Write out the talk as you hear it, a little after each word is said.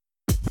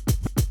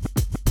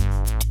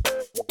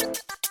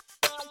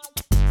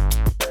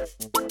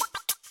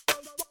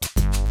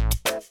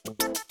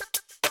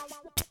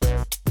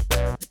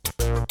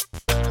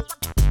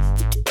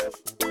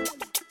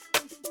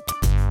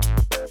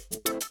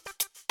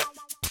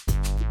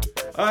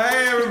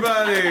Hey,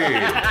 everybody!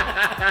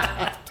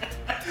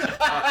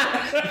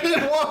 He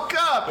woke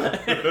up.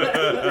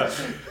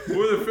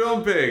 We're the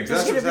Film Pigs.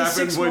 There's That's going what to be 6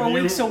 happens more when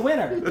weeks of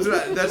winter.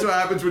 That's what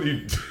happens when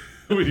you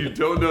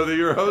don't know that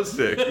you're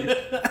hosting,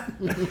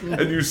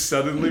 and you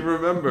suddenly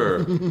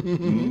remember.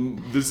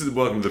 This is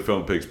welcome to the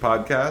Film Pigs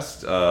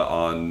podcast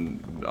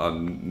on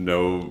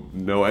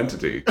no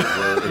entity.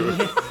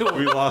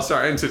 We lost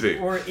our entity.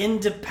 We're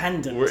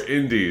independent. We're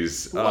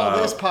indies. Well,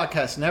 this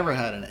podcast never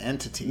had an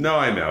entity. No,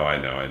 I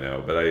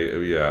know. But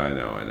I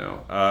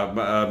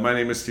know. My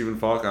name is Stephen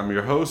Falk. I'm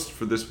your host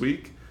for this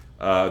week.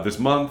 This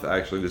month,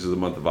 actually, this is the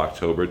month of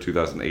October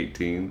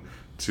 2018.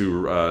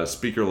 To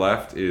speaker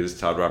left is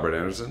Todd Robert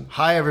Anderson.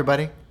 Hi,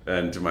 everybody.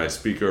 And to my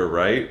speaker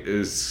right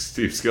is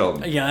Steve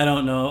Skelton. Yeah, I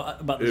don't know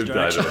about this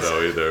direction. I don't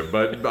know either.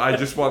 But I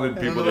just wanted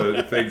people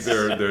to think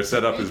their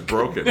setup is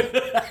broken.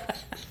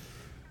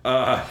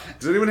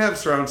 Does anyone have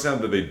surround sound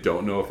that they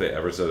don't know if they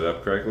ever set it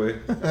up correctly?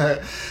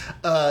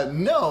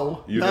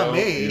 No, not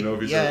me. You know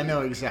if you I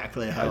know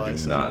exactly how I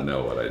do not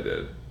know what I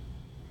did.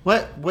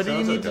 What do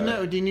you need to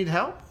know? Do you need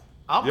help?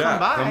 I'll come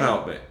by. Come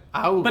help me.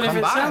 But if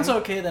it sounds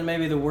okay, then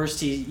maybe the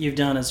worst you've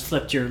done is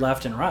flipped your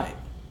left and right.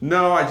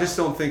 No, I just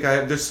don't think I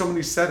have. There's so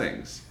many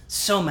settings.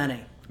 So many.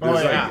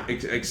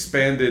 There's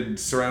expanded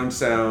surround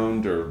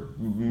sound or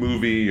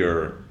movie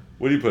or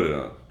what do you put it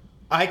on?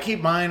 I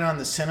keep mine on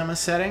the cinema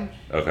setting.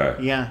 Okay.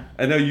 Yeah.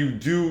 I know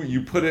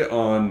you put it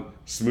on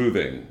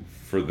smoothing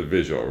for the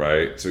visual,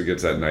 right? So it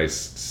gets that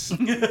nice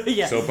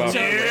yeah. soap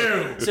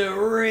opera. So it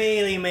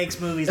really makes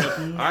movies look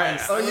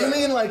nice. You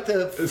mean like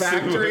the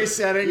factory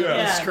setting of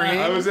the screen?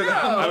 I was at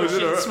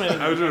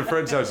a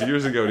friend's house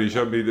years ago, and he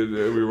showed me that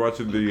we were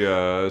watching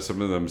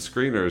some of them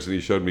screeners, and he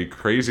showed me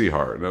Crazy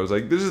Heart, and I was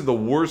like, "This is the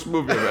worst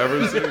movie I've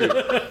ever seen."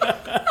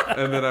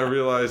 And then I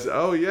realized,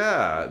 oh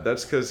yeah,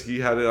 that's because he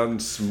had it on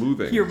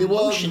smoothing. Your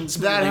motion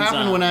that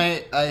happened when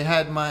I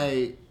had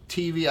my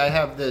TV. I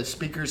have the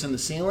speakers in the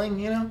ceiling,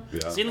 you know.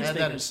 Yeah. Ceiling and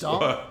that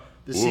installed. What?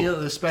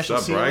 The special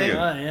Stop ceiling.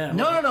 bragging. Yeah.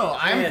 No.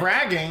 I'm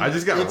bragging. I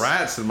just got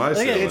rats in my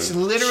ceiling. It's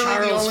literally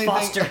Charles the only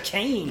Foster thing.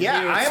 Kane.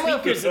 Yeah,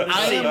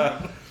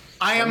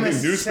 I am a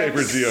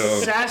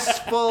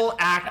successful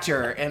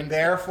actor and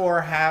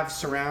therefore have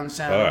surround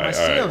sound on my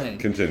ceiling. All right,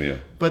 continue.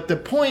 But the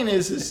point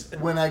is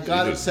when I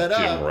got it set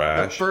up,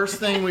 the first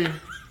thing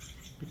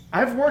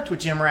I've worked with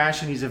Jim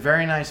Rash, and he's a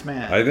very nice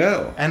man. I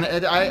know. And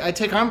I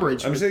take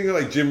umbrage. I'm saying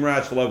like Jim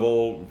Rash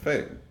level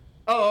thing.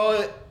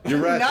 Oh,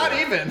 you're not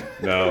even.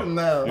 No.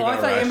 No. Oh, I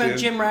thought you meant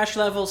Jim Rash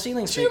level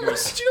ceiling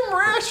speakers. Jim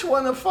Rash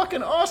won a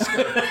fucking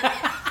Oscar.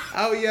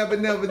 Oh yeah,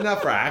 but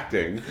not for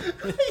acting.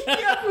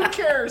 Yeah, who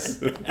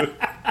cares?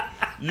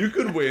 You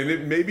could win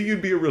it. Maybe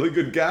you'd be a really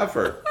good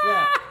gaffer.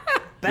 Yeah.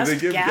 Best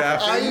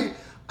gaffer.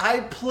 I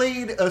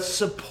played a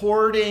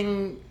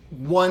supporting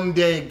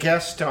one-day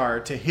guest star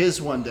to his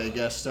one-day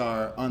guest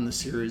star on the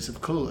series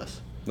of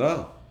Clueless.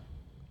 No.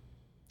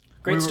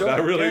 Great story.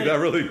 That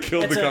really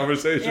killed the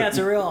conversation. Yeah, it's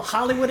a real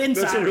Hollywood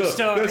insider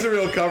story. That's a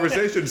real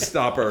conversation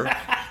stopper.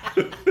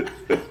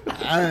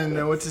 I didn't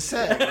know what to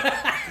say.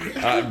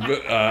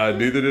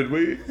 Neither did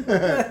we.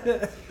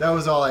 That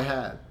was all I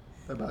had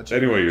about you.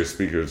 Anyway, your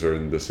speakers are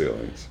in the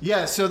ceilings.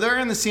 Yeah, so they're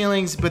in the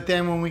ceilings, but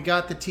then when we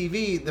got the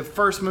TV, the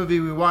first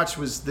movie we watched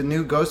was the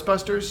new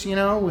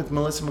Ghostbusters, with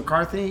Melissa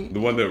McCarthy. The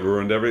one that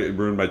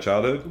ruined my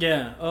childhood?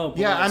 Yeah. Oh,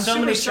 boy. Yeah, I'm so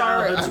super many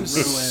sorry. I'm ruined.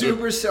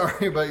 super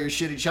sorry about your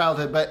shitty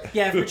childhood, but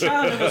yeah, if your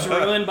childhood was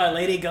ruined by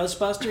Lady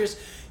Ghostbusters,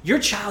 your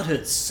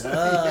childhood sucks.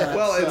 Yeah,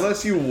 well,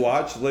 unless you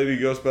watch Lady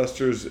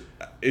Ghostbusters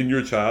in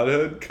your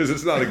childhood, because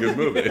it's not a good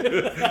movie.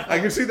 I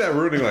can see that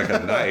ruining like a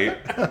night.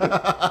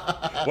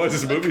 Why is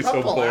this movie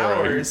so boring?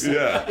 Hours.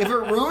 Yeah. If it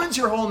ruins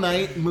your whole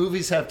night,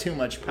 movies have too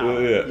much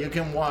power. Yeah. You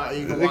can walk.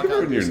 You can They walk can out.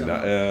 ruin your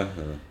night.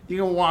 You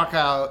can walk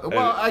out.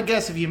 Well, I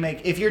guess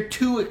if you're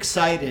too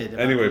excited.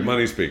 Anyway,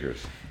 money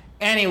speakers.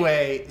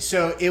 Anyway,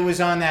 so it was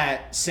on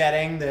that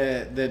setting,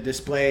 the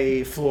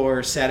display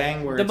floor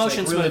setting where the it's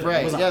motion like really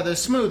smoother. bright. Yeah, the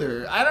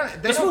smoother.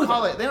 They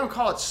don't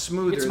call it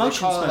smoother. It's they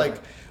motion call it smoother.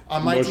 like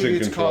on my Motion TV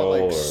it's called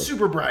like control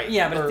super bright.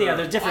 Yeah, but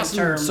there's different awesome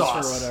terms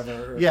sauce. for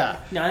whatever. Yeah.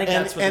 No, I think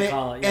that's what they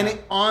call it. Yeah. And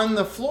it, on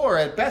the floor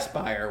at Best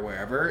Buy or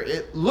wherever,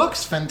 it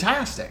looks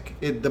fantastic.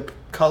 The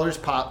colors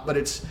pop, but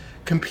it's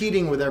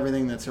competing with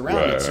everything that's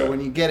around it. So when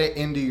you get it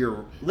into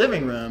your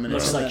living room and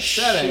it's like that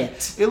setting,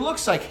 it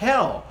looks like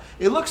hell.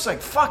 It looks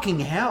like fucking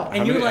hell.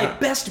 And you're like,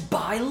 Best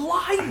Buy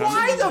live.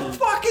 Why the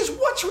fuck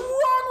what's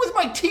wrong with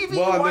my TV?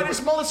 Why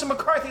does Melissa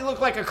McCarthy look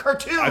like a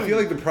cartoon? I feel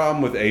like the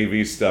problem with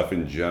AV stuff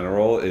in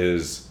general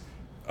is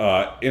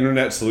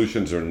internet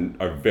solutions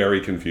are very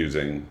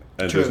confusing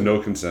and there's no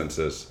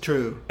consensus.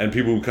 True. And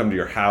people who come to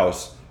your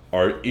house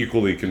are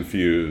equally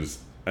confused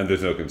and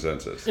there's no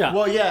consensus. Yeah.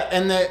 Well, yeah,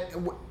 and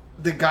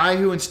the guy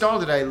who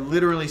installed it, I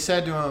literally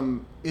said to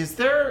him,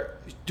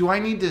 do I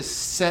need to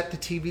set the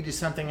TV to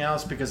something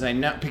else because I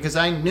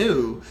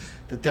knew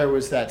that there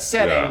was that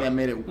setting that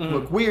made it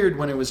look weird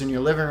when it was in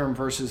your living room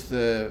versus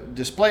the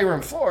display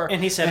room floor.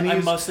 And he said, I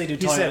mostly do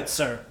toilets,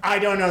 sir. I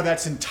don't know,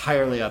 that's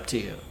entirely up to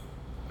you.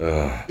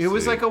 It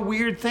was like a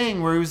weird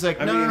thing where he was like,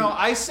 no,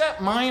 I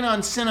set mine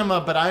on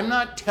cinema, but I'm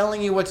not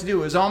telling you what to do.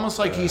 It was almost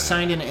like he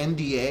signed an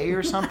NDA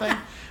or something.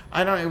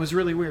 I don't know. It was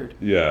really weird.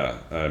 Yeah,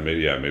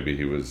 maybe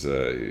he was.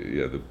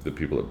 The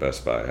people at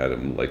Best Buy had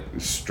him like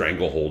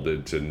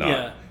strangleholded to not.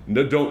 Yeah.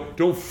 No,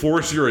 don't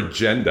force your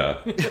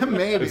agenda.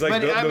 Maybe. It's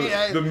like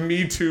the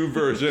Me Too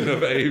version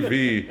of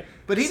AV.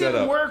 But he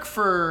didn't work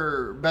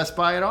for Best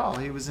Buy at all.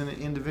 He was an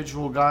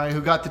individual guy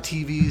who got the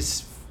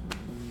TVs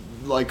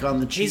like on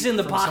the cheap. He's in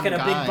the from pocket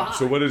some of Big guy. Box.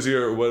 So what's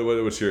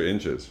your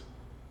inches?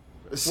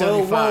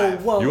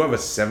 75. Whoa. You have a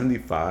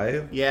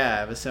 75? Yeah, I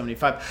have a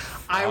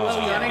 75. I was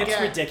gonna it's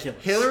get.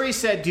 ridiculous. Hillary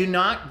said, "Do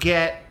not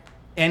get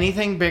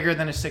anything bigger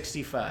than a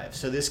 65."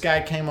 So this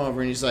guy came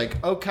over and he's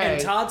like, "Okay."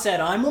 And Todd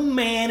said, I'm a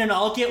man and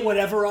I'll get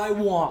whatever I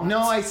want. No,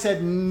 I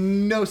said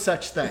no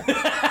such thing.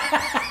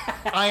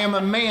 I am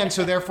a man,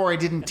 so therefore I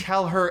didn't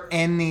tell her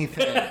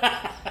anything,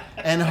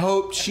 and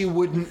hoped she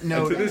wouldn't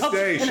know. To this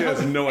day, she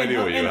has no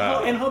idea what you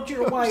have. And hoped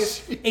your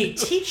wife, a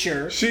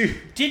teacher, She-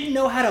 didn't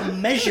know how to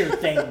measure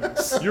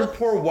things. Your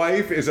poor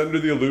wife is under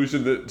the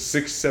illusion that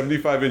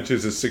 75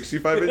 inches is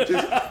 65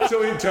 inches.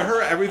 So to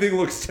her, everything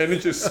looks 10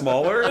 inches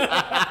smaller.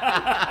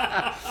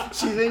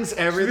 She thinks She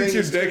everything.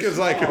 thinks your dick is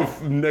like a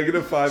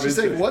negative 5 She's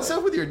inches. like, "What's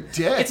up with your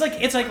dick?"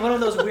 It's like one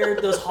of those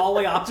weird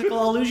hallway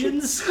optical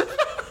illusions.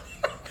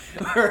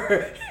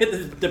 Where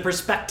the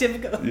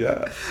perspective goes.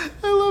 Yeah.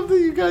 I love that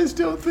you guys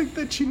don't think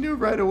that she knew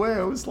right away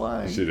I was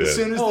lying. She did. As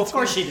soon as Oh, the of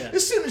course TV she did.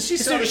 As soon as she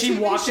saw soon as the she TV,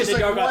 walked she's in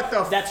the like, door, "What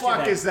the "That's too fuck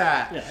bad." is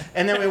that?" Yeah.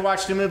 And then we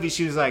watched the movie.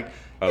 She was like,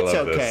 I "It's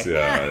love okay. this.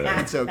 Yeah.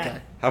 It's okay."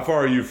 How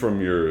far are you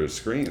from your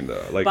screen,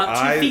 though? Like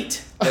About 2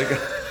 feet. Like,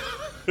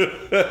 You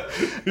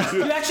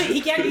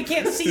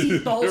can't see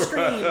the whole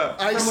screen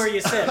from where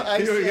you sit.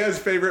 he has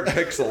favorite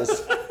pixels.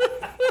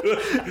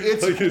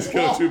 It's Like his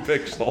go-to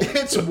pixel.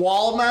 It's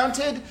wall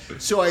mounted,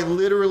 so I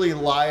literally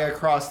lie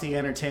across the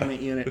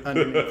entertainment unit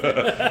underneath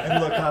it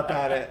and look up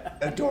at it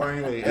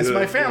adoringly as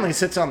my family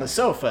sits on the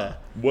sofa.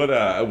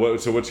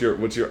 So what's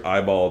your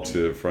eyeball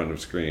to front of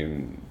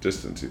screen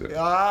distance? You think?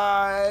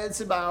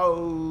 It's about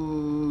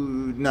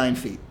 9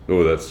 feet.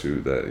 Oh, that's too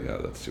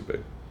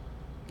big.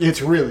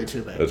 It's really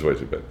too big. That's way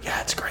too big. Yeah,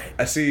 it's great.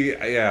 I see.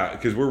 Yeah,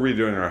 because we're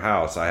redoing our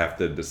house. I have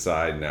to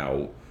decide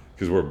now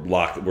because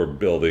we're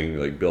building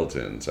like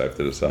built-in, so I have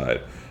to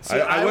decide. See,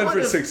 I went for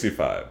would've-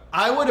 65.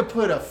 I would have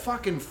put a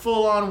fucking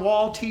full-on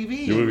wall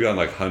TV. You would have gone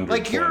like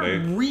 120. Like you're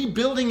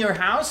rebuilding your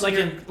house, Like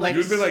you're, in- like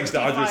You'd been like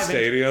 65 Dodger inch-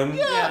 Stadium.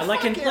 Yeah,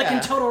 like in fuck yeah.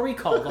 Total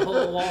Recall, the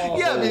whole wall.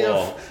 Yeah,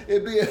 wall.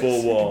 it'd be a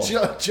Full wall.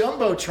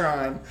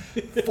 jumbotron,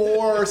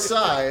 4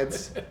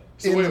 sides.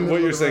 So in the what middle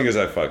you're of the saying room. is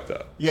I fucked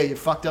up. Yeah, you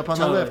fucked up on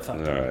Totally the lift.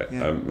 fucked All up. right.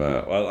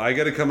 Yeah. Well, I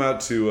got to come out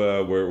to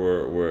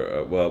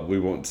where well, we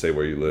won't say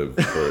where you live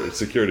for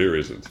security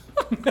reasons.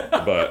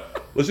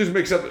 But let's just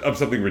make up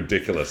something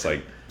ridiculous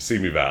like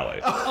Simi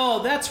Valley.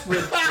 Oh, that's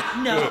ridiculous.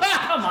 No,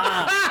 come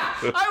on.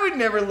 I would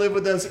never live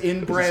with those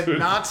inbred It's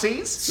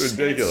Nazis. It's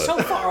ridiculous. So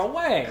far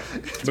away.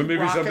 But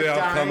maybe someday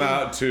I'll come Rocketdyne.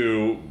 out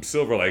to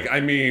Silver Lake. I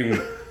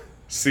mean,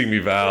 Simi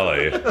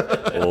Valley.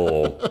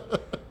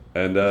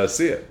 And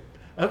see it.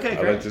 Okay, I'd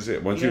great. like to see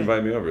it. Why don't you Yeah.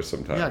 invite me over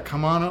sometime? Yeah,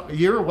 come on.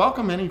 You're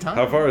welcome anytime.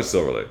 How far is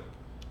Silver Lake?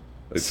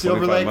 Like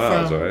Silver 25 Lake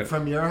miles, from, right?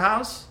 from your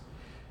house?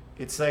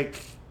 It's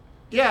like,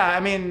 yeah, I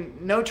mean,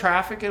 no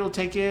traffic. It'll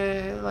take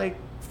you like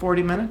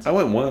 40 minutes. I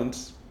went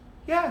once.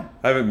 Yeah,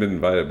 I haven't been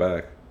invited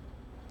back.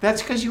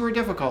 that's because you were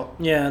difficult.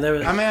 Yeah, there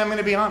was. I mean, I'm going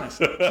to be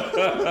honest.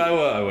 I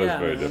was Yeah,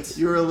 very let's- different.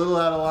 You were a little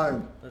out of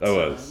line. let's, I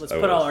was. Let's I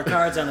put all was. our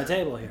cards on the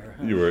table here.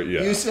 You were,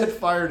 yeah. You set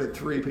fire to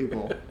 3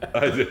 people.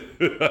 I did.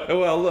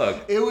 Well,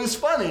 look, It was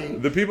funny.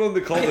 the people in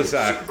the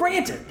cul-de-sac,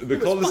 Granted. the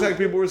cul-de-sac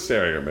people were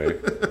staring at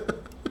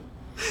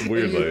me.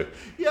 Weirdly.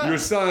 yeah. Your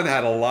son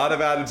had a lot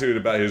of attitude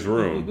about his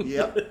room.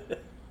 Yep.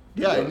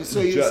 Yeah, and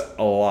so you, Just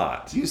a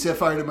lot. you set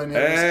fire to my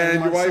neighbors And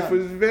my your wife son.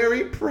 was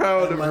very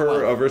proud And of my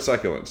her wife.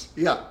 succulents.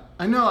 Yeah,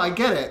 I know, I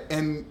get it.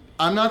 And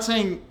I'm not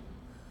saying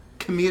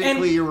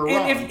comedically you were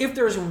wrong. And if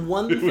there's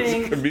one was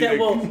thing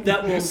comedic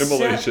that will set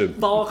immolation.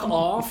 Falk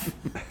off,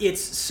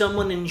 it's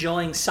someone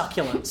enjoying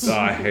succulents. Oh,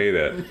 I hate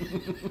it.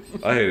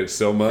 I hate it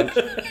so much.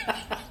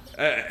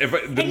 If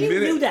I, the And you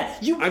minute, knew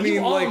that.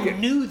 You all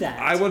knew that.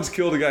 I once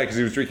killed a guy because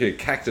he was drinking a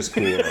cactus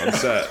cooler on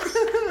set.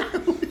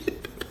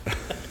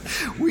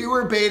 We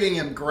were baiting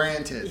him,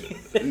 granted.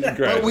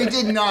 But we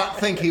did not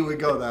think he would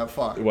go that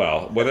far.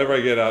 Well, whenever I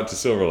get out to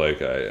Silver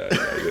Lake, I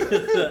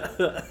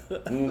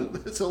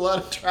There's a lot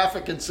of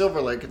traffic in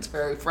Silver Lake. It's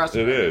very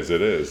frustrating.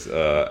 it is.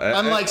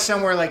 Unlike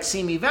somewhere like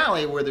Simi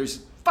Valley where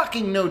there's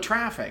fucking no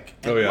traffic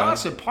and Oh, yeah?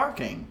 lots of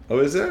parking. Oh,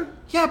 is there?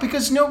 Yeah,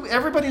 because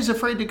everybody's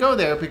afraid to go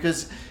there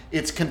because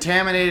it's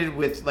contaminated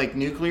with like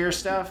nuclear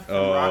stuff from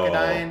Oh.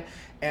 Rocketdyne,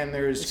 and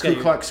there's It's Ku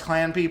got Klux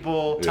Klan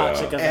people.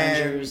 Toxic Yeah.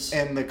 Avengers.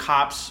 And the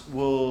cops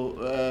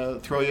will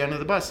throw you under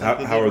the bus like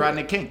they How did are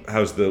Rodney King.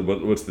 How's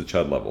what's the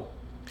chud level?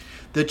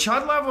 The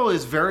chud level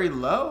is very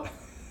low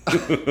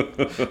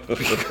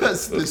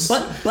because this.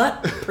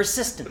 but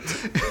persistent.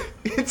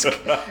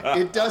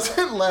 it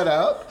doesn't let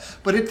up,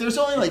 but there's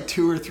only like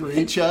 2 or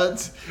 3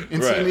 chuds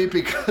in Simi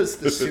because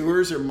the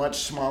sewers are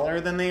much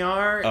smaller than they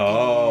are in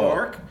New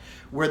York,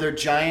 where they're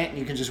giant and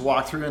you can just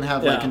walk through and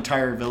have like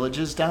entire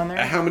villages down there.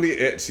 How many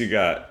its you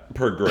got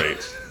per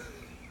grate?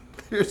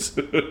 There's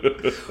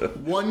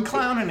 1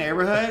 clown a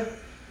neighborhood.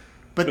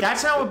 But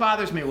that's not what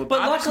bothers me. But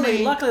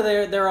luckily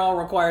they're all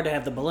required to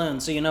have the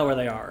balloons, so you know where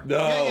they are. No,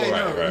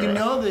 right. You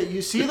know that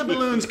you see the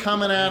balloons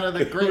coming out of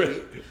the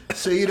grate,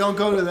 so you don't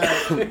go to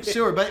that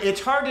sewer. But it's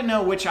hard to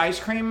know which ice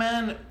cream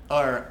men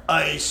are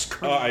ice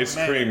cream. Ice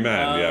cream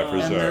men, yeah, for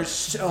sure. And there's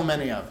so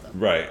many of them.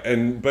 Right,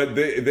 but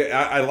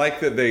I like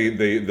that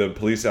the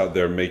police out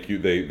there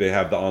they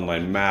have the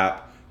online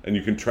map and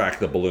you can track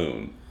the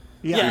balloon.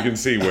 Yeah. You can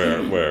see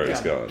where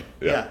it's going.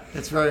 Yeah,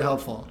 it's very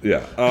helpful.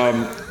 Yeah.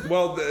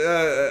 Well,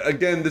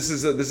 again, this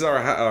is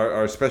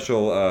our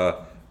special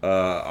end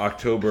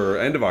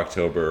of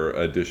October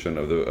edition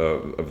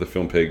of the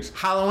Film Pigs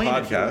Halloween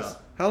podcast.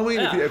 Halloween,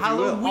 if you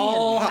will.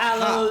 All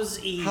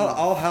Hallows Eve.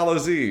 All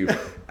Hallows Eve.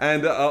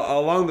 And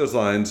along those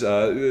lines,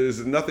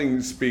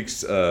 nothing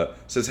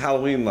says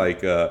Halloween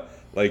like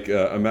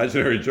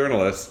imaginary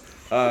journalists.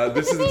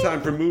 This is the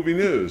time for movie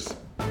news.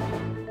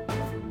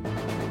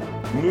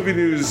 Movie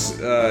news,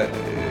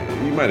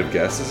 you might have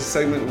guessed, is a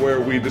segment where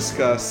we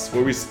discuss,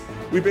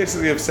 we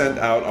basically have sent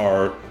out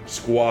our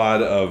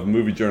squad of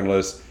movie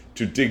journalists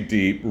to dig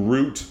deep,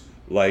 root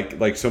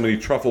like so many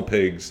truffle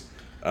pigs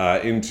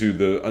into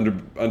the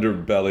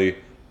underbelly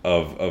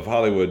of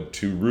Hollywood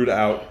to root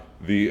out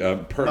the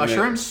pertinent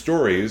Mushrooms?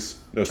 Stories.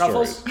 No,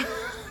 Truffles?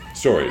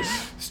 Stories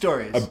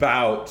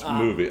about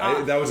movie.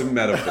 That was a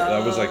metaphor.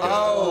 That was like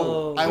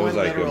a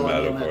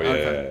metaphor.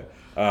 Yeah.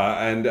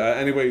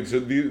 Anyway, so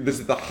this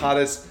is the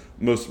hottest,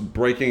 most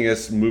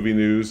breakingest movie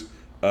news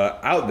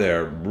out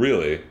there,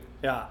 really.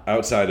 Yeah.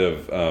 Outside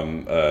of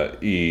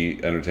E!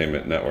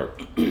 Entertainment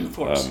Network. Of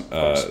course.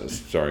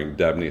 Starring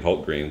Dabney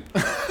Holt-Green.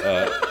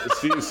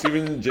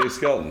 Stephen J.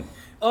 Skelton.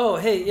 Oh,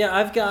 hey, yeah,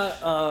 I've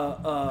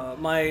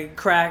got my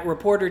crack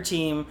reporter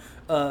team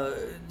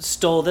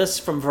stole this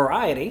from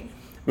Variety.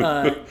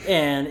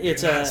 And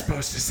it's You're not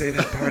supposed to say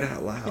that part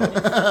out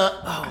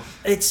loud.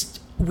 It's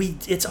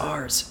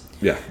ours.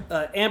 Yeah.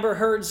 Amber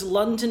Heard's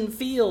London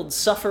Fields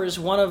suffers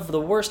one of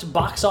the worst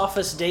box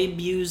office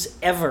debuts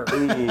ever.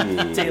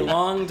 It's a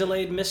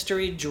long-delayed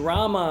mystery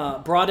drama,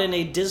 brought in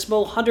a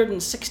dismal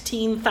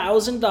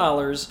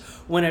 $116,000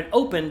 when it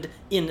opened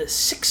in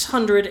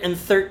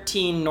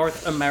 613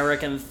 North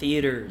American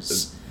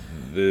theaters.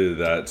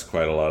 That's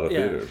quite a lot of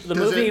theaters. The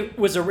movie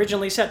was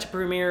originally set to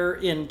premiere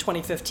in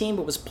 2015,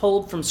 but was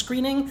pulled from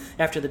screening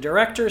after the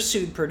director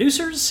sued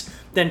producers.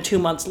 Then 2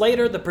 months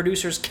later, the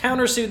producers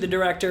countersued the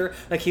director,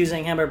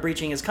 accusing him of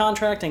breaching his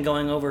contract and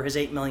going over his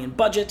 $8 million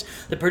budget.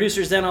 The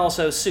producers then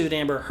also sued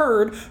Amber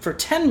Heard for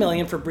 $10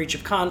 million for breach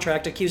of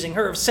contract, accusing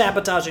her of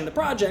sabotaging the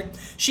project.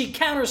 She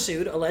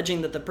countersued,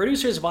 alleging that the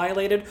producers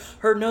violated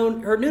her no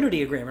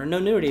nudity agreement.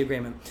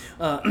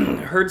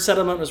 Heard's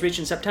settlement was reached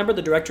in September.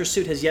 The director's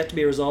suit has yet to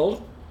be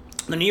resolved.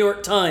 The New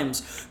York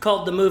Times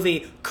called the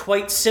movie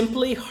quite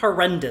simply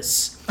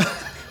horrendous.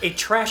 A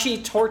trashy,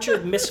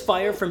 tortured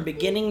misfire from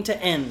beginning to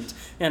end.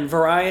 And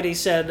Variety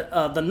said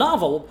the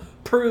novel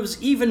proves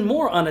even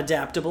more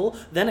unadaptable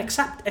than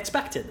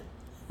expected.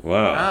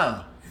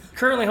 Wow.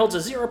 Currently holds a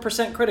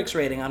 0% critics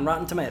rating on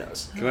Rotten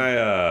Tomatoes. Can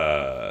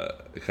I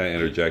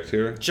interject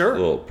here? Sure. A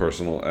little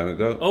personal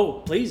anecdote.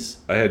 Oh, please.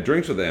 I had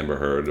drinks with Amber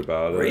Heard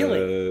about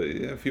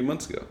Really? a few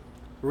months ago.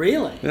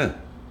 Really? Yeah.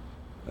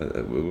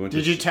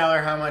 Did you tell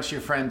her how much your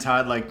friend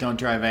Todd don't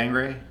drive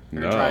angry?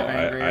 No,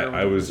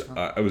 I was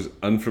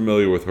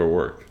unfamiliar with her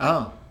work.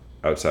 Oh.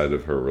 Outside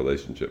of her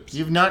relationships.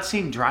 You've not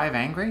seen Drive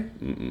Angry?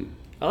 Mm-mm.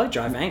 I like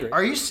Drive Angry.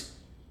 Are you?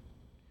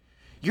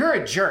 You're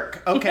a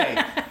jerk. Okay,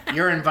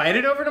 you're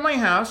invited over to my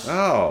house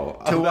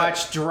to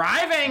watch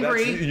Drive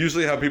Angry. That's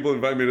usually how people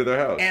invite me to their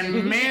house.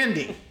 And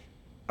Mandy.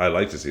 I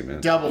like to see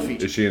Mandy. Double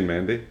feature. Is she in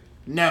Mandy?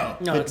 No,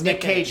 it's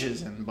Nick Cage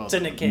is in both. It's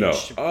a Nick Cage. No.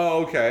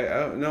 Oh,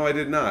 okay. No, I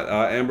did not.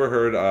 Amber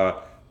Heard.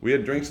 We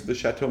had drinks at the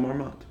Chateau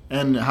Marmont.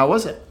 And how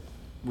was it?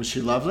 Was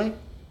she lovely?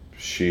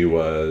 She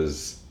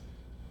was.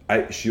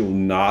 She'll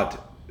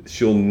not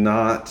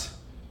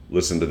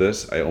listen to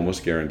this. I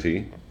almost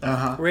guarantee.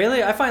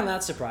 Really? I find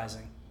that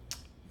surprising.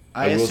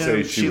 I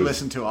assume she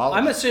listened to all of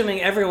it. I'm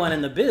assuming everyone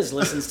in the biz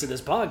listens to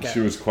this podcast. She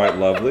was quite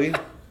lovely.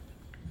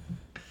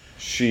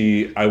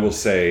 I will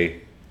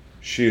say,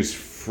 she is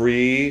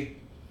free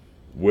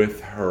with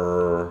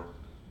her.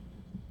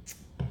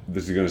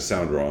 This is going to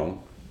sound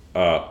wrong.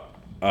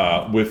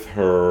 With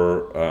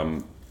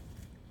her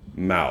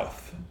mouth.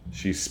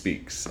 She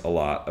speaks a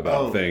lot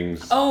about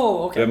things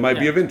that might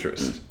be of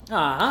interest.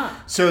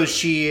 So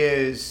she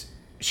has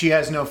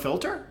no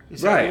filter?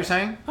 Is that what you're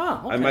saying?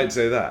 Oh, okay. I might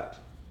say that.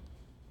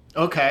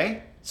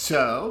 Okay,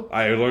 so...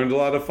 I learned a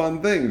lot of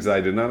fun things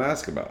I did not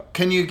ask about.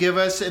 Can you give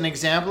us an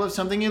example of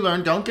something you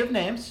learned? Don't give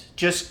names.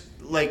 Just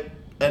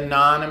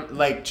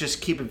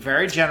just keep it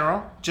very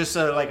general. Just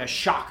a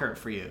shocker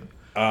for you.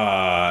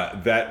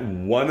 That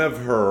one of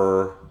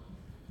her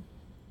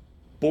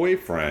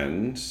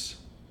boyfriends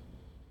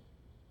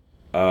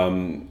how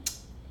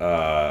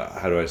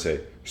do I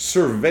say,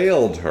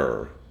 surveilled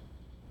her.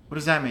 What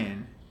does that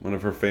mean? One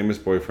of her famous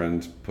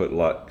boyfriends put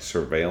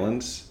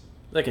surveillance.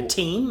 Like a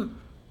team?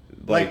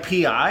 Like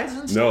PIs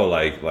and stuff? No,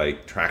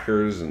 like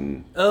trackers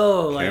and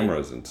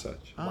cameras and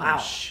such. Oh, Wow.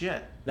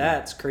 shit.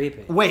 That's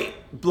creepy. Wait,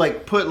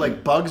 like put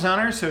like bugs on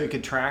her so he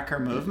could track her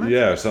movement?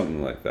 Yeah,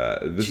 something like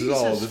that. This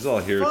Jesus is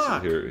all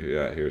fuck.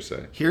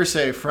 hearsay.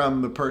 Hearsay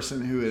from the person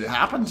who it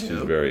happened to. She's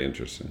very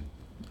interesting.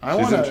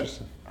 She's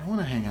interesting. I want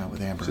to hang out with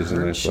Amber She's a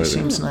Heard. nice She lady.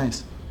 seems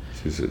nice.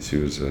 She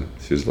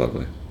was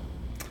lovely.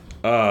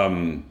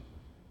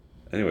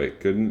 Anyway,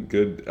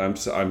 good.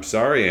 I'm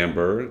sorry,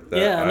 Amber.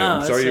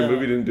 I'm sorry your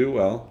movie didn't do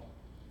well,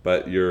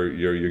 but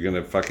you're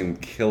gonna fucking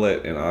kill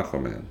it in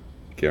Aquaman,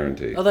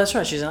 guaranteed. Oh, that's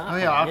right. She's in Aquaman. Oh,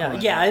 yeah,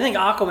 Aquaman. Yeah, I think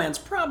Aquaman's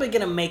probably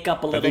gonna make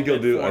up a little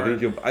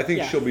bit. I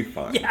think she'll be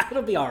fine. Yeah,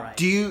 it'll be all right.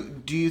 Do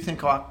you think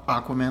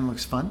Aquaman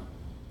looks fun?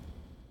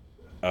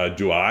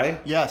 Do I?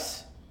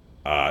 Yes.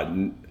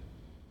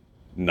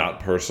 Not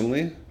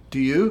personally. Do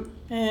you?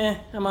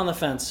 I'm on the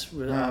fence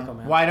with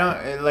Aquaman. Why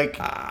don't like?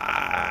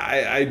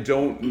 I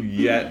don't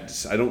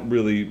yet. I don't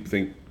really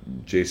think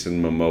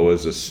Jason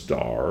Momoa's a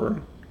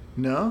star.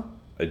 No.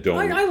 I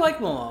don't. I like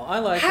Momo. I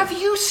like. Have him.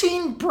 you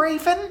seen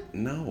Braven?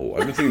 No, I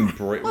haven't seen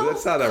Braven.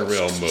 That's not a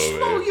real movie.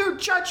 Slow your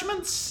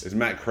judgments. Is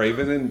Matt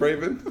Craven in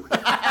Braven?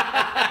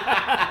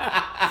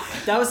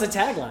 That was the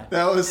tagline.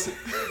 That was.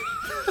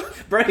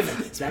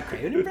 Braven. Is that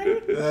Craven in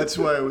Braven? That's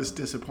why it was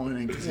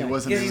disappointing because he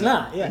wasn't. Because he's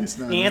not. Yeah. He's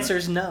not The in answer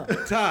is no.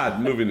 Todd,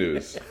 movie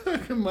news.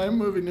 it. My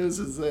movie news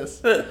is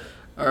this.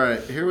 All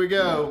right, here we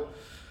go.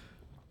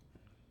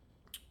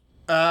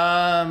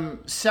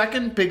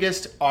 Second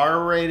biggest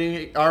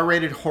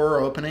R-rated horror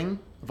opening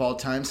of all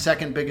time.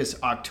 Second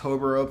biggest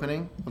October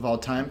opening of all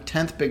time.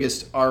 10th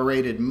biggest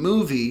R-rated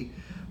movie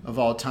of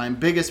all time.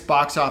 Biggest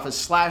box office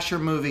slasher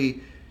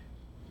movie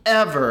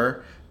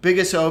ever.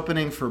 Biggest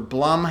opening for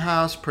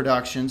Blumhouse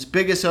Productions.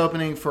 Biggest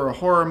opening for a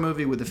horror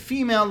movie with a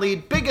female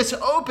lead. Biggest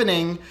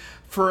opening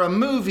for a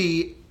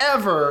movie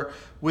ever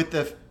with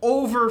the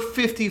over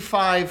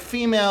 55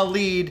 female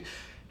lead.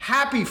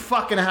 Happy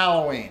fucking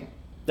Halloween.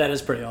 That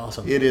is pretty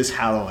awesome. It is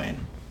Halloween.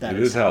 It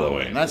is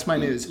Halloween. That's my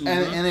news.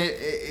 And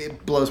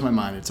it blows my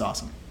mind. It's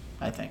awesome,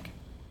 I think.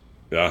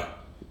 Yeah,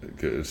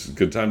 it's a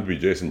good time to be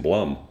Jason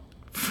Blum.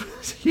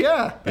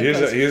 Yeah. He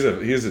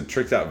has a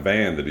tricked out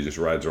van that he just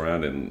rides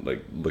around in,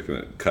 like looking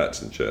at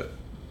cuts and shit.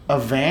 A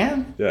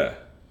van? Yeah.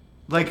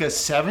 Like a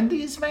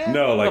 70s van?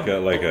 No, like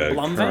a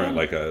Blum current van?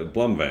 like a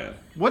Blum van.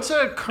 What's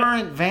a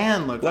current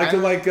van look like?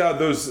 Like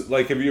those.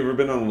 Like, have you ever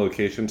been on a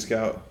location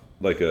scout?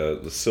 Like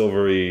a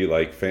silvery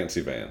fancy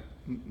van.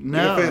 No.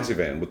 Like a fancy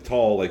van with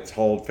tall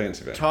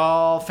fancy van.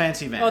 Tall,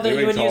 fancy van. Oh, that They you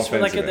make would tall use for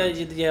like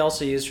fancy they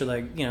also use for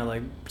like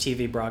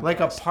TV broadcast. like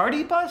a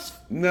party bus?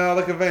 No,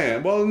 like a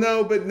van. Well,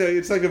 no,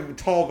 it's like a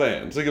tall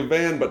van. It's like a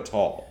van but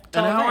tall.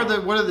 And Tall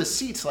van. what are the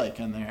seats like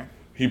in there?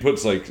 He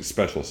puts like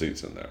special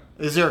seats in there.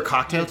 Is there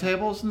cocktail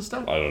tables and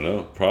stuff? I don't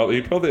know.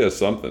 He probably has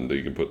something that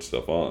you can put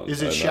stuff on.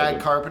 Is it I shag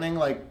imagine. carpeting,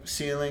 like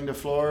ceiling to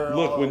floor?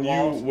 Look, when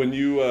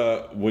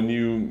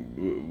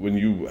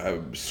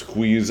you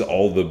squeeze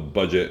all the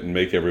budget and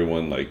make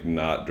everyone like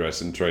not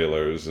dress in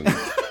trailers and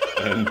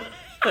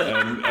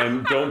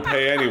and don't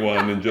pay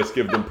anyone and just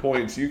give them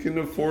points, you can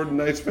afford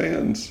nice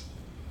vans.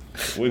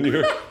 When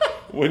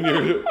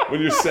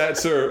your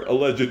sets are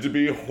alleged to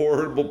be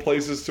horrible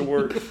places to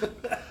work.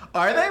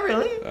 Are they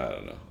really? I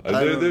don't know.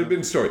 There have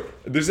been stories.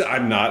 I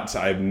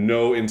have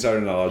no insider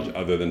knowledge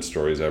other than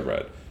stories I've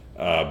read.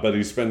 But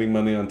he's spending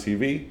money on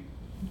TV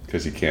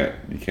because you can't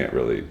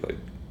really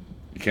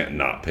you can't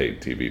not pay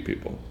TV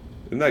people.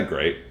 Isn't that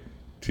great?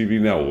 TV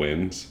now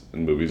wins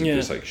and movies are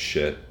just like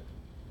shit.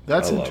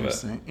 That's I love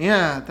interesting.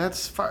 Yeah,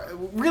 that's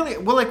really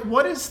well. Like,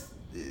 what is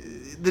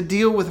the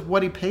deal with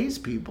what he pays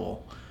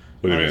people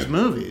What do you on his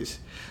mean? movies?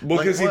 Well,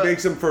 because Like, he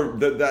makes them for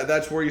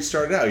that's where he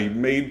started out. He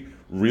made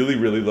really,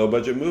 really low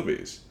budget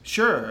movies.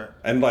 Sure.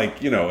 And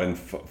and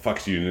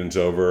fucks unions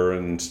over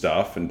and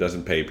stuff and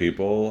doesn't pay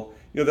people.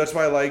 That's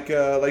why like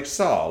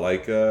Saw,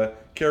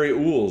 Carrie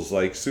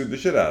Ools sued the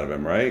shit out of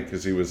him, right?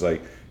 Because he was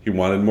he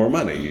wanted more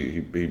money.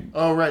 He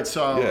Oh, right.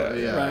 So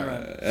yeah.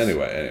 Right.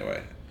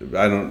 Anyway,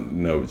 I don't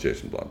know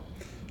Jason Blum.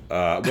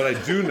 What I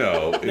do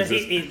know is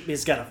this,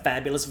 he's got a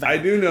fabulous van. I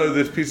do know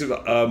this piece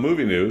of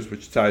movie news,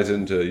 which ties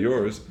into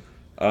yours.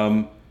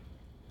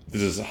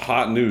 This is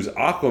hot news.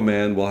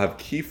 Aquaman will have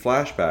key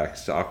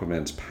flashbacks to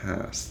Aquaman's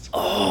past.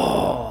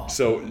 Oh.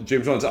 So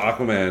James Wan's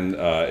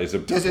Aquaman is a.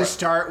 Does it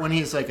start when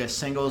he's like a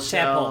single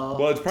cell?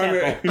 Well, it's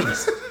primary.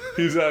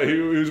 He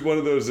was one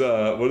of those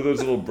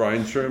little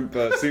brine shrimp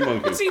sea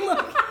monkeys. Sea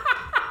monkey.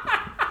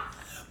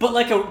 But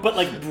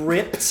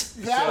ripped,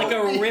 like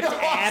a ripped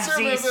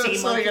absy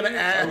sea Like an monkey.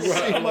 abs.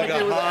 Like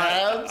a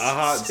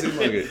hot sea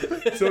monkey.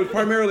 So it's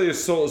primarily a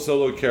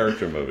solo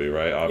character movie,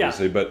 right?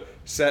 Obviously, but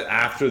set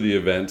after the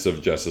events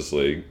of Justice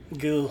League.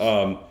 Goo.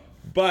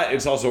 But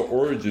it's also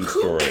origin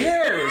story. Who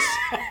cares?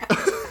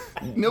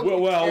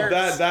 Nobody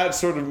cares. that's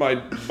sort of my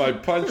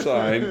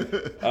punchline,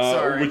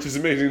 which is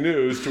amazing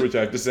news. To which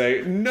I have to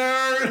say,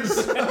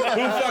 nerds.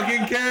 Who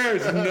fucking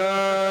cares?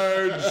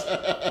 Nerds.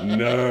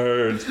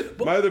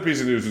 My other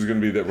piece of news is going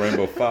to be that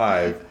Rambo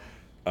 5,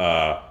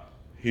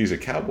 he's a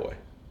cowboy.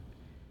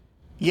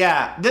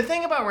 Yeah, the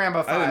thing about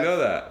Rambo 5... I didn't know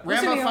that.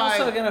 Wasn't he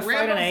also going to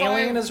fight an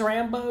alien as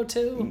Rambo,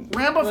 too?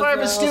 Rambo 5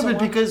 is stupid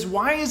because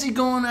why is he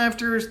going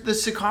after the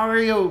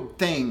Sicario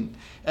thing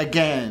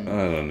again? I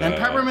don't know. And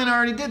Peppermint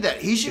already did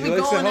that. He should be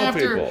going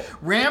after... People.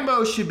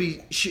 Rambo should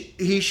be...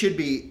 he should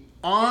be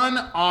on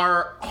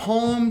our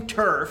home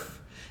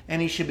turf,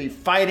 and he should be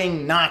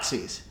fighting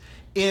Nazis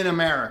in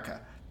America.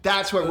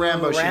 That's what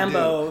Rambo should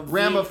do.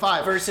 Rambo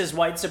 5 versus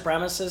white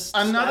supremacists.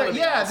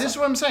 This is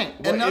what I'm saying.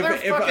 Another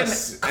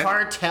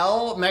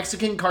cartel,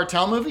 Mexican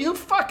cartel movie. Who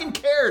fucking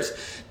cares?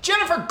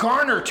 Jennifer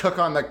Garner took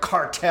on the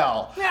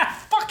cartel. Yeah.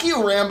 Fuck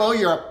you, Rambo.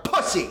 You're a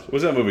pussy.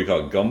 What's that movie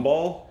called?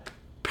 Gumball?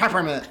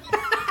 Peppermint.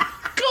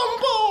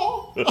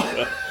 Gumball.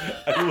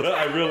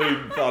 I really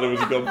thought it was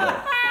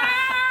Gumball.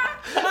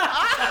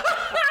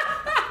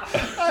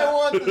 I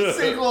want the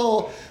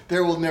sequel.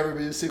 There will never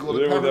be a sequel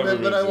to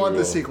Peppermint, but I want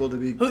the sequel to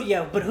be.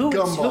 Who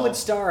would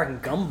star in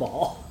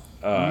Gumball?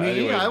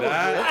 Anyway,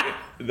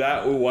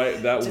 that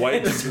white.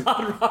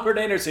 Robert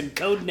Anderson,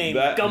 codename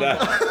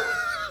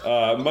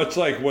Gumball. Much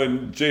like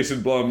when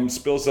Jason Blum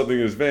spills something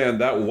in his van,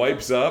 that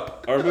wipes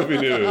up our movie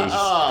news. Burn,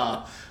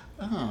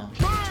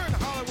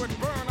 Hollywood,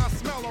 burn. I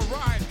smell a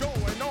riot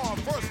going on.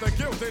 First they're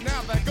guilty,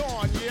 now they're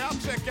gone. Yeah, I'll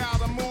check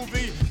out a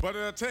movie, but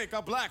it'll take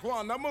a black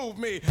one to move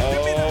me. Get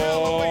me the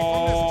hell away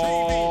from this TV.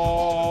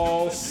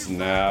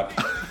 Snap.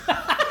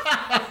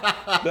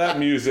 That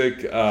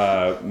music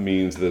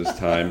means that it's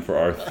time for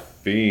our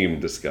theme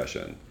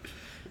discussion.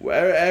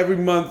 Every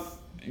month,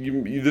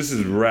 this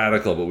is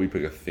radical, but we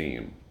pick a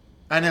theme.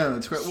 I know,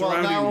 it's great.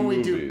 Well, not when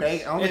we do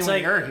only it's when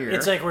like, you're here.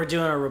 It's like we're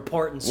doing a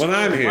report and when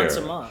I'm here once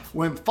a month.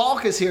 When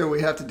Falk is here,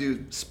 we have to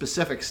do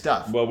specific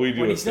stuff. Well, we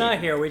do. When he's not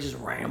here, we just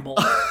ramble.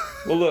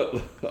 Well,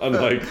 look,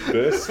 unlike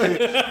this.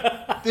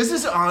 This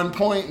is on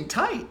point and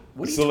tight.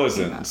 What are you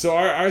talking about? So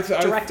our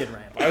Directed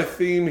ramble. Our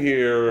theme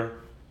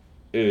here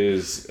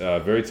is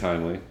very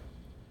timely,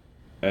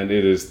 and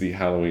it is the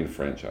Halloween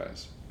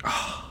franchise.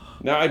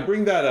 Now, I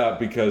bring that up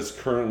because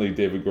currently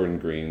David Gordon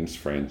Green's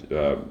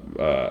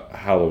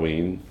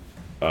Halloween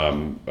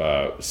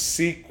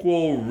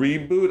sequel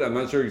reboot. I'm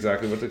not sure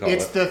exactly what to call it.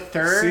 It's the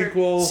third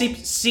sequel.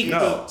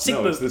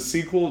 Sequel. It's the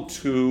sequel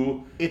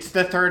to. It's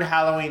the third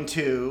Halloween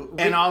 2,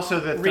 and also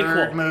the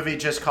third movie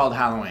just called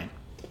Halloween,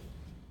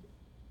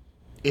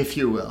 if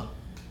you will.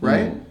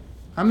 Right?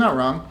 I'm not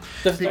wrong.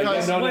 No, you're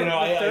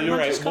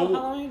right.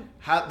 Halloween?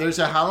 There's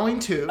a Halloween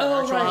 2.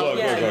 Oh, right.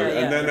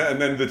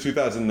 And then the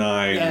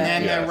 2009. And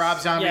then the Rob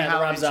Zombie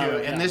Halloween 2.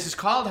 Zombie, And this is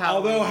called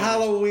Halloween. Although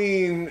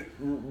Halloween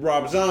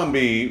Rob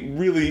Zombie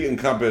really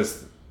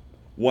encompassed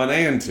 1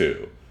 and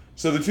 2.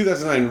 So the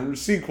 2009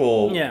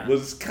 sequel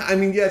was,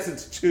 yes,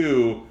 it's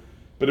 2,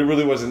 but it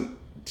really wasn't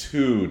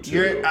 2.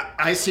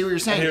 I see what you're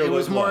saying. It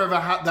was more of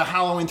the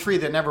Halloween 3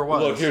 that never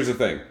was. Look, here's the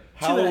thing.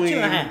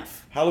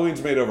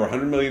 Halloween's made over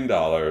 $100 million.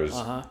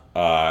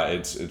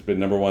 It's been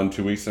number 1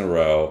 2 weeks in a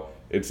row.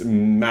 It's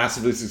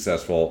massively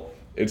successful.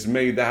 It's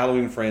made the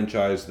Halloween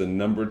franchise the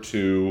number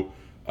 2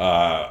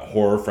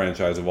 horror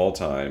franchise of all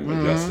time,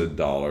 adjusted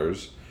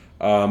dollars.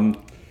 So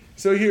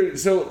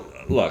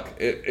look,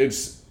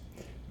 this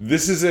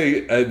is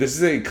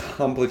a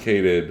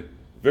complicated,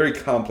 very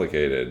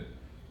complicated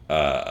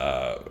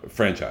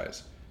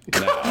franchise.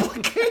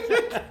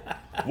 Complicated.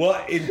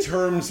 Well, in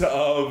terms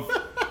of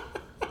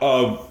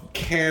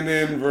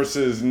canon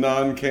versus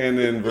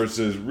non-canon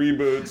versus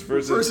reboots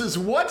versus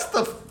what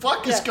the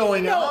fuck is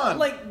going on?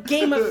 Like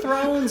Game of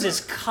Thrones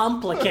is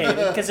complicated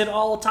because it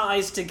all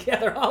ties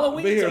together.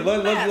 Halloween. Here,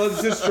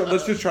 let's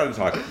just try to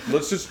talk.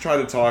 Let's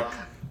go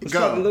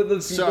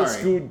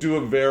do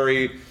a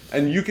very,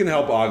 and you can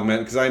help augment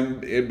because I'm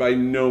by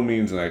no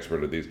means an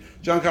expert at these.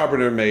 John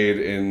Carpenter made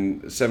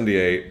in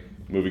 '78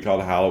 a movie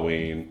called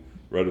Halloween,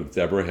 wrote it with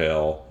Deborah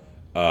Hill,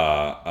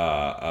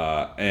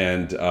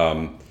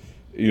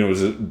 it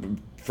was a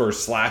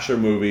first slasher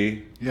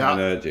movie.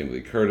 Yeah. Jamie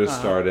Lee Curtis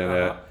starred in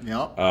it.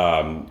 Yeah.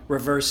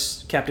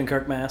 Reverse Captain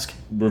Kirk mask.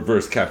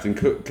 Reverse Captain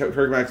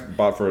Kirk mask,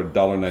 bought for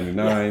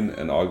 $1.99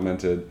 and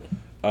augmented.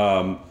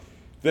 Then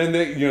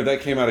that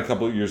came out a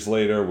couple of years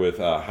later with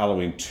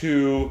Halloween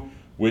 2,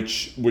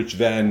 which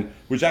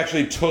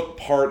actually took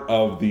part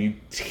of the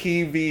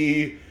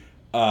TV.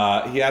 He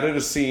added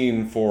a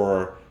scene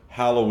for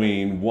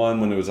Halloween 1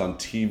 when it was on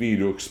TV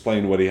to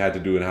explain what he had to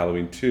do in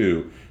Halloween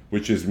 2.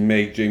 Which is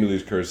make Jamie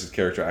Lee Curtis's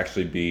character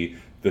actually be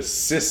the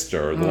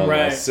sister,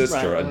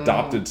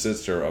 adopted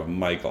sister of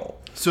Michael.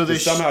 So they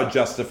somehow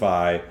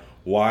justify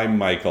why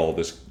Michael,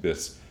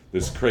 this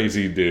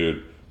crazy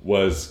dude,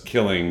 was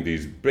killing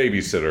these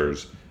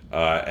babysitters,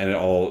 and it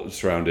all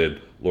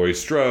surrounded Laurie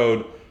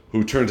Strode,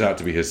 who turns out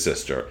to be his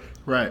sister.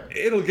 Right.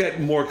 It'll get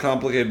more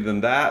complicated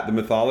than that, the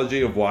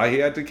mythology of why he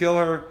had to kill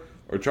her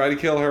or try to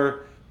kill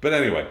her. But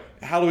anyway,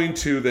 Halloween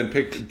 2 then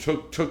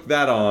took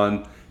that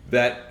on.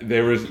 That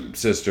they were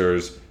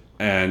sisters,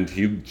 and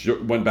he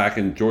went back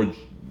and George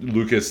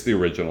Lucas, the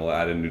original,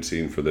 added a new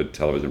scene for the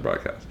television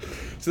broadcast.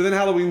 So then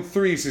Halloween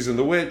 3, Season of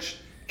the Witch,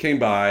 came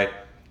by,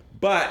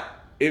 but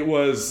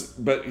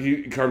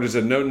Carpenter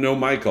said, no,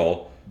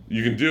 Michael,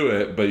 you can do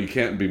it, but you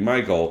can't be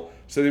Michael.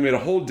 So they made a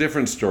whole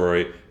different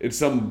story. It's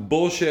some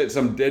bullshit,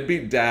 some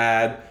deadbeat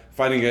dad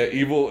battling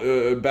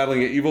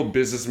an evil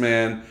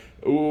businessman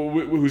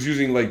who's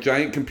using like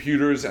giant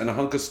computers and a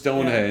hunk of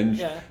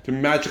Stonehenge to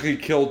magically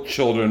kill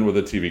children with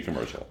a TV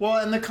commercial. Well,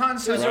 and the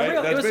concept,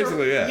 that's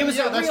basically it. It was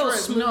a real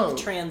smooth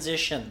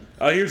transition.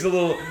 Here's a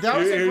little. That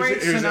was a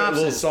great synopsis. A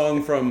little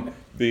song from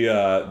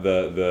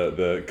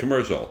the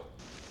commercial.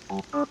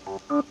 8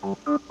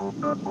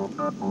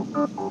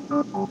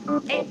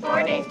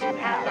 more days to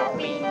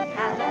Halloween,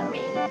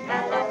 Halloween,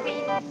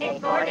 Halloween.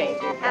 8 more days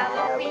to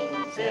Halloween,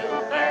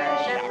 Silver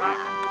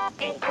Shamrock.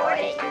 8 more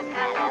days to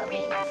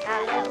Halloween,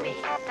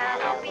 Halloween,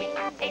 Halloween.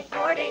 8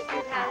 more days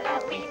to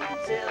Halloween,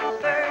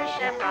 Silver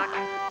Shamrock.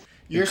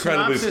 Your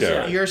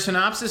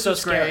synopsis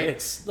was great.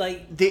 It's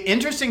like the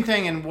interesting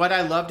thing, and what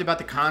I loved about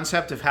the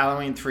concept of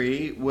Halloween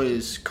 3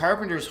 was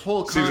Carpenter's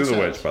whole concept. Season of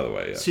the Witch, by the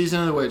way. Yeah. Season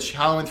of the Witch,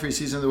 Halloween 3,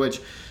 Season of the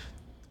Witch.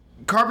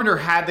 Carpenter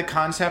had the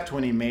concept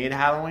when he made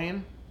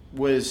Halloween,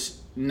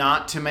 was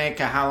not to make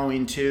a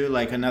Halloween 2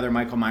 like another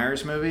Michael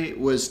Myers movie,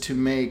 was to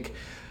make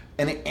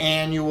an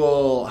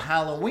annual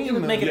Halloween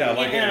movie. Make it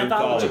like an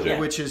anthology.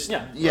 Which is,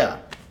 Yeah.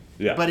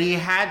 But he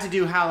had to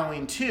do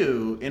Halloween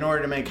 2 in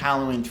order to make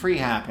Halloween 3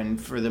 happen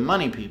for the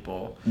money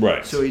people.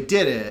 Right. So he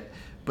did it.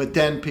 But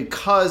then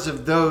because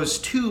of those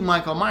 2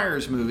 Michael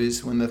Myers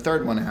movies, when the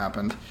third one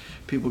happened,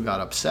 people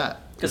got upset.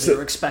 Because they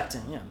were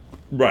expecting,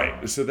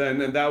 Right. So then,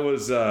 and that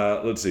was,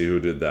 let's see, who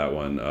did that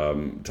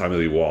one? Tommy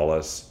Lee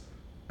Wallace.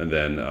 And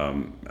then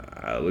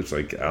it looks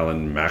like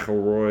Alan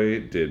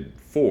McElroy did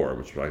 4,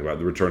 which we're talking about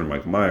the return of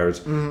Michael Myers.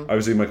 Mm-hmm.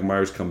 Obviously, Michael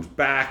Myers comes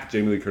back.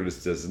 Jamie Lee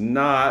Curtis does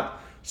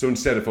not. So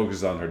instead, it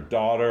focuses on her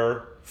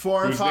daughter.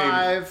 4 and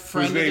 5,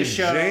 friend of the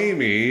show.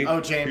 Jamie. Oh,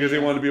 Jamie. Because they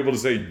wanted to be able to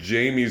say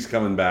Jamie's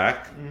coming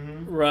back.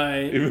 Mm-hmm.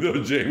 Right. Even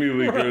though Jamie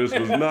Lee Curtis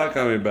was not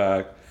coming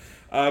back.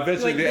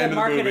 Eventually, the end of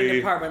the movie. The marketing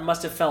department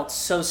must have felt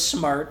so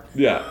smart.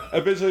 Yeah.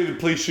 Eventually, the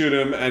police shoot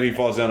him, and he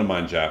falls down a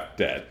mine shaft,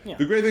 dead. Yeah.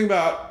 The great thing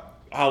about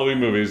Halloween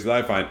movies that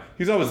I find,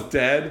 he's always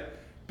dead,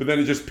 but then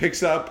it just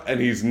picks up,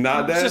 and he's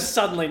not dead. Just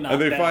suddenly not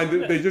dead.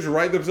 And they just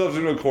write themselves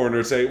into a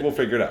corner, say, we'll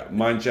figure it out.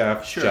 Mine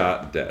shaft,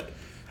 shot, dead.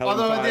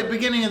 Although at the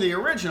beginning of the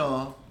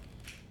original,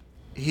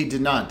 he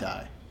did not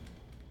die.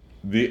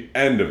 The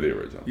end of the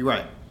original. You're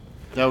right.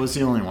 That was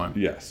the only one.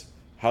 Yes.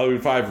 Halloween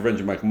 5, Revenge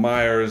of Michael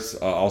Myers,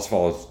 also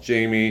follows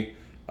Jamie.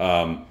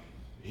 So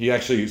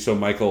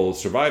Michael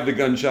survived the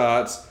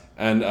gunshots,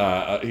 and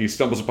he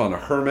stumbles upon a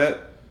hermit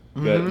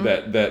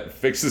that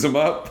fixes him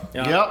up.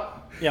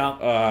 Yep.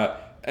 Yeah.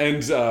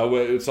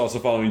 It's also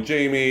following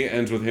Jamie,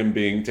 ends with him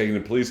being taken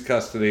into police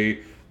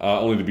custody,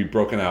 only to be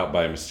broken out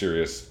by a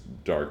mysterious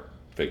dark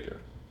figure.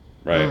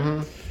 Right?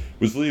 Mm-hmm.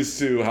 Which leads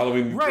to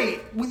Halloween.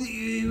 Right.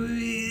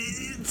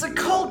 It's a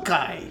cult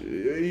guy.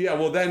 Yeah,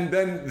 well then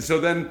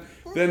the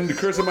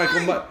Curse of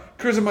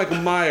Michael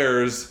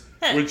Myers,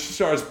 which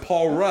stars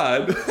Paul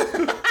Rudd.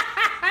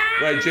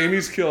 Right,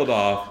 Jamie's killed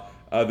off.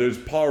 There's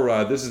Paul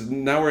Rudd.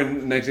 Now we're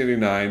in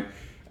 1989.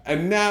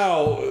 And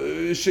now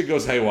shit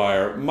goes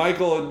haywire.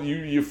 Michael,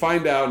 you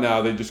find out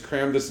now they just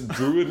crammed this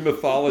druid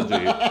mythology.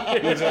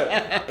 There's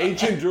an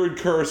ancient druid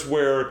curse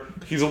where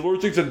he's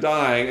allergic to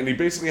dying, and he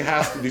basically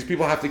these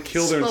people have to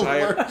kill their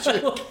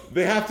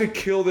they have to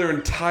kill their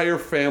entire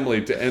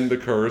family to end the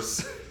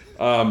curse.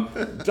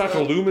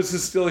 Dr. Loomis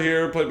is still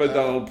here, played by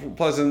Donald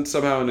Pleasant.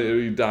 Somehow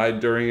he died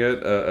during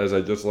it, as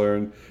I just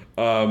learned.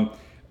 So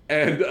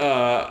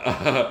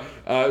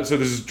there's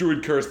this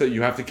druid curse that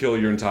you have to kill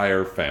your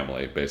entire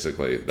family,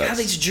 basically. God,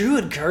 these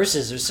druid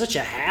curses are such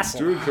a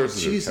hassle. Druid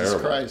curses Jesus are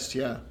terrible. Christ,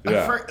 yeah.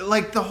 Yeah.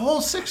 The whole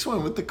 6th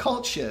one with the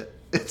cult shit.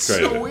 It's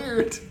crazy. so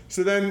weird.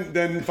 So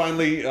then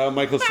finally,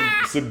 Michael's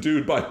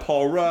subdued by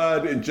Paul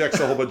Rudd, injects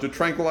a whole bunch of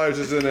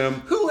tranquilizers in him.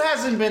 Who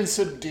hasn't been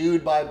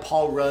subdued by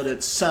Paul Rudd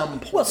at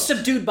some point? Well,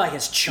 subdued by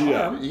his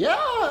charm. Yeah,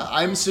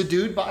 I'm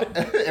subdued by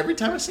every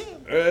time I see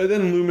him.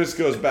 Then Loomis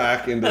goes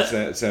back into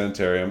the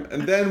sanitarium,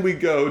 and then we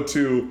go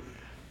to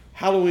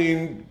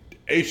Halloween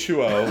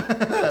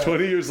H2O,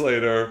 20 years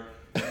later.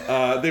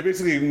 They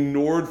basically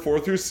ignored 4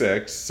 through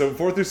 6, so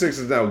 4 through 6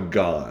 is now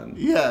gone.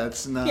 Yeah,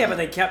 it's not. Yeah, but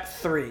they kept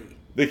 3.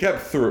 They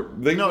kept 3.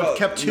 They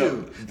kept 2.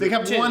 No, they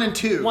kept 1 and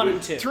 2. 1 and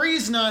 2.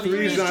 3's not.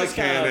 3's not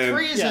canon.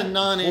 3's a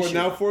non-issue.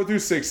 Now 4 through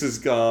 6 is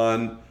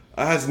gone.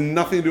 It has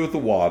nothing to do with the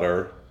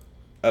water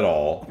at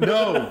all.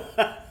 No.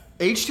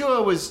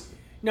 H2O was.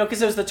 No,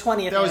 because it was the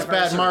 20th. That was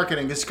bad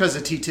marketing. It's because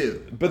of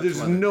T2. But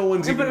there's no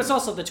one's. But it's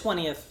also the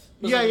 20th.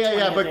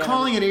 Yeah. But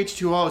calling it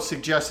H2O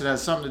suggests it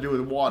has something to do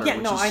with water.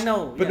 Yeah, I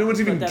know. But no one's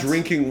even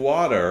drinking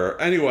water.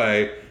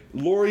 Anyway,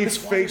 Lori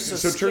faked.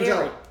 So it turns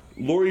out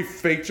Lori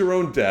faked her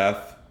own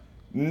death.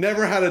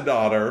 Never had a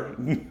daughter.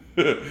 Right?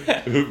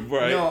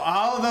 No,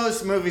 all of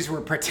those movies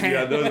were pretend.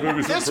 Yeah, those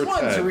movies were pretend.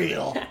 This one's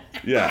real.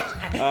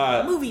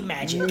 Yeah. Movie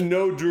magic.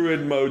 No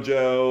druid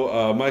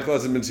mojo. Michael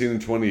hasn't been seen in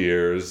 20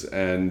 years.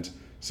 And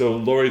So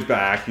Laurie's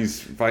back.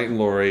 He's fighting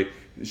Laurie.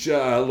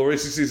 Laurie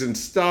succeeds in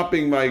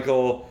stopping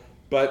Michael,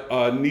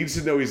 but needs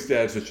to know he's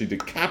dead, so she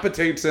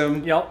decapitates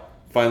him. Yep.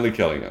 Finally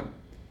killing him.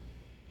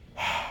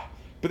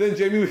 But then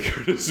Jamie Lee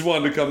Curtis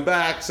wanted to come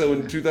back, so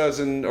in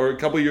 2000, or a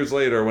couple years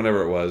later,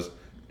 whenever it was,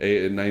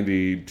 in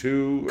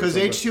 92. Because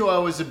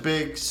H2O was a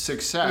big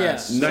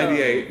success. Yeah.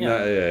 98. So,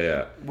 yeah.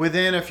 Yeah.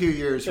 Within a few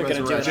years, They're gonna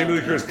do Resurrection. Jamie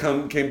Lee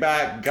Curtis came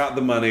back, got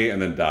the money,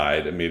 and then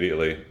died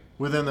immediately.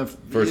 Within the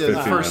First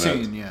 15 first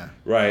minutes. scene, yeah.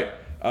 Right.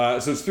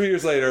 So it's 3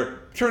 years later.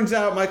 Turns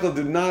out Michael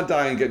did not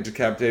die and get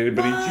decapitated,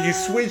 but he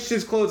switched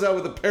his clothes out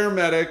with a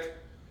paramedic.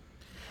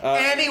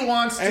 And he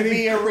wants to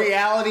be a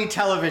reality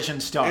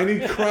television star. And he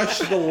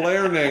crushed the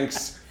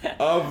larynx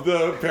of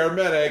the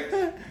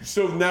paramedic.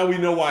 So now we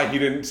know why he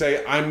didn't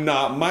say, "I'm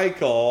not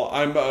Michael,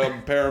 I'm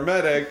a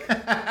paramedic."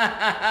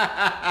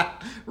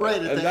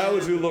 Right. And that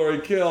was who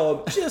Laurie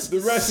killed. Just the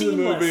rest of the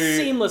movie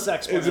seamless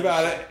explanation. is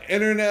about an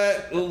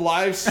internet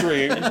live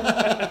stream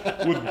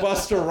with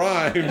Busta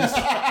Rhymes.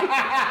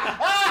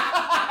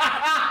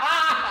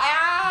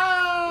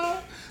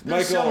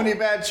 There's so many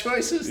bad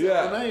choices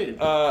that were made.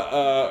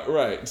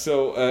 Right.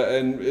 So,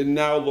 and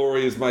now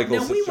Laurie is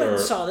Michael's Now, we sister. went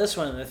and saw this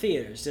one in the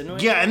theaters, didn't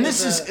we? Yeah, and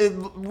this is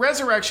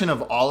Resurrection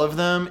of all of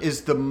them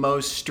is the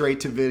most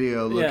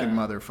straight-to-video looking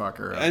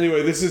motherfucker.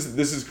 Anyway, this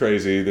is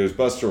crazy. There's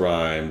Busta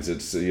Rhymes.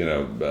 It's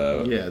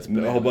it's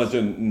a whole bunch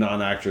of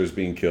non-actors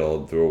being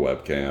killed through a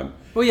webcam.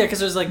 Well, yeah, because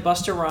there's like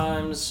Busta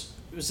Rhymes.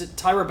 Was it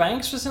Tyra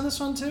Banks was in this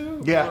one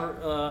too? Yeah.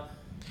 Or,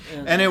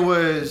 And it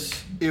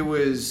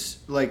was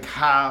like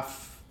half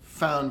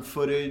found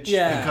footage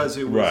because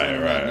it was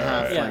internet and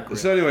half like real.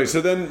 So anyway,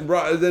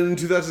 then in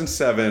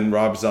 2007,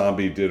 Rob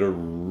Zombie did a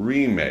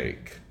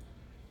remake.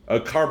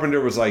 Carpenter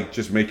was like,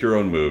 just make your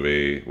own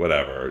movie,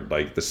 whatever.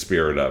 Like the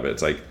spirit of it.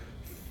 It's like,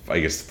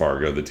 I guess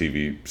Fargo, the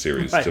TV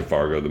series, to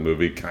Fargo, the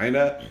movie, kind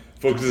of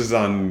focuses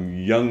on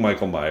young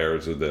Michael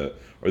Myers or the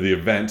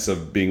events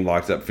of being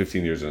locked up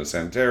 15 years in a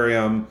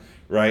sanitarium.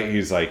 Right?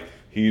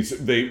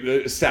 They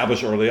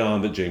establish early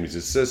on that Jamie's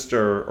his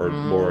sister or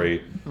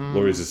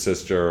Laurie's his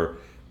sister.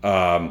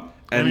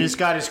 And he's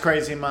got his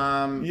crazy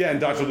mom. Yeah,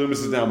 and Dr. Loomis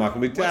is now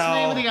Malcolm McDowell. What's the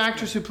name of the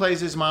actress who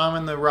plays his mom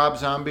in the Rob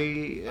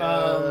Zombie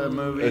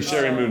movie?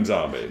 Sherry Moon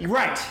Zombie.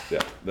 Right.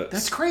 Yeah,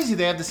 that's crazy.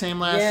 They have the same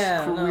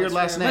weird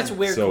last name. That's a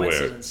weird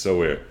coincidence. So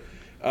weird.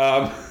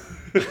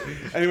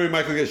 Anyway,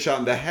 Michael gets shot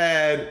in the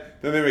head.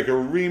 Then they make a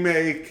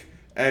remake,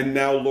 and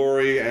now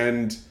Laurie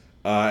and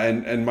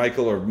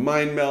Michael are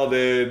mind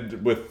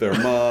melded with their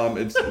mom.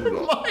 It's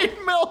mind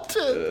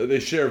melted. They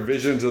share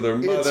visions of their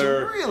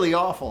mother. It's really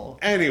awful.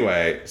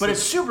 Anyway, but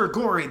it's super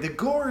gory. The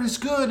gore is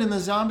good in the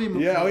zombie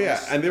movie.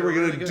 Yeah, and they were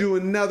gonna do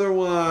another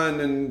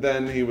one, and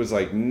then he was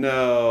like,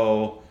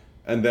 no.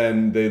 And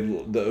then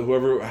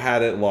whoever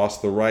had it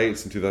lost the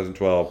rights in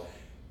 2012.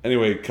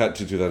 Anyway, cut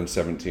to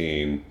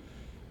 2017.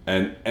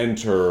 And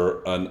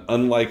enter an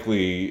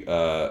unlikely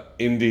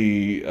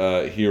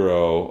indie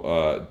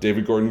hero,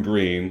 David Gordon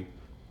Green,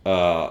 who's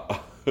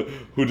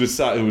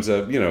a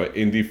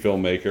indie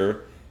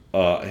filmmaker.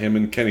 Him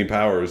and Kenny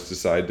Powers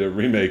decide to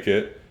remake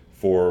it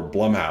for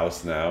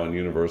Blumhouse now and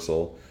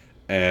Universal,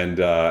 and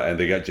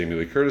they got Jamie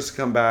Lee Curtis to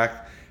come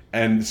back,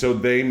 and so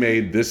they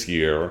made this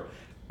year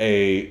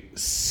a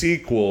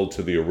sequel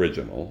to the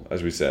original,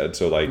 as we said.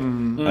 So like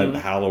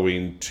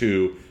Halloween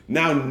 2.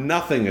 Now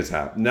nothing has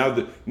happened.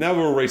 Now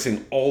we're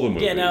erasing all the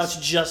movies. Yeah, now it's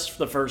just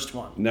the first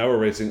one. Now we're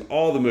erasing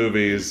all the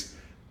movies,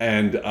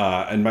 and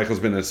Michael's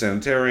been in a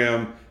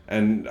sanitarium,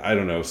 and I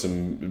don't know,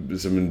 some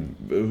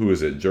who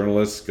is it?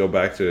 Journalists go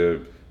back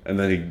to, and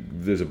then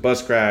there's a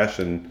bus crash,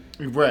 and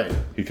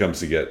he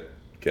comes to get.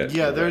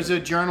 Yeah, there's a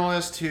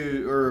journalist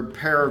or a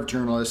pair of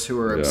journalists who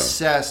are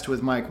obsessed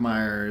with Mike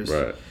Myers.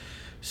 Right.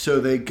 So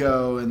they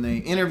go and they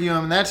interview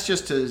him, and that's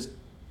just to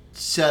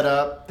set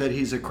up that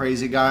he's a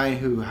crazy guy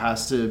who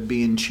has to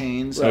be in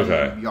chains in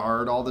a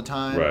yard all the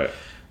time. Right.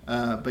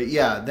 But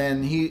yeah,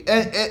 then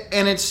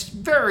and it's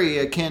very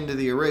akin to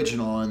the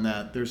original in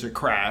that there's a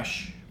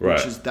crash,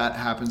 which is that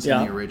happens in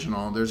the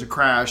original. There's a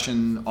crash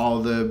and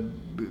all the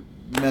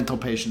mental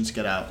patients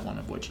get out, one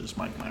of which is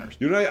Mike Myers.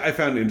 You know what I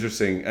found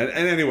interesting? And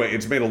anyway,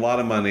 it's made a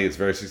lot of money. It's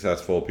very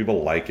successful.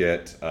 People like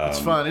it. It's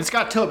fun. It's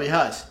got Toby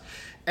Huss.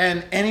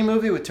 And any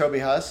movie with Toby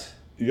Huss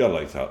you gotta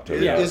like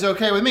Toby Huss. is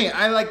okay with me.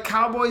 I like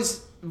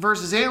Cowboys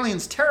versus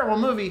Aliens, terrible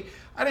movie.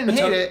 I didn't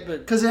hate it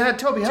because it had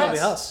Toby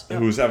Huss.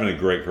 Who's having a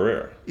great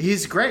career.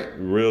 He's great.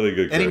 Really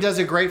good career. And he does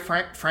a great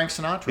Frank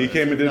Sinatra. He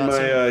came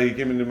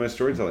into my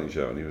storytelling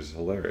show, and he was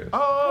hilarious.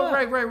 Oh,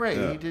 right.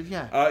 Yeah. He did,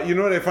 you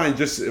know what I find?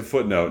 Just a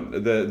footnote.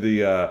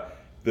 The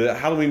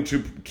Halloween 2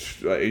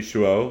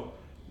 H2O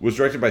was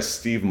directed by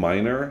Steve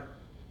Miner.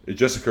 It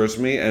just occurs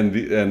to me.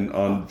 And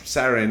on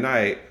Saturday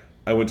night,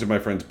 I went to my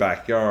friend's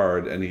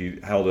backyard, and he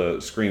held a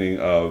screening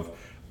of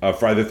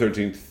Friday the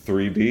 13th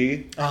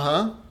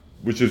 3D,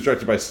 which was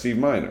directed by Steve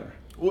Miner.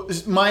 Well,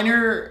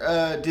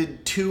 Miner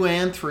did 2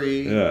 and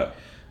 3. Yeah.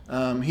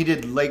 He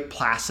did Lake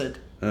Placid.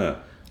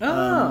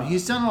 Yeah.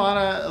 He's done a lot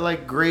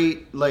of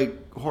great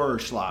horror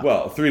schlock.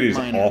 Well, 3D is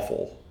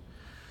awful.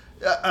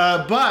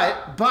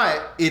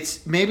 But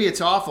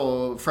it's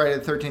awful. Friday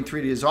the 13th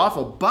 3D is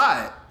awful,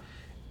 but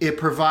it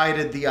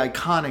provided the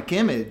iconic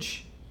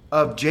image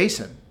of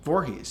Jason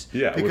Voorhees.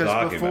 Yeah, because with the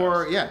hockey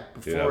before mask.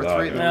 before the 3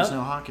 hockey there was mask.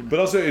 no hockey mask. But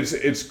also,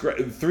 it's great.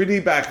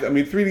 3D back. I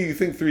mean, 3D. You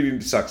think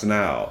 3D sucks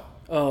now?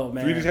 Oh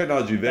man, 3D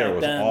technology there Back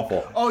was then.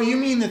 awful. Oh, you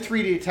mean the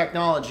 3D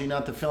technology,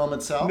 not the film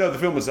itself? No, the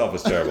film itself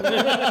was terrible.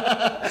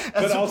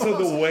 But also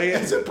the way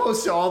as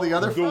opposed to all the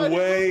other the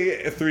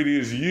way 3D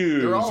is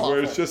used, They're all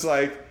where it's awful. just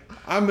like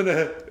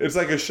it's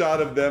like a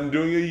shot of them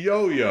doing a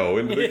yo-yo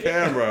into the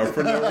camera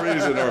for no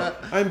reason, or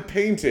I'm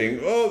painting.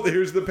 Oh,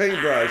 here's the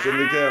paintbrush in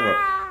the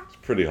camera. It's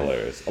pretty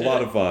hilarious. A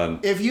lot of fun.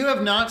 If you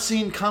have not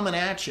seen Coming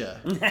At Ya,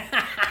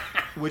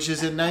 which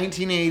is a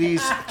 1980s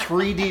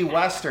 3D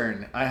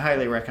Western, I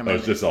highly recommend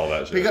It's just all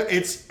that shit.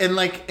 Because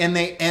and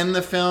they end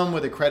the film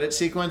with a credit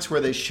sequence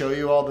where they show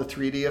you all the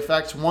 3D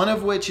effects, one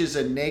of which is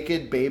a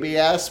naked baby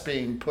ass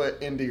being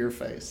put into your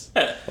face.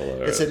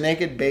 Hilarious. It's a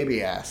naked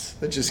baby ass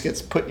that just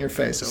gets put in your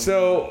face.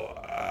 So,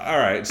 all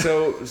right.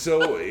 So it's so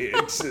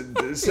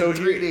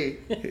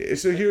 3D.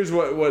 So here's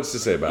what's to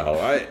say about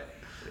Halloween.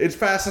 It's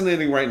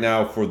fascinating right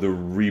now for the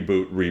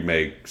reboot,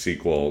 remake,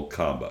 sequel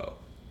combo.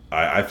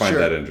 I find Sure.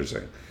 that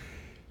interesting.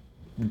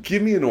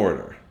 Give me an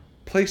order.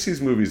 Place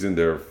these movies in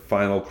their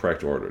final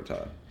correct order,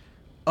 Todd.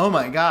 Oh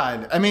my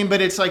god. I mean,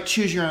 but it's like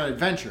choose your own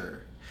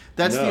adventure.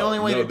 That's the only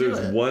way to do there's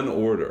it. one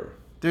order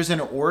There's an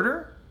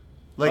order?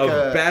 Like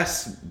of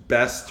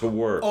best to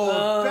worst.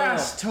 Oh,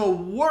 best to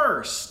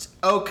worst.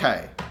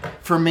 Okay.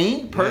 For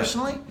me,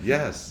 personally,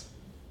 Yes.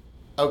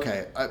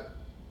 okay.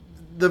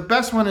 The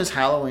best one is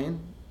Halloween,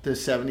 the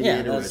 78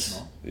 Yeah, that's-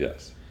 original.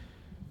 Yes.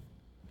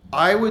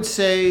 I would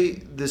say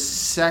the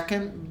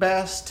second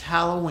best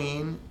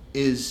Halloween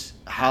is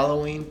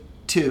Halloween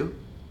 2,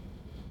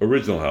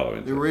 Original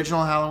Halloween. the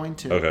original Halloween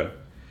 2. Okay.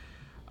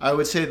 I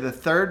would say the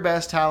third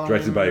best Halloween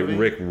Directed by movie,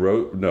 Rick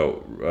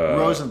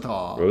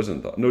Rosenthal.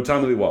 Rosenthal. No,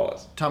 Tommy Lee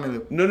Wallace. Tommy Lee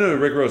No,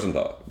 Rick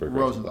Rosenthal.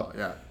 Rosenthal,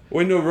 yeah.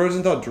 Wait, no,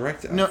 Rosenthal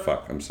directed. No. Oh,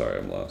 fuck, I'm sorry,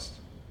 I'm lost.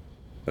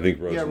 I think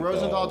Rosenthal. Yeah,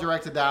 Rosenthal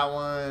directed that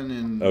one,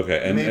 and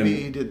Okay, and- maybe and-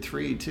 he did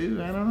 3 too.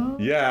 I don't know.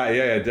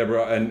 Yeah.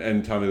 Deborah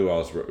and Tommy Lee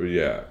Wallace.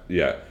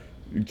 Yeah.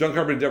 John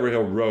Carpenter and Deborah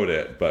Hill wrote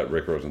it, but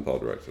Rick Rosenthal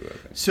directed it, I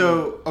think.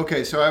 So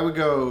okay, so I would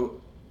go.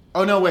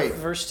 Oh no, wait.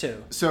 First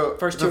two. So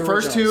First the two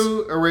first originals.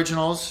 two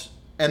originals,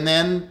 and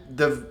then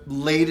the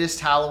latest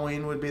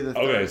Halloween would be the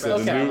third Okay, best so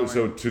the new, Halloween.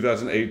 so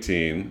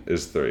 2018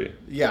 is 3.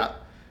 Yeah.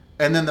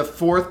 And then the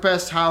fourth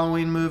best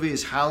Halloween movie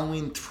is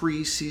Halloween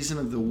 3 Season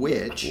of the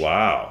Witch.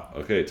 Wow.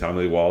 Okay,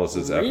 Tommy Lee Wallace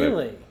is epic.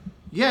 Really?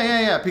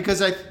 Yeah,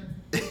 because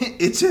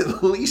it's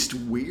at least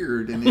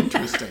weird and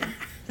interesting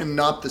and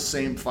not the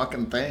same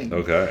fucking thing.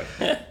 Okay.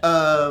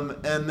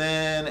 And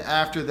then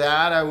after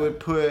that, I would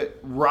put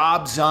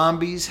Rob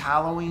Zombie's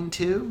Halloween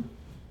 2.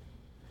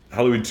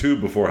 Halloween 2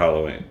 before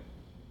Halloween.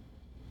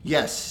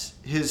 Yes,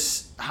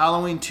 his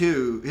Halloween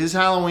 2. His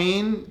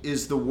Halloween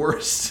is the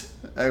worst,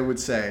 I would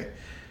say,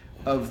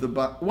 of the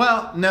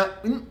well, no.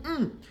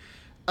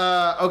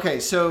 Okay,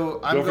 so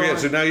I'm Don't going.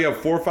 forget, so now you have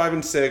 4, 5,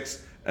 and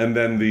 6, and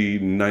then the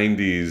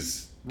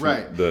 90s.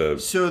 Right.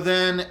 So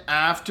then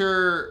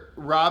after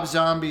Rob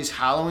Zombie's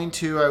Halloween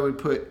 2, I would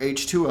put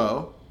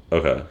H2O.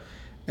 Okay.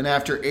 And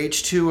after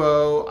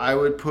H2O, I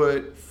would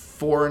put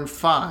 4 and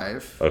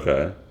 5.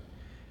 Okay.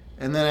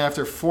 And then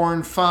after 4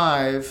 and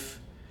 5,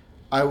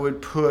 I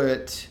would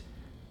put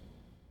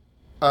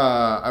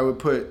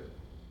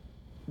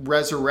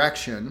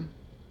Resurrection.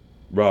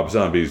 Rob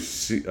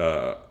Zombie's.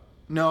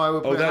 No, I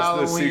would put that's the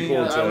Halloween.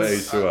 sequel to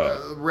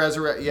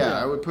H2O.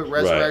 I would put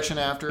Resurrection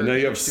Right. after. And now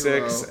you have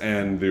H2O. 6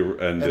 and the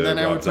then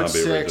I Rob would put Zombie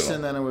 6, original.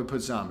 and then I would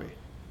put Zombie.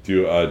 Do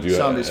you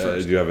Zombies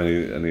first. do you have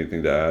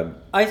anything to add?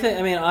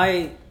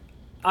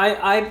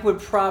 I would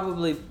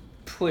probably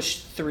push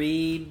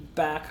 3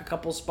 back a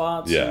couple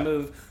spots Yeah. and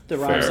move the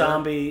Rob Fair.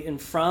 Zombie in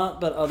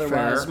front, but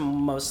otherwise, Fair.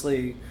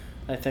 mostly,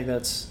 I think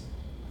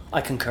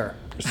I concur.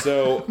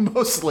 So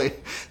Mostly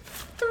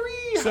 3.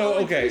 So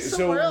okay,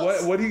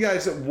 so what do you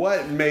guys?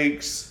 What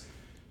makes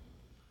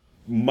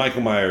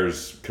Michael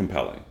Myers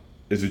compelling?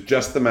 Is it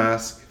just the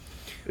mask?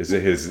 Is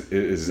it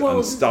his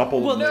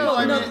unstoppable? Well,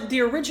 no, nature?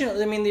 the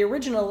original. I mean, the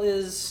original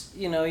is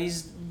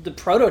he's the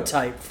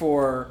prototype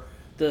for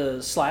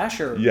the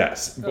slasher.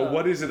 Yes, but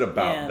what is it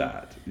about and-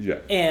 that? Yeah.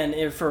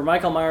 And for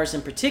Michael Myers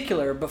in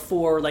particular,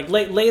 before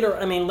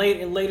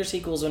later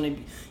sequels when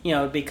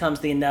it becomes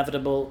the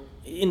inevitable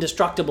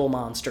indestructible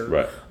monster,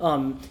 Right.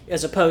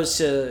 As opposed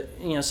to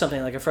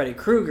something like a Freddy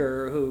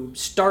Krueger who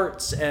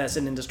starts as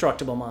an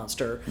indestructible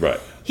monster. Right.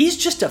 He's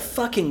just a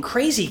fucking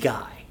crazy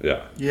guy,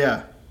 Yeah.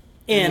 Yeah.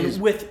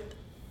 and with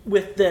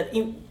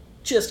that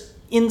just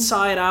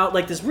inside out,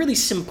 like this really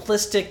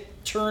simplistic,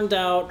 turned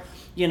out,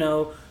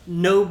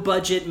 no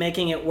budget,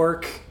 making it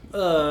work.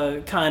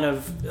 Kind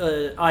of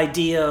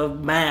idea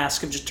of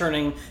mask of just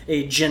turning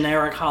a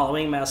generic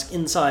Halloween mask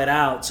inside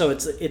out. So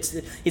it's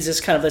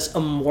just kind of this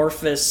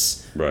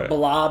amorphous, Right.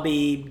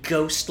 blobby,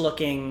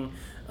 ghost-looking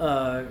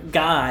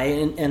guy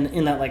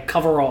in that like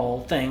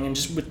coverall thing, and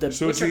just with the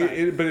So butcher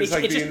knife. but it's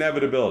like the just,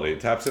 inevitability. It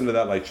taps into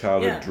that like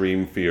childhood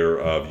dream fear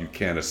of you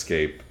can't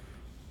escape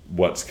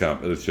what's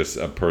coming. It's just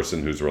a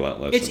person who's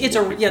relentless. It's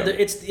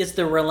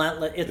the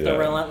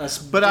relentless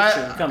But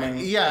butcher coming.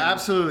 Yeah,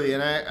 absolutely.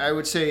 And I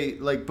would say,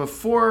 like,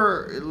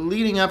 before,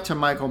 leading up to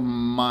Michael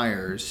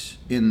Myers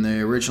in the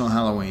original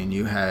Halloween,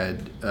 you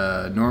had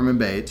Norman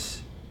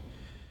Bates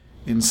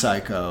in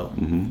Psycho.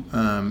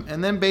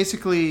 And then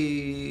basically,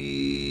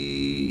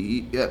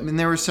 I mean,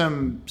 there were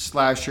some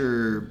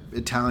slasher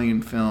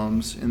Italian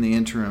films in the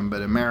interim,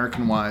 but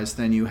American-wise,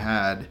 then you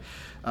had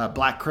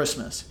Black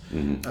Christmas.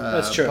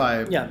 That's true.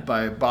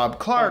 By Bob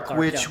Clark,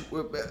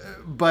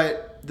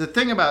 but the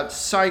thing about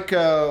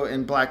Psycho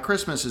and Black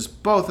Christmas is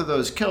both of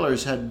those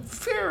killers had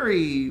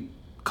very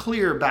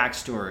clear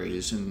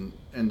backstories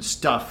and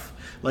stuff,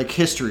 like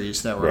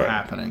histories that were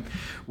happening.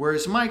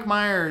 Whereas Mike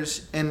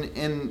Myers, and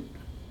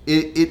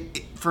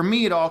it for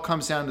me, it all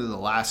comes down to the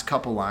last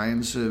couple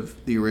lines of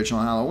the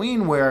original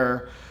Halloween,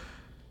 where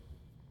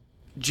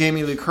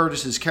Jamie Lee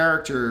Curtis's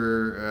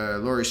character,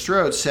 Laurie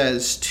Strode,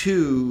 says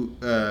to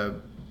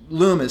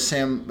Loomis,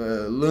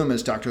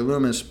 Dr.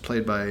 Loomis,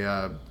 played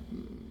by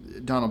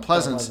Donald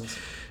Pleasance,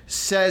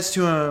 says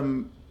to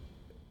him,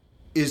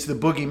 "Is the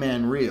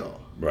boogeyman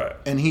real?" Right.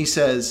 And he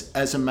says,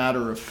 "As a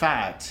matter of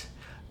fact,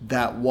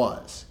 that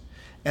was."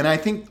 And I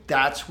think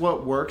that's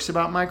what works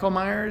about Michael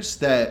Myers,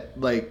 that,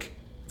 like,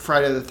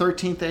 Friday the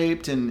 13th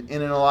aped, and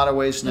in a lot of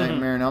ways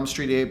Nightmare on Elm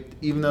Street aped,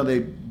 even though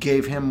they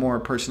gave him more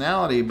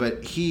personality,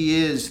 but he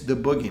is the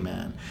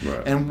boogeyman.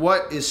 Right. And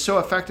what is so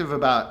effective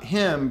about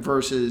him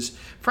versus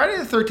Friday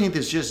the 13th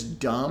is just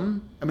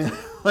dumb. I mean,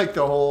 like,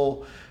 the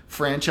whole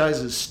franchise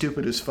is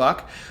stupid as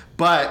fuck.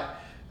 But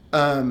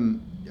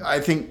I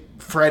think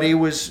Freddy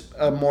was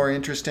a more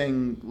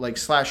interesting, like,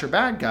 slasher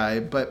bad guy,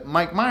 but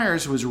Mike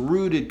Myers was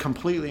rooted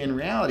completely in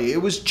reality.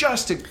 It was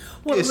just an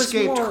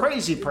escaped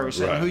crazy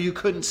person who you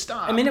couldn't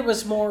stop. I mean, it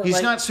was more. He's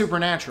like, not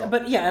supernatural.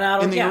 But yeah, and out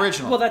of in the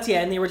original. Well, that's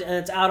in the original, and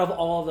it's out of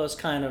all of those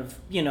kind of,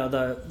 you know,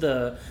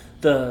 the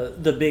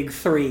big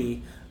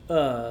three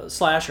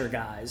slasher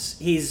guys.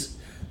 He's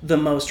the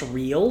most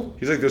real.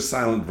 He's like the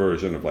silent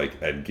version of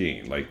like Ed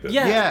Gein, like the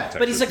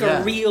but he's like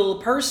a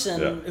real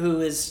person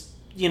who is,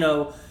 you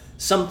know,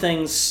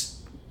 something's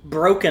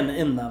broken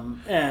in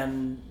them,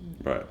 and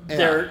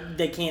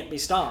they can't be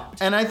stopped.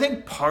 And I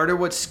think part of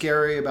what's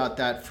scary about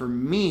that for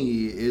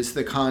me is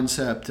the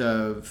concept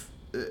of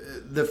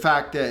the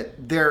fact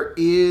that there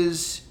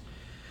is,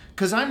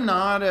 because I'm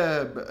not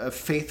a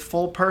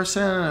faithful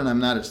person and I'm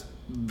not a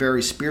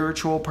very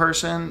spiritual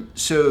person,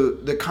 so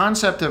the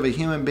concept of a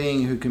human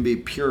being who can be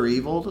pure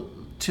evil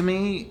to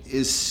me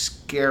is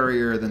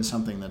scarier than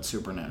something that's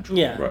supernatural.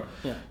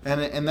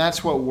 And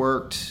that's what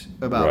worked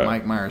about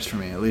Mike Myers for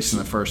me, at least in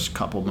the first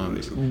couple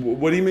movies.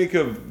 What do you make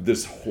of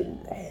this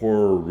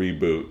horror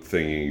reboot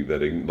thingy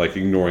that, like,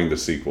 ignoring the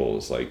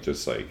sequels, like,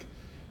 just like,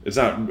 it's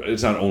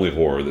not only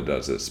horror that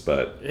does this,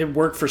 but it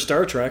worked for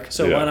Star Trek,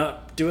 so why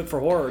not do it for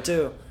horror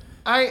too?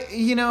 So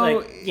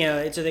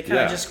they kind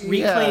of just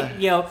reclaim,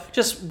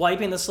 just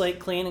wiping the slate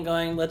clean and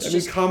going, I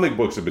mean, comic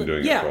books have been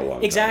doing it for a long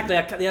time.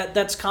 Exactly.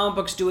 That's comic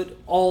books do it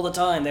all the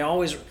time. They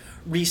always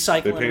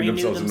recycle and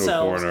renew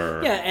themselves. Into a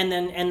corner. Yeah,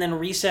 and then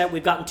reset.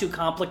 We've gotten too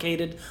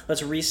complicated.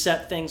 Let's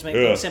reset things, make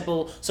things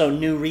simple, so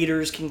new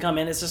readers can come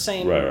in. It's the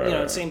same,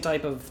 same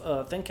type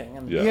of thinking.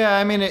 And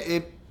I mean,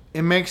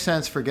 it makes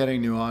sense for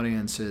getting new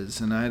audiences,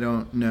 and I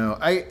don't know.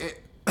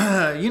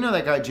 You know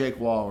that guy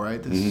Jake Wall,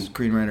 right? This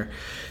screenwriter.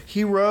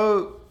 He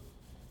wrote,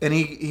 and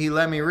he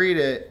let me read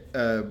it.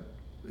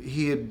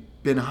 He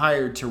had been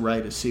hired to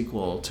write a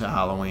sequel to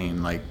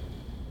Halloween like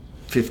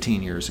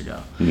 15 years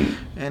ago.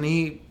 And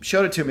he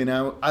showed it to me.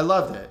 Now, I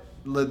loved it.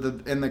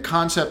 And the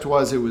concept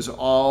was, it was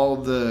all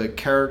the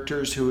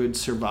characters who had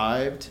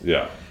survived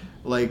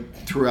like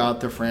throughout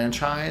the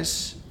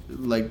franchise,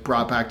 like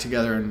brought back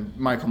together, and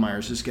Michael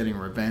Myers is getting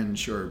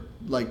revenge, or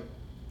like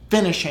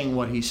finishing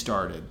what he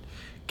started.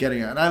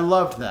 And I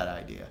loved that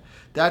idea.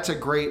 That's a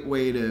great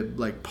way to,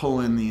 like, pull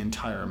in the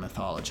entire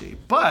mythology.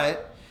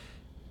 But,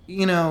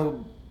 you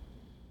know,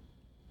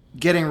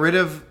 getting rid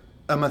of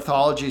a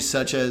mythology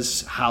such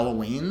as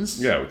Halloween's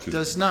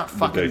does not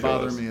fucking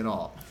ridiculous. bother me at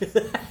all.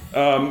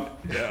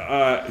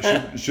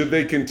 Should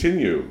they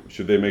continue?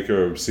 Should they make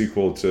a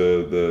sequel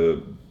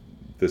to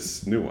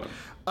this new one?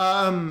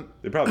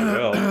 They probably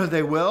will.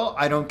 They will.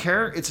 I don't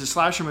care. It's a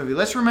slasher movie.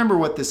 Let's remember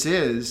what this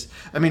is.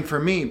 I mean, for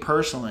me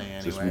personally, anyway.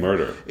 It's just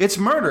murder. It's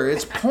murder.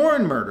 It's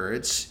porn murder.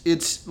 It's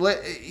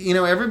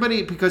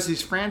everybody, because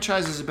these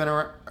franchises have been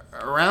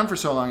around for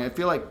so long, I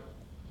feel like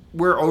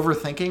we're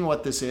overthinking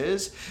what this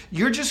is.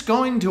 You're just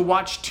going to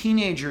watch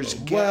teenagers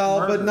get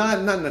murdered. But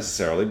not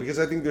necessarily, because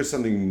I think there's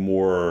something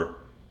more.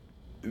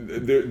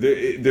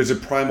 There's a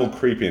primal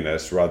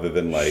creepiness rather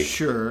than like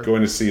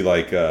going to see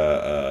like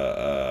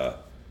a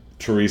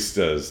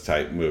Turistas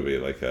type movie,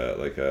 like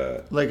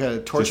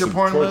a torture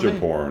porn movie? Torture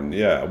porn,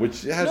 yeah,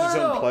 which has its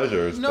own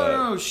pleasures.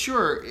 No,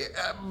 sure.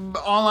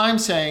 All I'm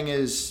saying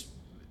is,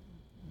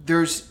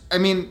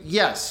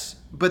 yes,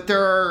 but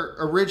there are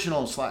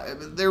originals.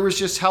 There was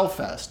just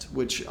Hellfest,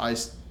 which I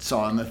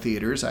saw in the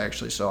theaters. I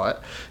actually saw it,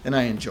 and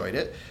I enjoyed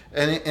it.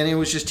 And it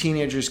was just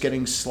teenagers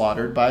getting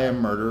slaughtered by a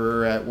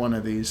murderer at one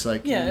of these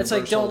it's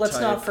like let's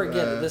not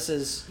forget that this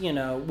is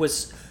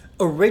was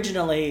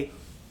originally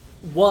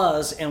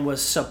and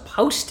was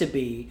supposed to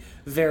be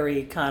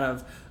very kind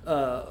of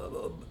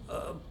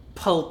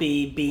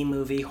pulpy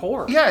B-movie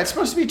horror. Yeah, it's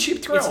supposed to be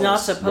cheap thrills. It's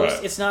not supposed.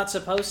 Right. It's not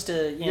supposed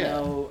to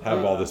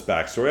have all this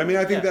backstory. I mean,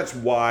 I think that's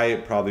why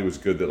it probably was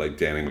good that like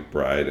Danny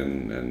McBride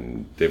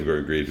and David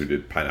Gordon Green, who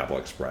did Pineapple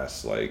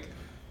Express, like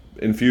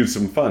infused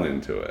some fun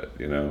into it.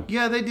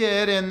 Yeah, they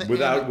did, and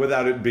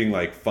without it being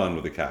like fun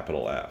with a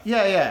capital F.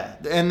 Yeah,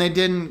 and they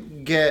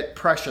didn't get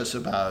precious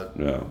about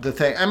the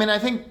thing. I mean, I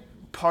think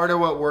part of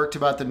what worked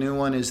about the new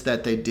one is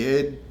that they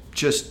did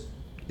just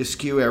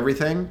eschew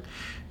everything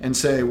and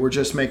say we're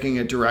just making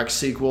a direct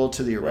sequel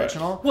to the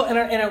original. Right. Well,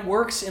 and it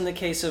works in the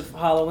case of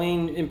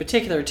Halloween in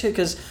particular too,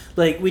 because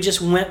like we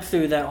just went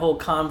through that whole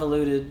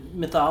convoluted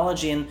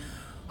mythology, and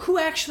who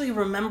actually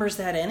remembers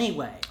that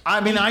anyway?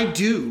 I mean, I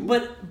do,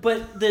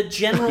 but the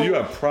general you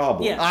have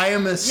problems. Yeah, I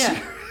am a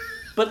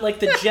but like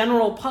the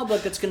general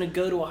public that's going to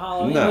go to a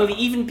Halloween movie,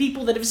 even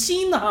people that have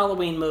seen the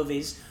Halloween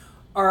movies,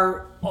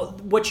 are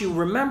what you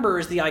remember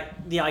is the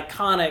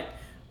iconic.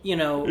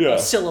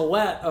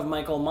 Silhouette of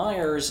Michael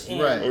Myers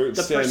and or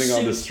the standing pursuit.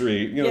 on the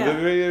street.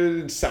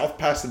 In South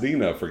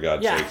Pasadena, for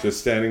God's sake, just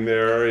standing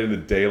there in the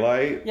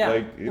daylight. Yeah.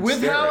 Like, it's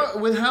with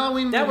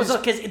Halloween that movies,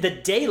 was because the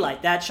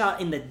daylight. That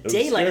shot in the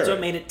daylight is what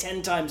made it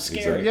 10 times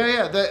scarier. Exactly.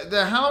 Yeah.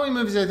 The Halloween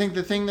movies, I think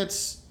the thing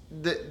that's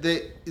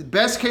the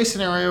best case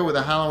scenario with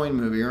a Halloween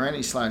movie or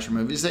any slasher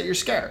movie is that you're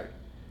scared.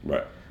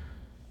 Right.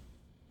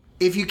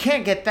 If you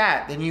can't get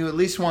that, then you at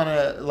least want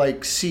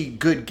to see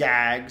good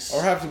gags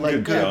or have some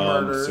good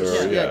jumps murders,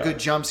 good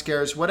jump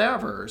scares,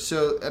 whatever.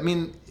 So I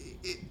mean,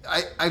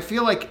 I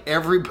feel like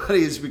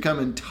everybody has become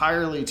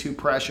entirely too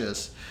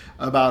precious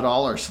about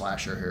all our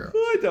slasher heroes.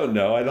 Well, I don't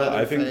know.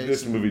 I think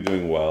this movie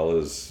doing well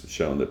has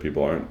shown that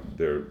people aren't.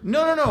 They're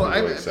no.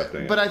 Really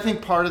accepting but it. I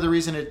think part of the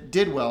reason it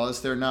did well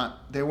is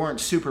they weren't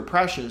super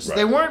precious. Right.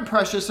 They weren't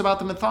precious about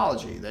the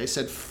mythology. They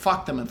said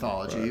fuck the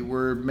mythology. Right.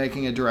 We're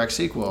making a direct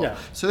sequel. Yeah.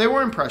 So they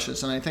weren't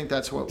precious, and I think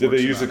that's what. Did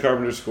works they use the about it.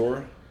 Carpenter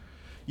score?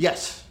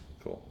 Yes.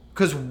 Cool.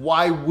 Because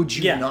why would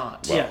you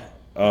not? Yeah.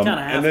 Kind of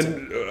have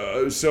and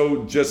then,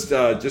 so just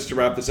to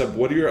wrap this up,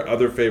 what are your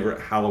other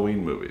favorite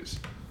Halloween movies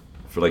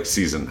for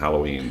season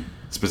Halloween?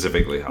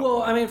 Specifically, Halloween.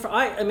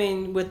 Well, I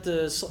mean, with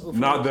the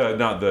not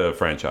the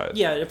franchise.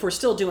 Yeah, if we're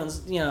still doing,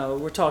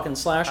 we're talking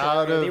slasher.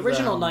 The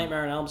original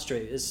Nightmare on Elm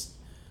Street is.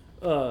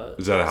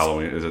 Is that a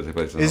Halloween? Is it take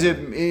place? Is it?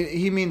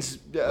 He means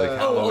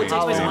Halloween. It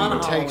takes place on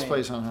Halloween. Takes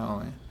place on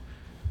Halloween.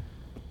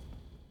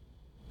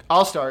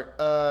 I'll start.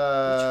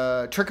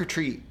 Trick or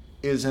Treat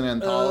is an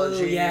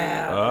anthology. Oh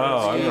yeah.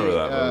 Oh, I remember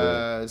that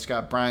movie. It's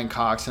got Brian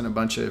Cox and a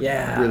bunch of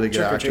really good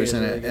Trick or Treat actors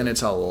in is it, really and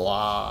it's a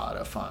lot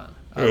of fun.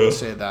 I would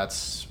say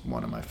that's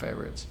one of my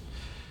favorites.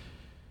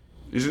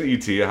 Isn't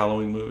E.T. a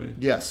Halloween movie?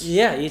 Yes.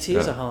 Yeah, E.T.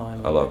 is a Halloween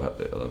movie.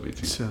 I love E.T.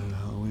 It's on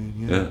Halloween,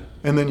 yeah.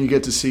 And then you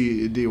get to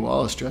see Dee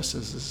Wallace dressed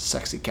as a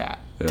sexy cat.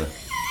 Yeah.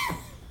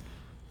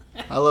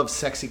 I love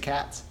sexy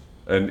cats.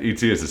 And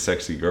E.T. is a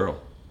sexy girl.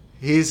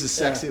 He's a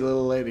sexy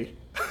little lady.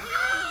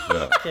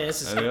 Yeah. Okay,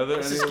 this is Any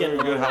other getting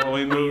good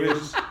Halloween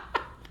movies?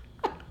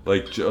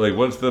 Like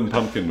what's them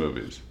pumpkin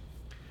movies?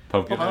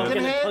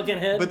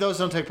 Pumpkinhead. But those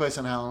don't take place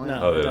on Halloween.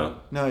 No. Oh, they don't.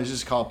 No, it's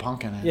just called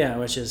Pumpkinhead. Yeah,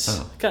 which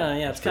is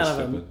kind of it's kind of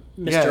a stupid.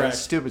 Yeah, misdirect.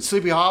 it's stupid.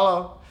 Sleepy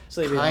Hollow.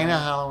 Sleepy Kind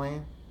of Hollow.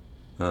 Halloween.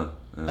 Huh.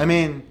 I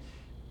mean,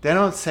 they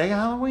don't say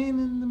Halloween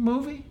in the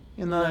movie,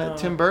 in the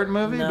Tim Burton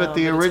movie, No, but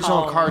the it's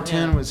original Halloween.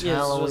 cartoon was Yes,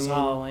 Halloween. it was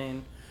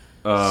Halloween.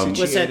 Um,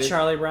 What's that?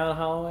 Charlie Brown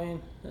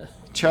Halloween?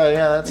 Yeah,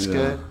 that's Yeah.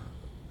 good.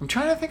 I'm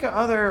trying to think of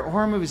other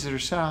horror movies that are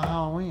set on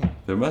Halloween.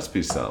 There must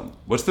be some.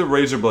 What's the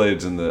Razor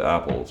Blades and the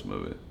Apples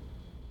movie?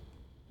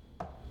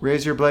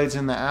 Razor Blades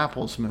in the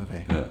Apples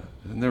movie. Yeah.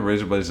 Isn't there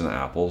Razor Blades and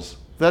Apples?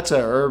 That's an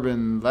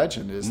urban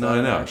legend, isn't No, that?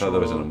 I know. an I thought that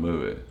was in a actual-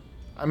 movie.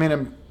 I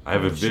mean, I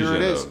have a I'm vision sure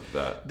it is. of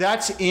that.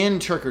 That's in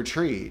Trick or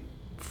Treat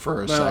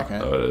for a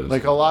second. Oh, it is.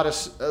 Like a lot of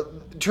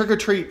Trick or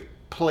Treat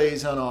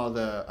plays on all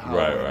the Halloween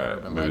Right.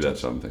 urban Maybe legends.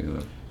 that's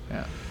something.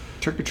 Yeah.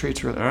 Trick or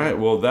Treat's really All right.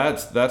 Well,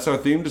 that's our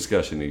theme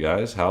discussion, you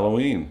guys.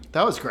 Halloween.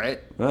 That was great.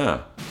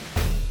 Ah.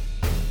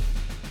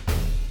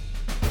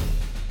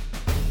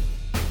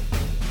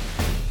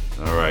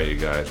 All right, you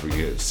guys, we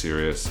get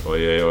serious.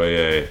 Oyez,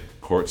 oyez.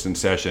 Court's in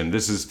session.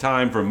 This is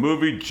time for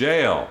Movie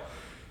Jail.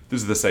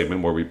 This is the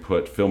segment where we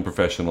put film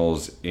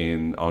professionals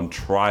on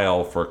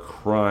trial for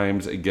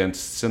crimes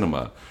against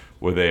cinema,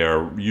 where they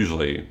are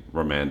usually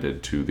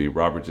remanded to the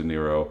Robert De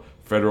Niro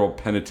Federal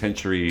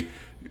Penitentiary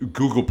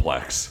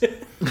Googleplex,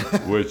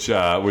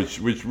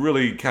 which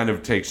really kind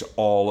of takes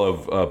all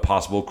of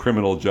possible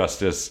criminal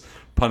justice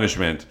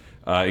punishment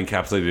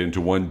encapsulated into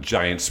one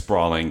giant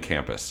sprawling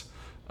campus.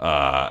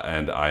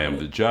 And I am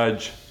the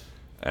judge,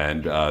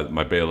 and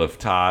my bailiff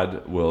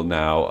Todd will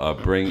now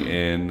bring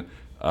in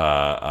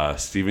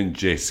Stephen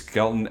J.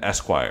 Skelton,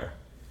 Esquire.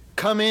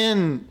 Come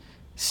in,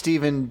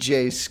 Stephen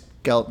J.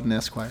 Gelton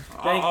Esquire.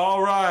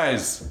 All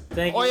rise.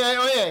 Thank you.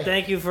 Oye.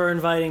 Thank you for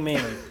inviting me.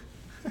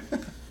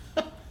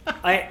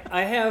 I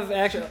have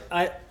actually.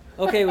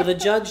 Okay, well, the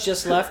judge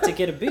just left to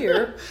get a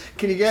beer.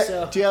 Can you get?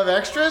 So- Do you have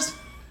extras?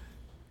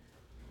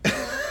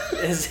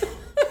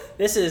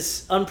 This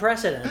is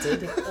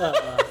unprecedented.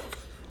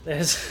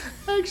 There's.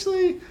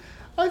 Actually,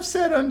 I've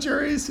sat on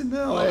juries in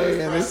LA,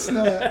 and it's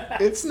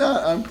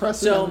not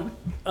unprecedented.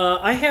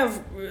 So, I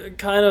have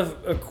kind of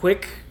a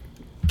quick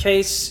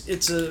case.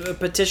 It's a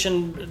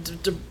petition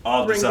to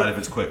I'll bring decide if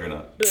it's quick or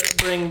not.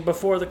 bring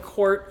before the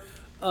court.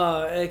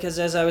 Because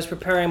as I was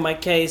preparing my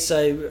case,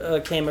 I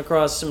came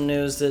across some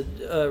news that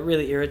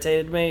really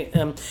irritated me.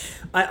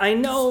 I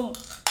know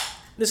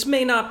this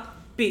may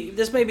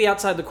be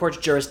outside the court's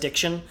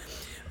jurisdiction.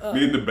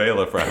 Me and the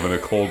bailiff are having a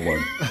cold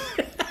one.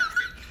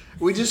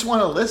 We just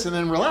want to listen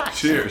and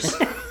relax. Cheers.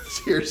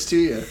 Cheers to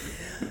you.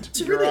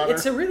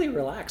 It's a really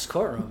relaxed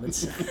courtroom.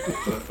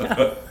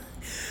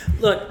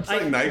 Look, It's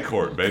like night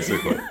court,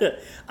 basically.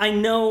 I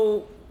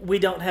know we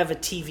don't have a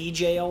TV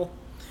jail,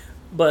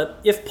 but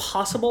if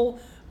possible,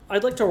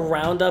 I'd like to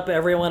round up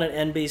everyone at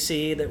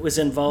NBC that was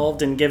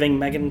involved in giving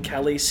Megyn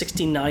Kelly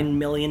 $69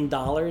 million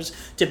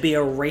to be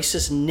a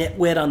racist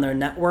nitwit on their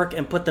network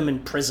and put them in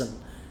prison.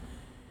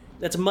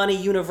 That's money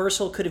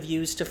Universal could have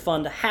used to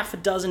fund half a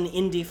dozen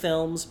indie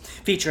films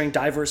featuring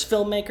diverse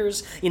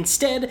filmmakers.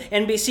 Instead,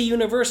 NBC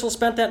Universal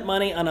spent that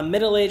money on a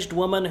middle-aged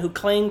woman who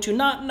claimed to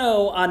not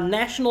know on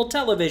national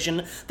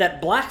television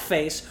that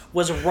blackface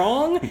was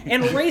wrong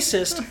and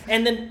racist,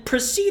 and then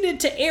proceeded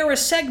to air a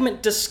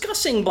segment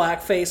discussing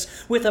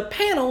blackface with a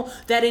panel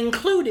that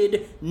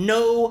included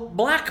no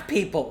black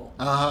people.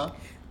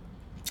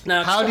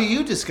 Now, How do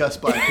you discuss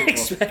black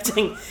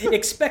people?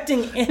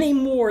 expecting any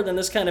more than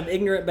this kind of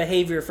ignorant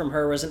behavior from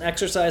her was an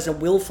exercise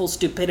in willful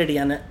stupidity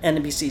on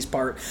NBC's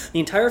part. The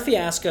entire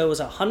fiasco was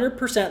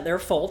 100% their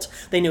fault.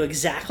 They knew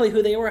exactly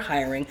who they were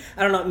hiring.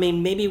 I don't know, I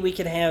mean, maybe we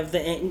could have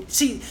the...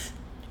 See,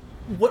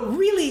 what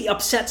really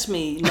upsets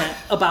me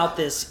about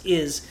this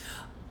is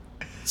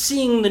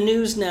seeing the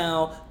news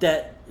now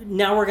that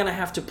now we're going to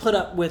have to put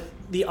up with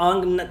the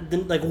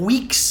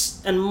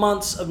weeks and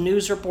months of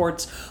news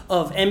reports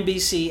of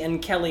NBC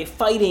and Kelly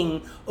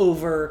fighting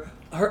over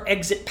her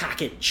exit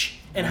package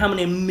and how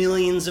many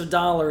millions of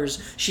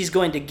dollars she's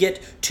going to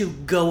get to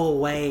go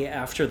away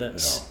after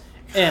this.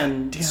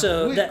 And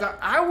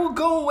I will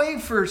go away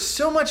for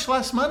so much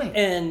less money.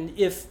 And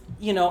if,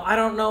 I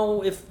don't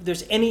know if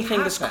there's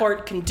anything this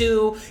court can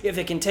do, if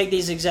it can take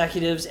these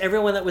executives,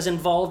 everyone that was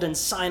involved in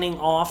signing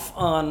off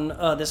on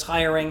this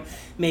hiring,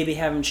 maybe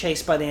have them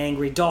chased by the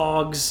angry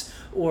dogs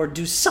or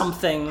do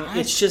something.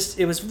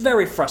 It was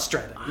very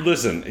frustrating.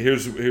 Listen,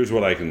 here's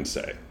what I can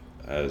say.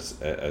 As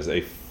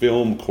a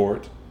film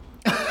court,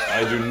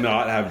 I do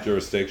not have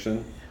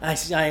jurisdiction.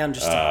 I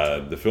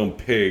understand. The film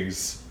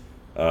Pigs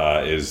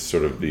is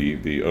sort of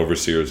the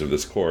overseers of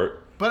this court.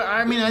 But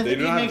I mean, I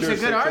think he makes a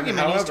good argument.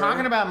 However, he's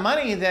talking about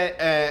money that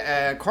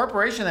a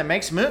corporation that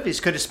makes movies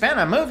could have spent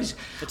on movies.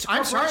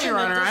 I'm sorry, Your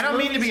Honor. I don't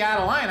mean to be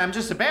out of line. I'm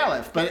just a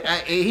bailiff. But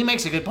he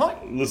makes a good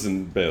point.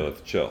 Listen,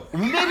 bailiff, chill.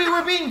 Maybe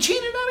we're being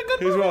cheated on a good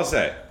Here's point. what I'll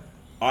say.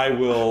 I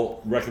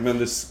will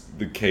recommend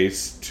the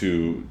case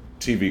to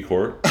TV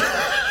court,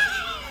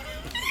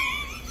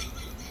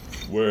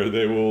 where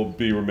they will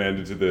be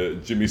remanded to the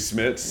Jimmy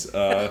Smits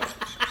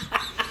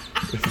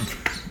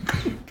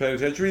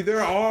penitentiary.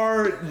 There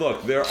are.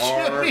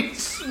 Jimmy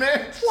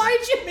Smith. Why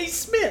Jimmy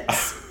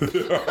Smits?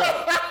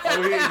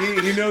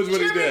 He knows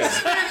what he did.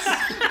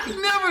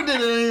 He never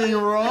did anything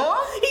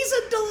wrong. He's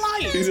a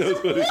delight. He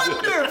knows what he did.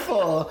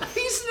 Wonderful.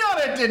 He's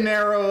not a De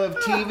Niro of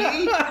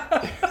TV.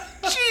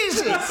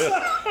 Jesus.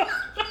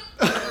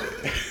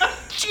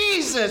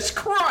 Jesus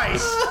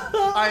Christ.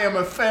 I am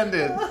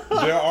offended.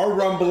 There are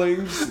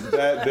rumblings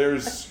that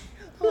there's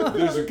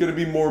going to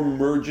be more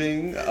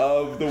merging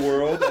of the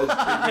world as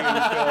TV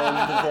and film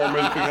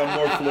performers become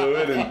more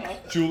fluid,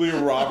 and Julia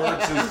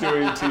Roberts is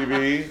doing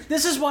TV.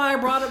 This is why I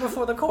brought it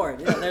before the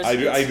court.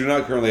 I do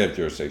not currently have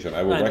jurisdiction.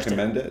 I will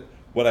recommend it.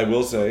 What I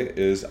will say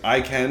is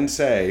I can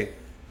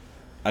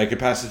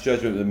pass this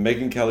judgment that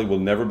Megyn Kelly will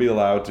never be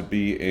allowed to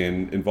be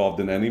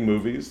involved in any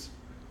movies.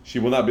 She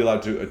will not be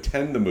allowed to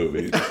attend the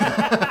movies.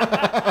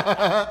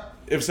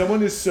 If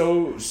someone is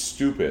so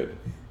stupid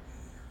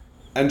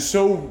and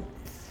so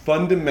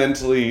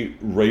fundamentally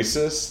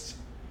racist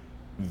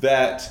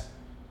that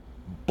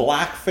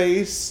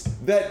blackface,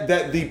 that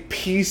the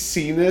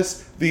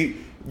PC-ness, the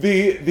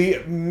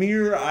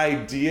mere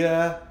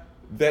idea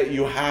that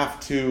you have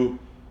to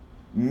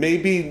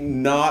maybe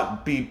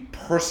not be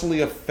personally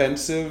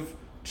offensive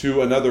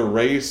to another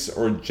race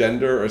or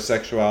gender or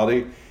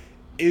sexuality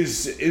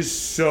is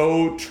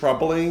so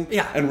troubling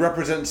and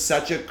represents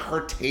such a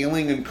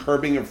curtailing and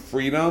curbing of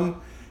freedom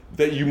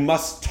that you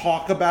must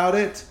talk about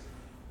it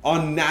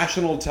on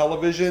national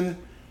television.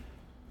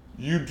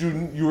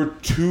 You're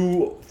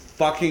too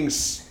fucking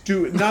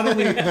stupid. Not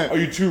only are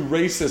you too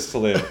racist to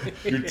live,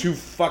 you're too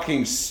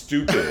fucking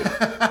stupid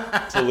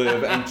to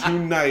live, and too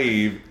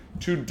naive,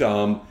 too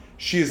dumb.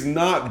 She is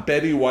not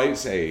Betty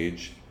White's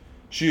age.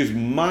 She is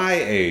my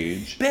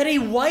age. Betty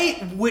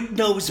White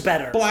knows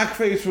better.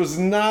 Blackface was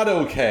not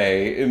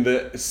okay in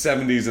the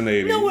 70s and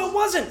 80s. No, it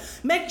wasn't.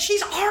 Meg,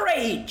 she's our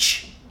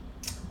age.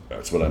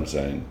 That's what I'm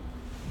saying.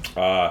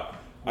 I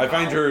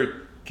find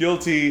her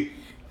guilty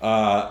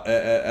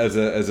as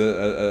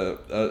a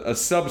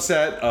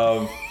subset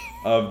of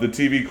the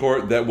TV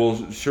court that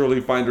will surely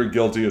find her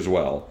guilty as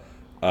well.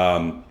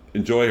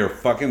 Enjoy her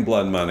fucking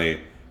blood money.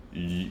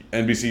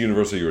 NBC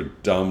Universal, you're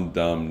dumb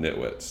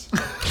nitwits.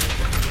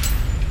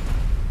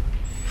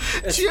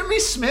 Jimmy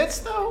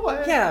Smits, though?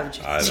 What? Yeah,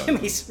 I don't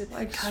Jimmy know. Smith.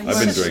 Like, God, I've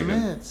been Jimmy drinking.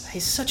 Smits.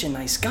 he's such a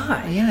nice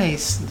guy. Yeah, he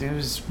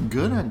was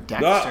good on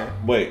Dexter.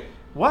 Wait.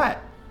 What?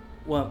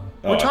 Well,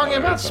 We're talking I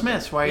about heard something.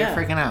 Smiths. Why are Yeah.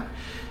 you freaking out?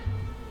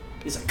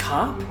 he's a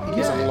cop.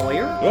 He's Yeah. a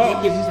lawyer.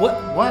 Oh.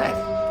 What? What?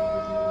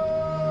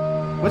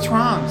 What's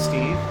wrong,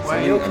 Steve?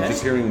 Why? you I'm okay?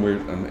 just hearing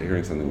weird. I'm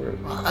hearing something weird.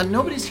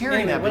 Nobody's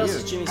hearing Anyway, that what but else you.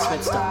 has Jimmy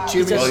Smith done?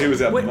 Jimmy- Well, he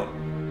was at. Wait,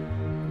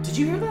 did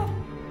you hear that?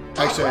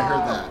 Actually, I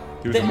heard that.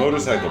 He was a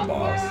motorcycle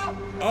boss.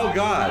 Oh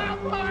God.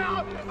 Oh,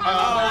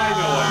 I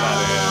know what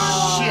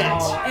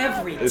that Shit.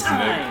 Every is. It's time.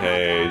 Nick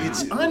Cage.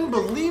 It's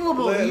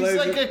unbelievable. La- He's ladies-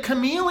 like a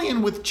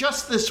chameleon with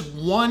just this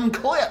one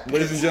clip.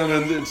 Ladies and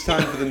gentlemen, it's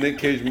time for the Nick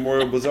Cage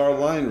Memorial Bizarre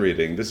line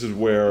reading. This is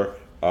where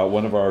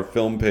one of our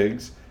film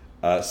pigs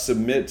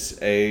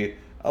submits a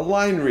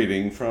line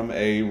reading from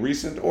a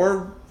recent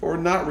or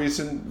not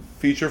recent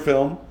feature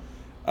film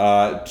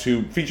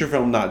to feature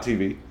film, not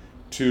TV,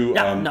 to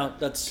No,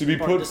 that's to be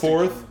more put distinct.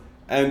 forth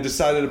and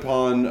decided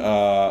upon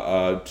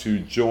to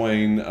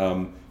join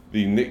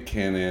the Nick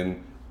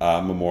Cannon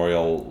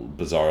Memorial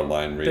Bizarre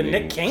line The reading.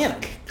 Nick Cannon.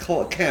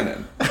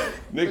 Cannon.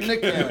 Nick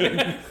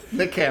Cannon.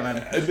 Nick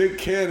Cannon. Nick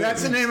Cannon.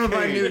 That's the name of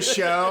my new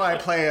show. I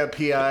play a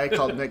PI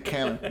called Nick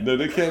Cannon. No,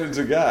 Nick Cannon's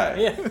a guy.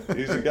 Yeah.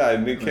 He's a guy.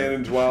 Nick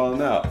Cannon's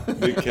wilding out.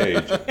 Nick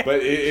Cage. But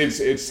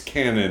it's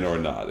canon or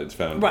not. It's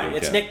found. Right, in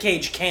it's canon. Nick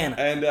Cage Cannon.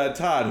 And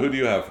Todd, who do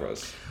you have for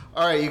us?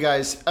 All right, you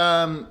guys.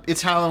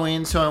 It's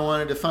Halloween, so I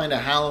wanted to find a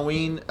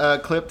Halloween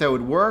clip that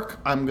would work.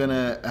 I'm going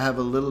to have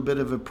a little bit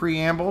of a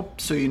preamble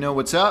so you know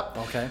what's up.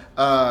 Okay.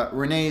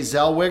 Renee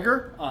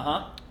Zellweger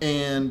Uh-huh.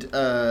 and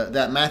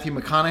that Matthew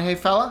McConaughey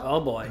fella. Oh,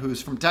 boy. Who's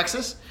from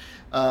Texas.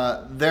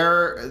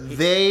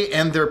 They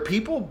and their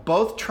people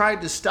both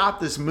tried to stop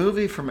this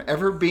movie from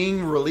ever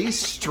being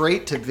released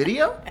straight to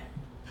video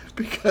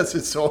because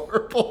it's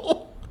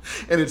horrible.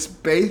 And it's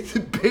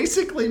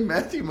basically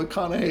Matthew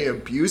McConaughey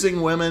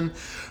abusing women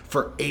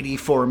for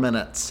 84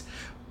 minutes.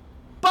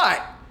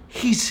 But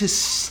he's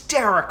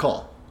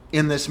hysterical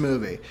in this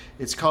movie.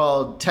 It's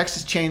called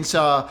Texas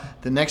Chainsaw: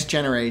 The Next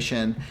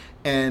Generation.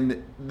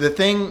 And the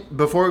thing,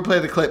 before we play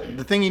the clip,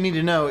 the thing you need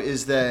to know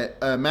is that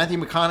Matthew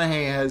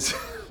McConaughey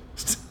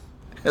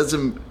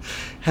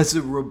has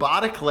a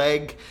robotic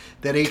leg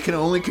that he can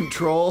only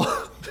control.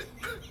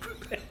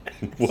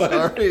 What?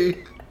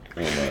 Sorry.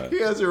 Oh, my. He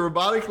has a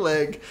robotic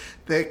leg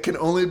that can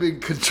only be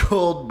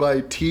controlled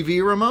by TV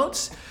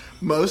remotes,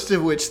 most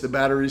of which the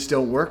batteries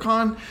don't work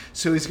on.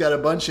 So he's got a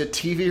bunch of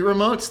TV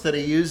remotes that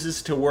he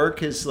uses to work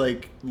his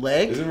leg.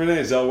 Isn't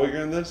Renee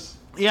Zellweger in this?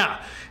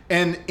 Yeah.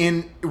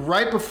 And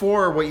right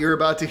before what you're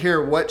about to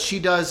hear, what she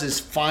does is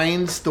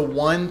finds the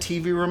one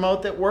TV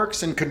remote that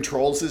works and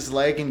controls his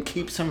leg and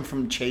keeps him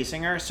from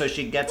chasing her, so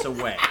she gets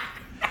away.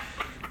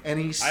 And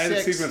he's I had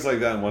a six. sequence like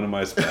that in one of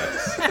my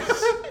specs.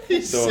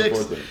 He's So six.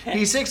 important.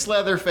 He's six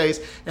Leatherface,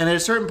 and at a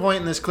certain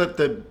point in this clip,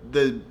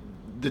 the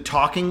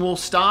talking will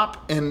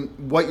stop, and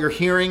what you're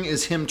hearing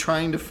is him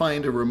trying to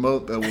find a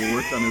remote that will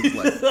work on his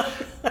leg.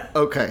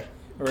 Okay,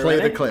 play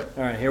Ready? the clip.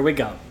 All right, here we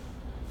go.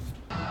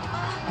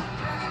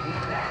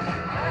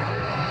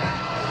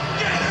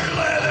 Get her,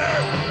 Leather!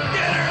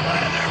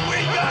 We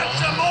got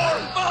some more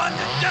fun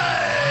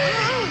today!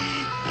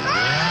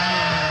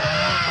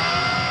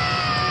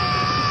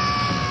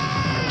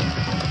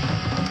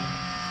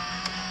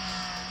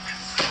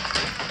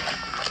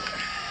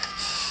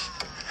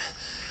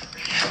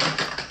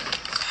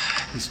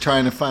 He's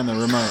trying to find the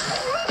remote.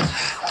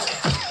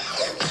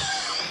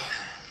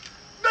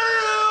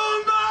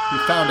 He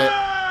found it.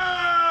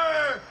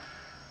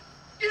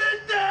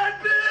 Get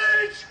that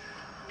bitch!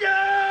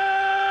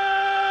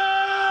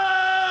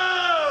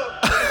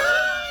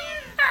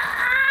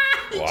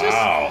 Go!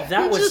 Wow.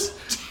 That was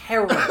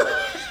terrible.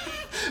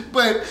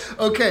 But,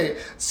 okay,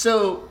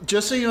 so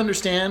just so you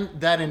understand,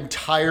 that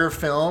entire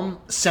film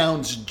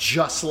sounds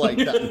just like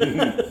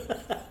that.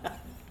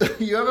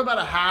 You have about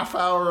a half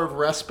hour of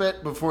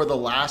respite before the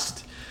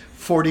last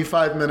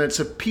 45 minutes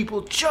of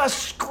people just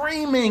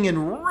screaming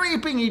and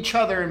raping each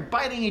other and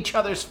biting each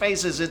other's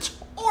faces. It's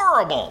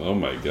horrible. Oh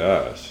my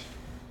gosh.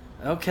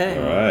 Okay.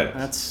 All right.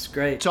 That's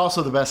great. It's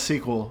also the best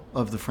sequel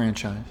of the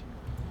franchise.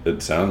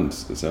 It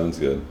sounds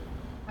good.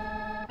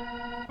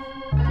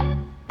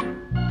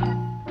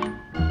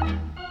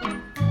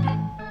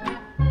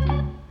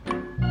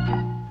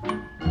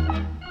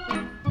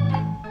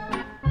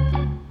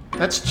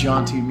 That's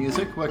jaunty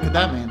music. What could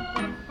that mean?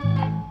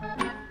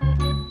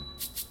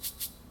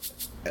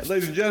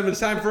 Ladies and gentlemen, it's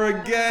time for a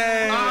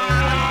game.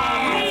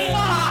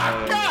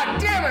 Fuck! God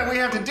damn it! We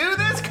have to do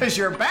this? because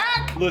you're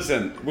back.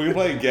 Listen, we're gonna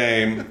play a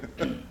game.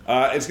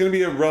 It's gonna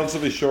be a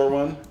relatively short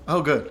one.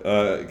 Oh, good.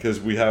 Because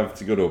we have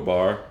to go to a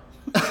bar.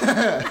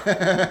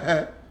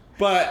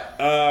 But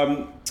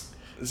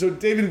so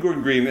David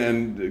Gordon Green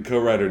and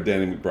co-writer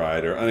Danny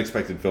McBride are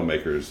unexpected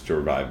filmmakers to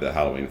revive the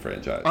Halloween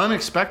franchise.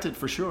 Unexpected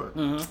for sure.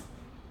 Mm-hmm.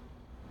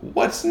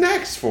 What's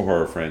next for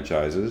horror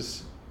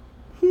franchises?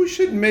 Who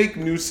should make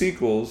new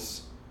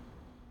sequels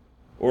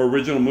or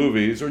original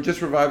movies, or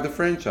just revive the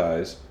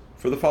franchise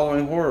for the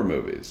following horror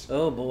movies?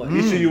 Oh boy.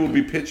 Each of you will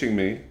be pitching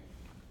me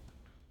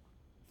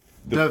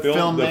the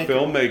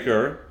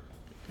filmmaker,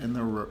 and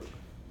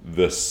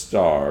the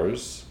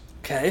stars.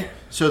 Okay.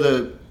 So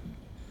the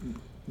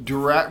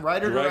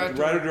writer,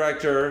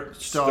 director,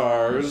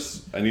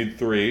 stars. I need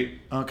 3.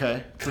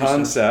 Okay.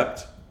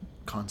 Concept.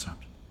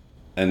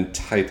 And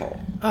title.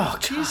 Oh,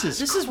 Jesus.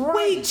 This is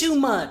way too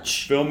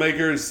much.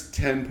 Filmmakers,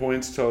 10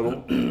 points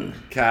total.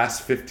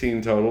 Cast,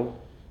 15 total.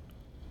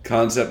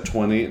 Concept,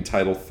 20. And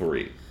title,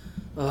 3.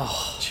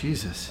 Oh,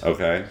 Jesus.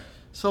 Okay.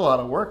 It's a lot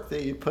of work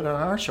that you put on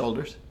our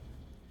shoulders.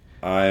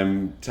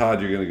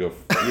 Todd, you're gonna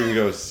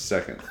go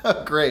second.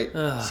 Great.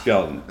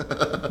 Skeleton.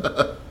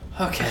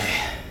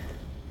 Okay.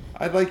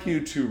 I'd like you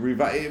to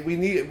revive.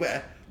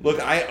 Look,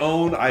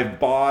 I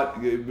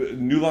bought.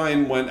 New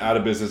Line went out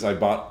of business. I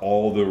bought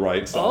all the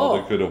rights to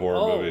all the good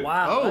horror movies.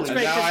 Wow. That's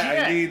great. Now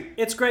I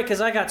It's great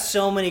because I got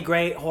so many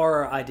great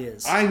horror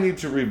ideas. I need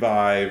to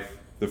revive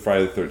the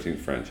Friday the 13th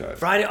franchise.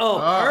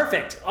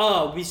 Perfect.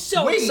 Oh, we'll be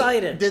so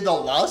excited. Did the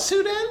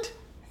lawsuit end?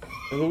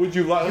 Who would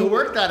you like? You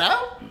worked that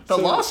out? The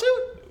lawsuit?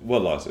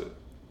 What lawsuit?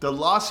 The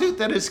lawsuit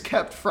that has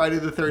kept Friday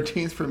the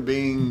 13th from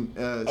being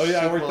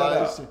I worked that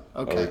out.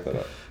 Okay. I worked that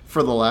out.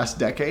 For the last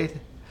decade?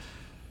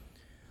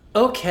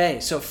 Okay,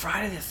 so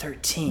Friday the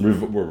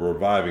 13th. We're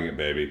reviving it,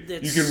 baby.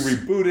 You can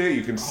reboot it.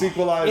 You can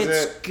sequelize it.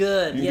 It's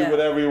good. You can do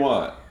whatever you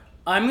want.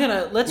 Who are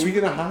you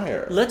gonna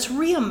hire? Let's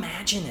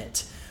reimagine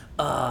it.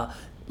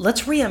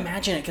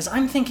 Because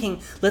I'm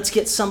thinking, let's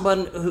get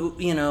someone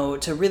who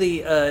to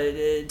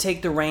really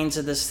take the reins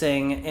of this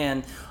thing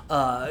and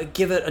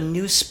give it a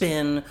new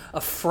spin,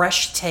 a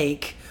fresh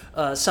take.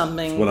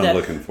 Something That's what that I'm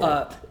looking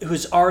for.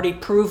 Who's already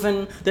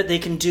proven that they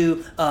can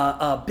do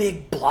a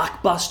big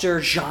blockbuster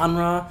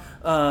genre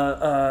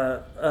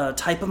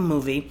type of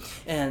movie,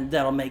 and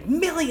that'll make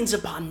millions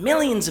upon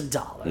millions of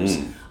dollars.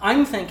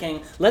 I'm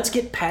thinking, let's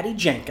get Patty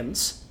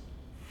Jenkins.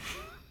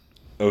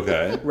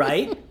 Okay.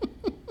 Right.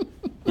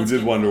 Who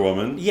did Wonder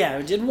Woman? Yeah,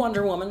 who did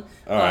Wonder Woman.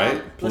 All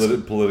right.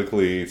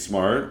 Politically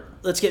smart.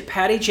 Let's get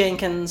Patty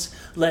Jenkins.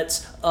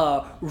 Let's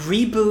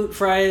reboot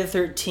Friday the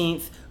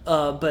 13th.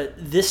 But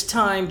this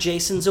time,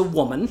 Jason's a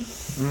woman.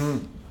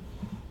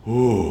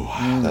 Ooh,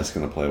 that's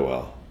gonna play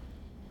well.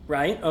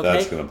 Right? Okay.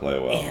 That's gonna play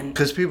well.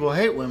 Because people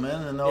hate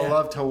women and they'll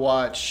love to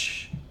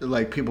watch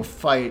people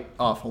fight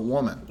off a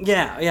woman.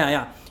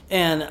 Yeah.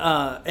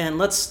 And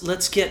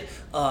let's get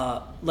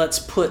let's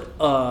put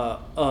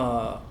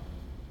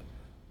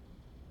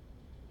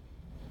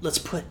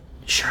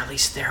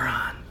Charlize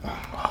Theron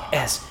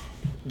as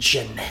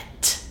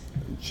Jeanette.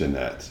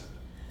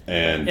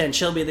 And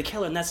she'll be the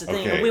killer, and that's the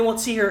thing. Okay. We won't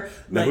see her.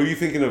 Now, who are you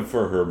thinking of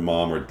for her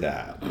mom or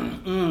dad?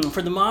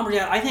 For the mom or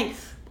dad, I think.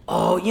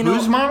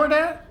 Who's mom or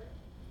dad?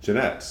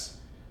 Jeanette's.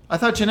 I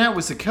thought Jeanette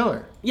was the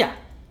killer. Yeah.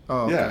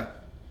 Oh, okay. Yeah.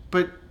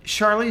 But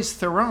Charlize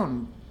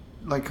Theron,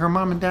 her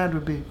mom and dad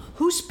would be.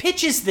 Whose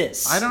pitch is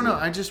this? I don't know.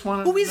 I just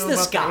want to Who is know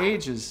this about guy? the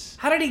ages.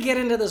 How did he get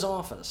into this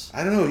office?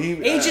 I don't know.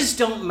 Ages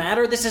don't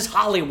matter. This is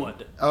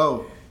Hollywood.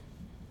 Oh.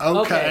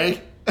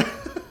 Okay.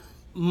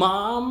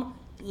 Mom,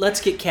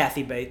 let's get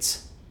Kathy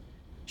Bates.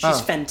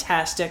 She's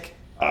fantastic.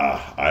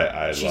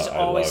 She's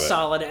always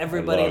solid.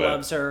 Everybody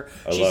loves her.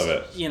 I love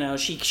it.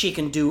 She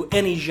can do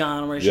any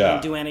genre. She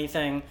can do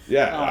anything.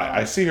 Yeah,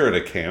 I see her at a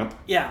camp.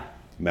 Yeah.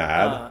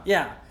 Mad.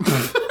 Yeah.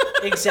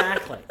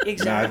 Exactly.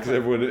 Mad because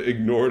everyone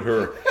ignored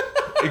her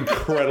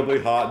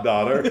incredibly hot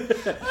daughter.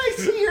 I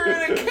see her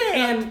at a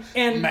camp.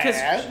 And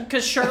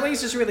because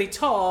Charlize is really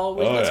tall,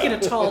 let's get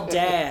a tall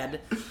dad.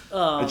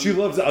 And she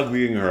loves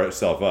uglying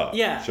herself up.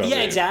 Yeah. Charlize.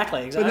 Yeah.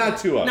 Exactly. But not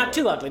too ugly.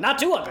 Not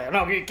too ugly. No,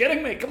 are you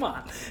kidding me? Come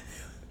on.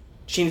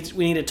 We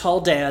need a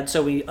tall dad,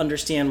 so we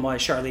understand why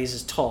Charlize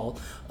is tall.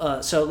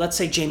 So let's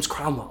say James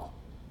Cromwell.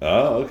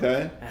 Oh,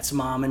 okay. That's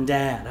mom and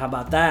dad. How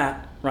about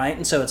that? Right?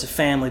 And so it's a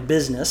family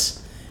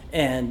business,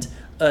 and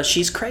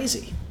she's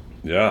crazy.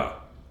 Yeah.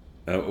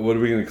 What are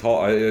we going to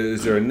call?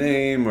 Is there a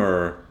name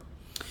or?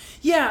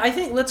 Yeah, I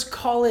think let's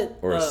call it.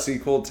 Or a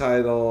sequel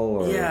title.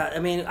 Or... Yeah,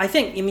 I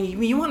think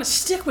you want to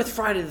stick with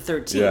Friday the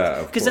 13th.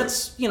 Yeah, because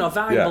that's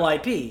valuable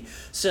IP.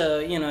 So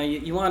you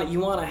want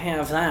to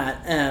have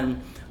that,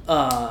 and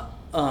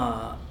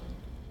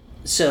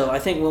so I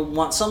think we'll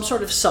want some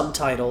sort of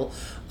subtitle.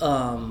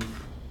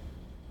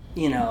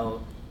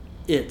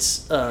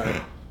 It's. I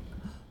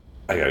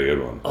got a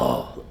good one.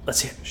 Oh,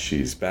 let's hear.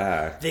 She's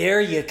back.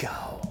 There you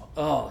go.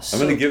 Oh, so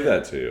I'm going to give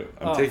that to you.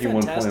 I'm taking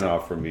fantastic. 1 point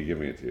off from me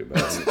giving it to you. But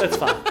That's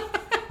fine.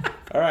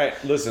 All right,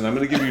 listen. I'm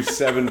going to give you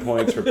 7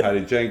 points for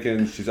Patty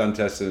Jenkins. She's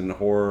untested in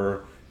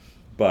horror,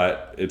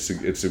 but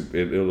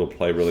it'll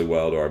play really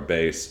well to our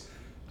base.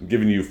 I'm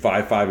giving you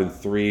 5, 5, and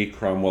 3.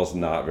 Cromwell's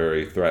not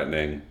very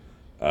threatening,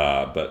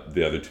 but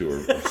the other two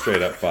are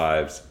straight up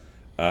 5s.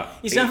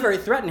 He's not very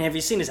threatening. Have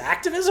you seen his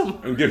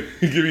activism? I'm giving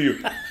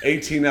you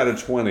 18 out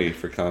of 20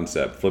 for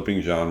concept,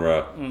 flipping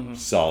genre,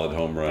 solid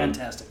home run.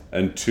 Fantastic.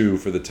 And 2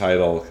 for the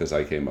title because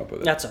I came up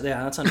with it. That's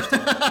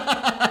understandable.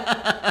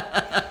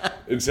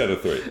 Instead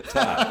of 3.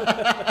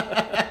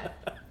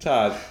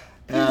 Todd,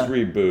 please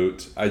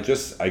reboot.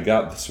 I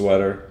got the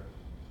sweater.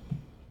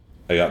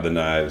 I got the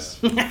knives.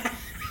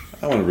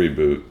 I want to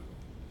reboot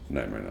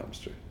Nightmare on Elm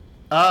Street.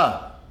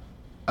 Oh,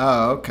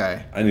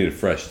 okay. I need a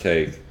fresh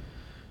take.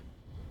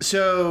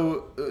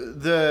 So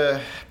the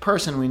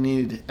person we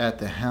need at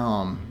the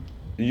helm.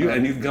 You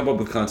can come up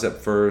with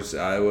concept first. No.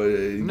 I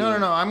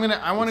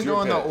want to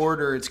go in the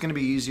order. It's going to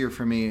be easier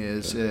for me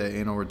as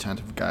an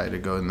attentive guy to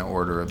go in the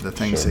order of the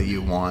things that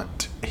you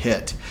want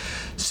hit.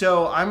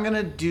 So I'm going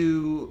to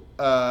do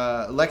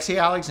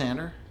Lexi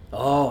Alexander.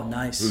 Oh,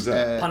 nice. Who's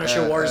that?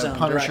 Punisher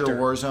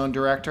Warzone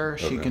director.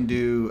 She can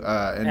do,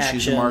 and action,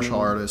 she's a martial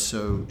artist,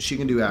 so she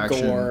can do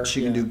action. Gore,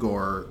 she can do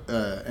gore,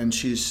 and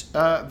she's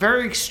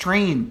very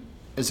extreme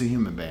as a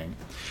human being,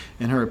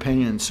 in her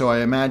opinion. So I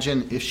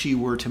imagine if she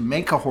were to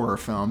make a horror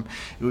film,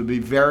 it would be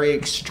very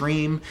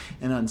extreme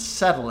and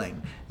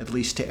unsettling, at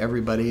least to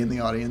everybody in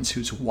the audience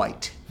who's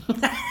white.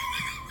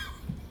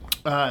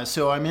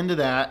 So I'm into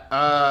that.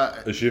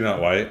 Is she not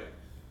white?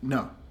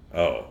 No.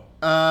 Oh.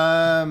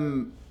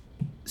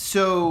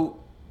 So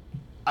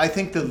I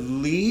think the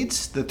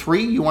leads, the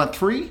 3, you want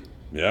 3?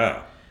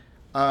 Yeah.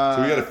 So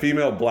we got a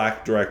female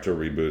black director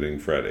rebooting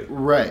Freddy.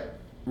 Right.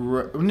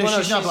 No,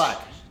 she's not black.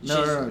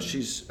 No.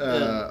 She's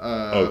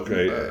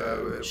okay.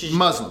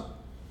 Muslim.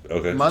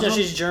 Okay. Muslim? Yeah,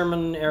 she's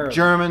German Arab.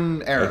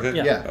 German Arab.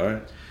 Okay. Yeah. All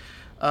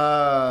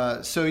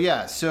right. So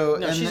yeah. So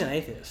No, and she's an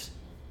atheist.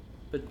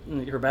 But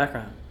her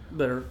background.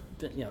 But her,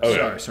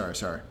 Okay.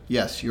 Sorry.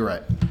 Yes, you're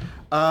right.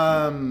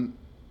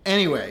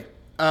 Anyway,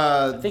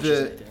 I think she's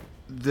an atheist.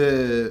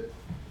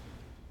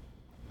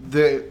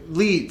 the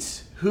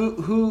leads.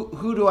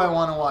 Who do I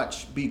want to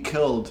watch be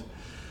killed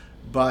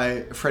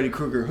by Freddy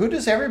Krueger? Who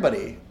does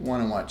everybody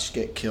want to watch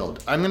get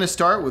killed? I'm going to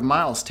start with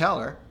Miles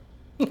Teller.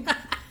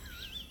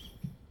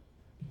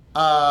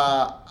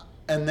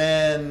 And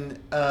then,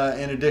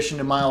 in addition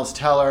to Miles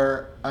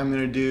Teller, I'm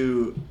going to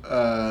do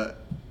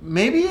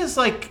maybe as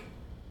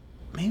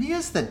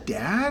the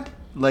dad,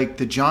 like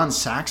the John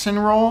Saxon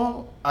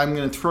role. I'm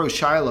going to throw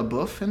Shia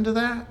LaBeouf into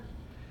that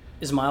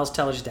Is Miles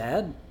Teller's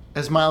dad?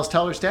 as Miles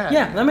Teller's dad.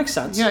 Yeah, that makes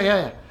sense.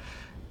 Yeah.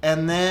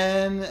 And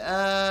then,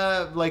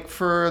 like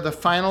for the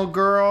final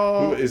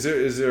girl, Is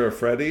there a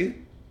Freddy?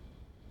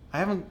 I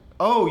haven't.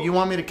 Oh, you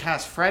want me to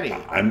cast Freddy?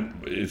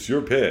 It's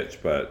your pitch,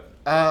 but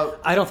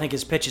I don't think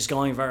his pitch is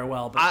going very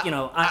well, but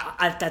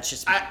that's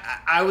just me.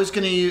 I was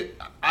gonna use.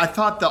 I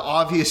thought the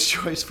obvious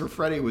choice for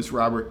Freddy was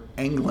Robert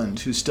Englund,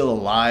 who's still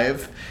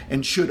alive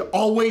and should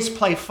always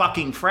play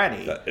fucking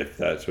Freddy. if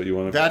that's what you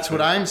want to. That's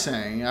what I'm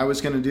saying. I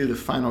was gonna do the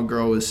final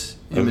girl was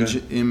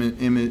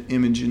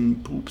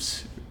Imogen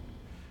Poots.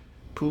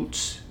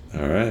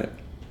 All right.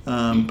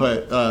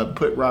 But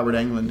put Robert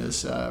Englund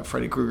as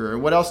Freddy Krueger.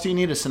 What else do you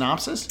need? A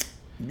synopsis?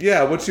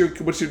 Yeah. What's your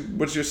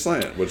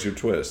slant? What's your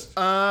twist?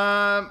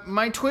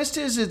 My twist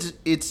is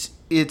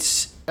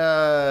it's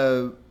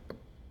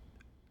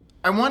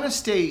I want to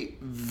stay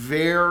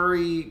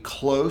very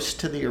close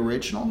to the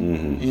original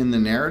in the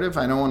narrative.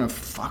 I don't want to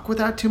fuck with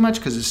that too much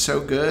because it's so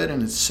good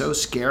and it's so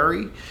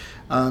scary.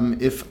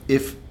 If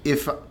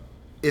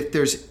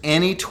there's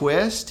any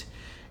twist,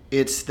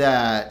 it's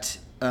that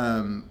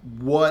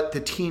what the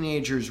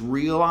teenagers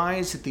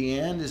realize at the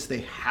end is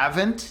they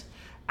haven't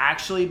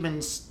actually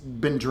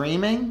been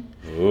dreaming.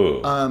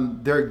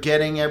 They're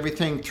getting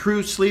everything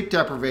through sleep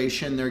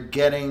deprivation. They're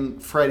getting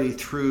Freddy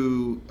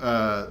through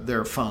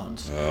their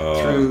phones,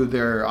 through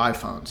their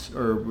iPhones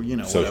or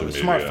Social whatever,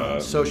 media.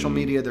 smartphones, social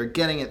media. They're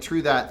getting it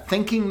through that,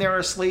 thinking they're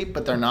asleep,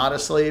 but they're not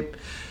asleep.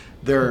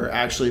 They're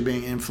actually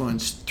being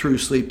influenced through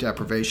sleep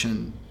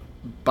deprivation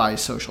by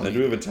social media.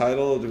 Do we have a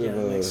title? Do we Yeah,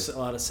 have it makes a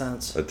lot of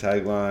sense. a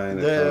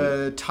tagline?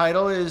 The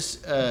title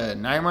is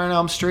Nightmare on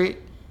Elm Street.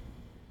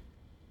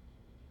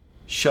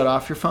 Shut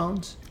off your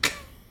phones.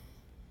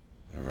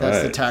 All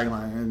That's right. the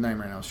tagline.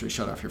 Nightmare on Elm Street.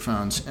 Shut off your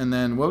phones. And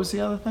then what was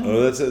the other thing?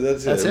 Oh, that's it.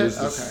 That's That's it. it. was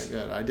just- Okay,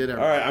 good. I did it.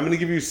 All right, I'm going to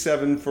give you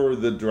 7 for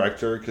the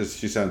director because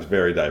she sounds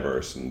very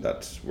diverse, and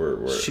that's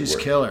where She's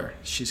killer.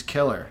 She's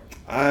killer.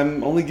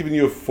 I'm only giving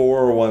you a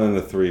 4, a 1, and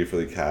a 3 for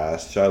the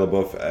cast. Shia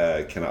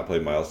LaBeouf cannot play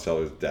Miles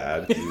Teller's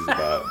dad. He's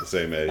about the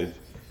same age.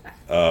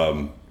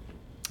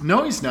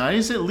 No, he's not.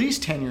 He's at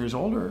least 10 years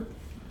older.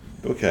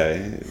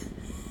 Okay,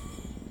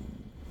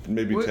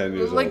 maybe 10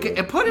 years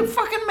older. Put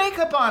fucking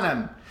makeup on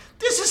him.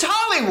 This is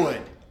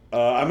Hollywood.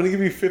 I'm going to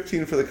give you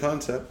 15 for the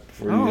concept.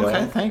 For Oh, you,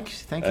 okay. Thank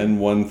you. And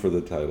 1 for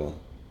the title.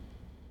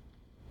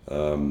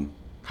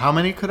 How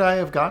many could I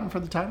have gotten for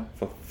the title?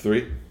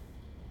 3.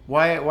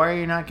 Why are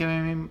you not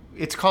giving me?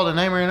 It's called A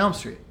Nightmare on Elm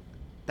Street.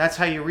 That's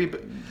how you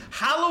reboot.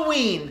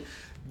 Halloween.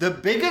 The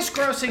biggest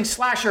grossing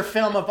slasher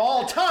film of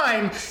all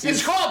time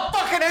is called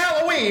fucking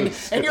Halloween,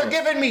 and you're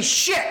giving me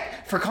shit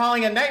for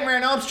calling a Nightmare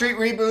on Elm Street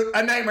reboot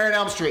a Nightmare on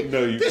Elm Street.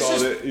 No, you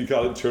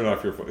called it turn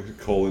off your phone.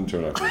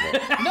 Turn off your phone.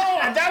 No,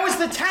 that was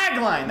the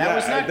tagline. That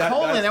was not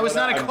colon. That was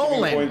not a I'm giving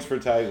colon. points for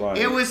tagline.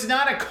 It was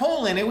not a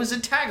colon. It was a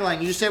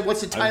tagline. You just said,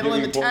 what's the title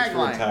and the points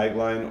tagline? for a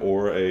tagline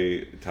or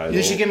a title.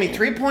 You should give me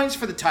 3 points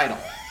for the title.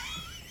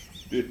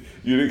 You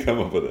didn't come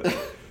up with it.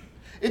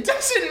 It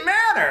doesn't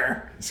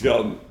matter.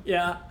 Skeleton.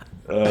 Yeah.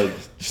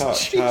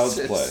 Child's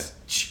Play.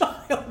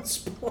 Child's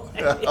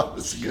Play. That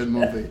was a good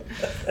movie.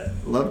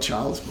 Love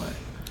Child's Play.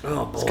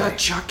 Oh, boy. It's got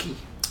Chucky.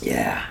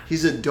 Yeah.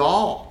 He's a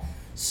doll.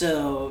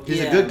 So, He's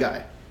a good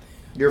guy.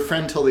 Your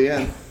friend till the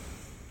end.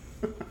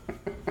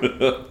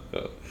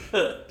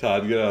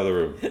 Todd, get out of the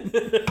room.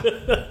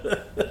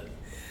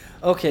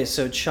 Okay,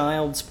 so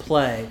Child's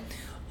Play.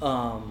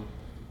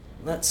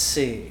 Let's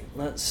see.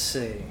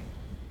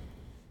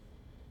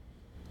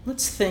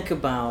 Let's think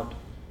about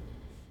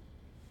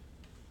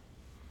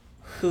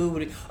who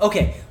would...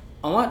 Okay,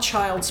 I want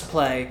Child's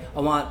Play.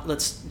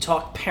 Let's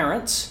talk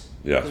parents.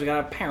 Yeah. Because we got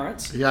our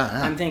parents. Yeah.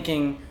 I'm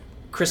thinking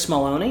Chris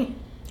Maloney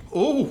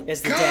Oh,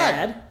 as the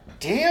dad.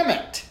 Damn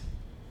it.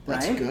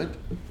 That's Right? good.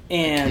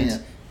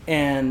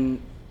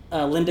 And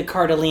Linda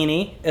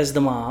Cardellini as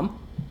the mom.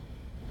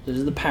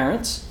 Those are the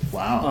parents.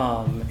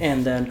 Wow.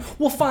 And then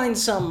we'll find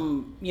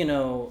some,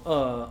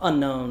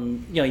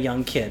 unknown,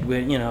 young kid.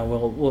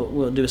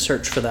 We'll do a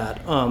search for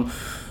that.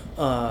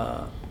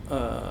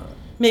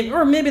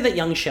 Maybe that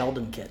young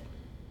Sheldon kid.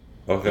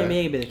 Okay.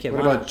 Maybe the kid.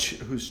 What about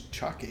who's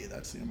Chucky?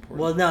 That's the important.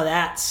 Well, no,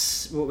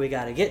 that's what we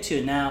got to get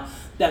to now.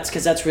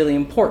 That's really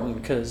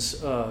important because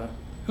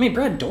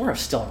Brad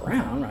Dourif's still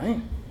around, right?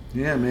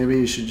 Yeah, maybe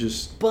you should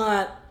just.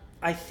 But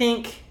I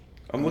think.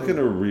 I'm looking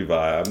to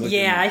revive.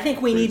 I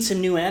think we need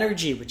some new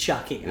energy with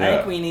Chucky. Yeah. I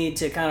think we need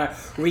to kind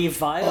of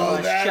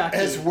revitalize that Chucky.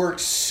 has worked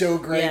so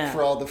great Yeah.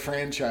 for all the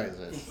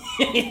franchises.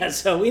 Yeah,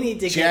 so we need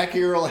to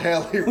Jackie Earle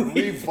Haley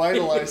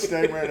revitalized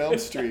Nightmare on Elm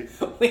Street.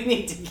 we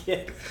need to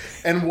get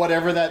And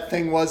whatever that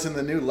thing was in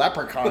the new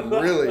Leprechaun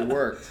really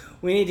worked.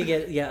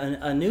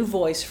 a new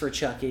voice for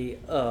Chucky.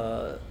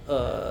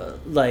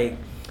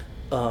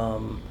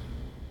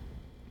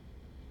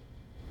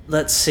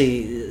 Let's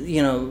see,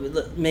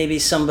 maybe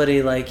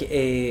somebody like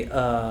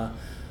a.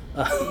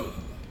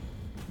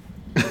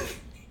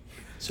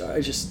 Sorry,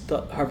 I just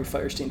thought Harvey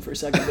Fierstein for a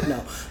second, but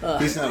no.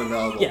 He's not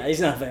available. Yeah,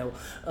 he's not available.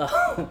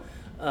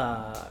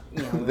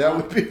 That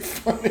would be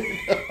funny.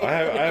 I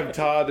have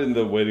Todd in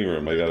the waiting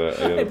room. I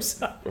gotta I'm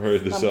sorry. hurry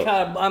this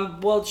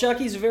up. Well,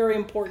 Chucky's a very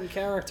important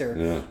character.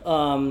 Yeah.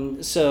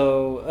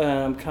 So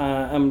I'm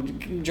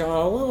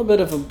drawing a little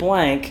bit of a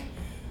blank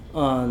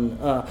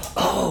on.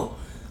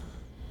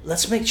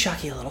 Let's make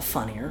Chucky a little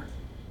funnier,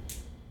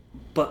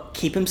 but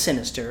keep him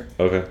sinister.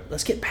 Okay.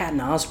 Let's get Patton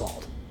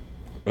Oswalt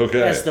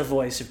Okay. as the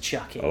voice of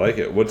Chucky. I like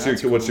it. What's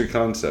your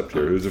concept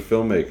here? Who's a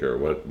filmmaker?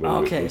 What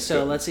Okay,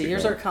 so let's see.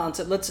 Here's our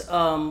concept. Let's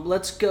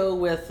go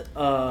with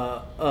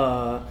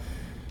let's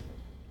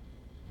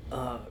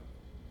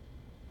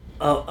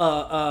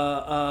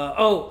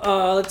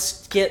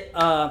get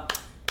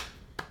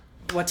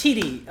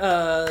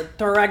Waititi,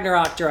 Thor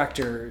Ragnarok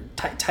director.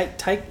 How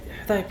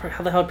the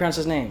hell do you pronounce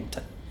his name?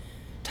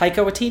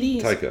 Taika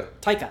Waititi?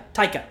 Taika.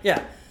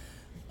 Yeah.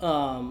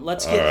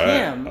 Let's get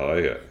him. I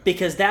like it.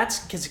 Because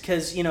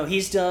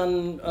he's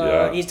done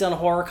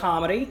horror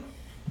comedy.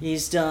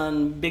 He's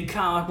done big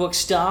comic book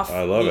stuff.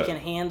 I love it. He can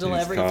handle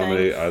He's everything.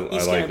 comedy.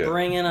 He's like going to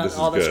bring in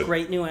all this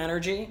great new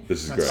energy.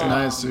 This is great. That's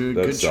nice, dude.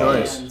 That's Good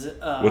solid. choice.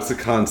 And, What's the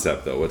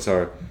concept though? What's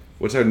our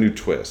new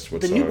twist?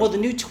 the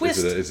new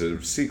twist. Is it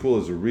a sequel?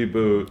 Is it a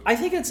reboot?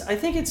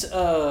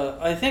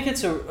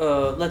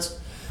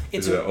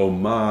 Is it an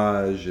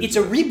homage? It's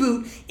a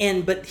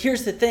reboot, but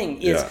here's the thing: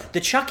 the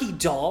Chucky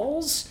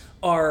dolls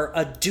are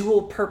a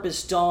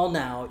dual-purpose doll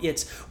now.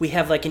 We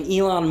have like an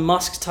Elon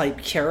Musk type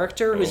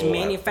character who's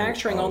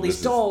manufacturing all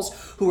these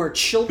dolls who are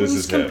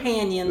children's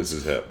companions. This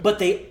is hip. But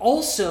they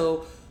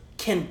also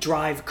can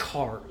drive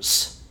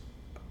cars.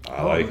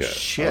 I like it.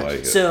 Shit. I like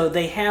it. So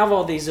they have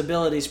all these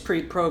abilities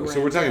pre-programmed.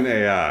 So we're talking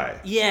AI.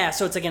 Yeah,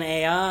 so it's like an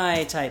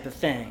AI type of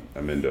thing.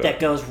 I'm into it. That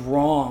goes horribly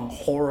wrong.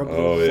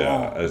 Oh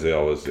yeah, as they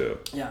always do.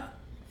 Yeah.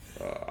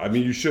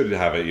 You should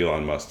have an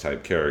Elon Musk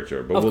type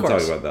character, but we'll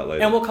talk about that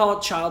later. And we'll call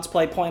it Child's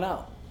Play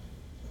 0.0.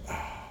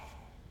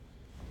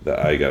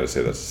 I gotta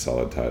say that's a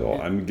solid title.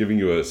 I'm giving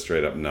you a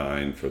straight up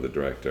 9 for the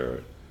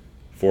director,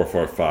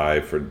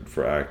 4.45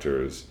 for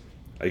actors.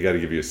 I got to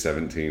give you a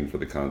 17 for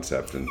the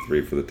concept and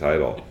 3 for the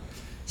title.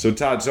 So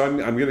Todd, I'm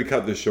going to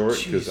cut this short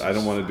because I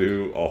don't want to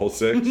do all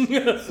 6.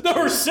 There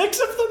were 6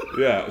 of them?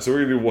 Yeah, so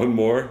we're going to do one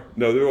more.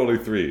 No, there are only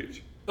 3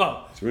 each.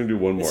 Oh. So we're going to do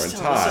one more. And This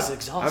Todd, is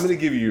exhausting. I'm going to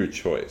give you your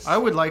choice. I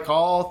would like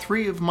all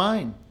 3 of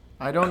mine.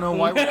 I don't know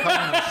why we're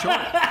cutting this short.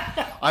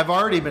 I've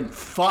already been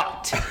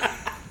fucked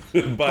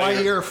by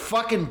your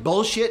fucking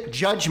bullshit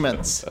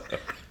judgments.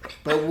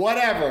 But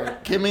whatever.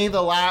 Give me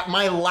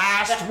my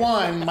last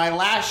one, my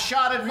last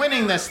shot at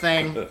winning this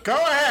thing. Go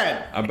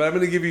ahead. But I'm going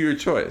to give you your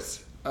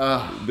choice. There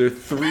are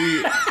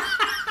 3.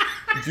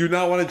 Do you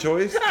not want a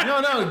choice?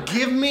 No.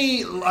 Give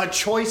me a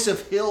choice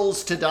of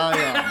hills to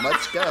die on.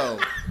 Let's go.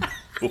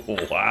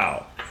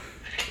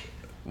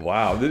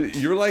 Wow.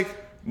 You're like,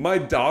 my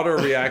daughter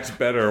reacts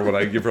better when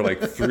I give her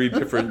like 3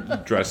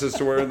 different dresses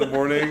to wear in the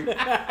morning.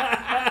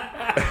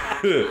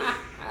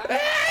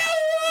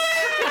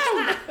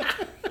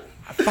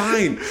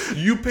 Fine.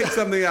 You pick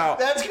something out.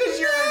 That's because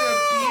you're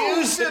an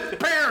abusive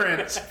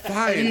parent.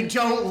 Fine. And you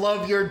don't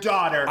love your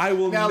daughter. I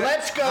will. Now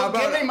let's go.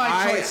 Give me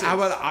my choices. How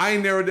about I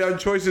narrow down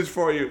choices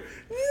for you?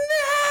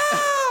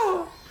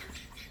 No.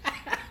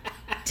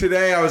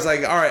 Today I was like,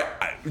 all right,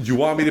 you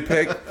want me to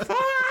pick?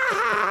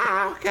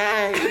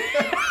 Okay.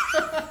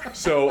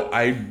 So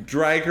I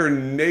drag her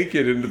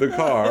naked into the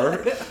car,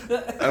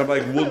 and I'm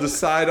like, we'll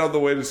decide on the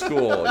way to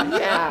school.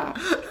 Yeah.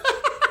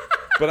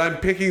 But I'm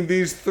picking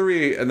these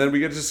 3, and then we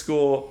get to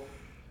school.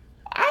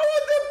 I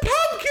want the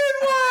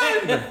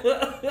pumpkin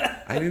one!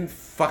 I didn't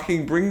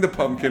fucking bring the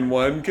pumpkin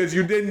one, because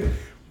you didn't...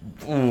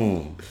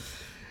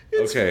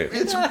 Okay.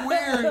 It's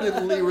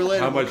weirdly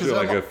related. How much do you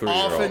like a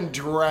 3-year-old? Often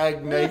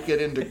dragged naked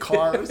into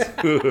cars.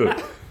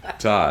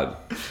 Todd.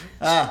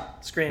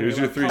 Screaming. Here's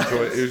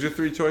your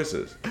 3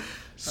 choices.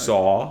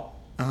 Saw.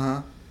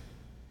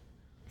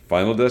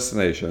 Final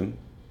Destination.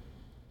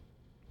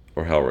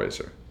 Or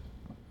Hellraiser.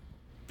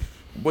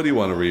 What do you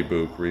want to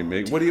reboot,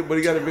 remake? What do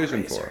you got a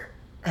vision for?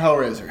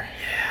 Hellraiser.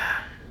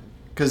 Yeah.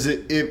 Because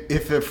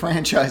if a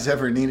franchise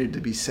ever needed to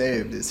be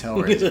saved, it's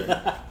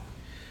Hellraiser.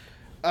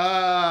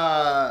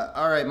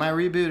 All right, my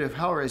reboot of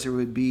Hellraiser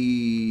would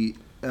be...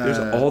 There's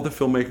all the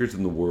filmmakers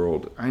in the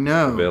world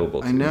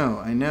available to I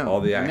know.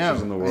 All the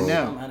actors in the world.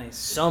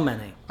 So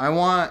many. I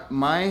want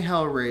my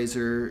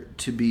Hellraiser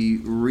to be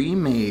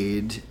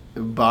remade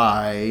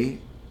by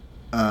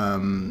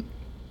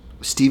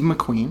Steve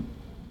McQueen.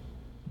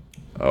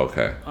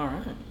 Okay. All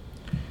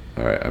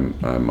right.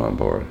 I'm on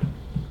board.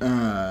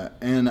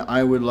 And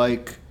I would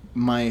like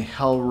my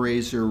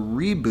Hellraiser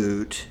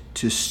reboot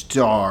to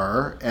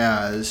star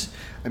as...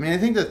 I mean, I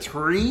think the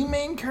 3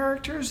 main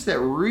characters that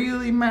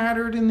really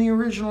mattered in the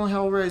original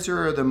Hellraiser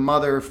are the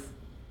mother...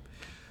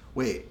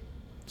 Wait.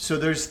 So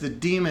there's the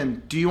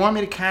demon. Do you want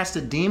me to cast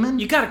a demon?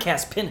 You gotta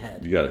cast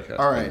Pinhead.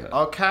 All right,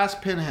 I'll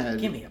cast Pinhead.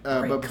 Give me a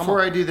break. But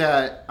before I do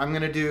that, I'm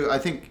going to do... I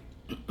think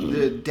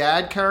the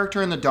dad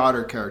character and the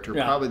daughter character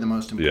are probably the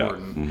most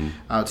important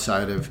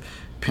outside of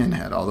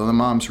Pinhead, although the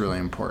mom's really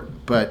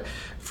important. But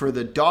for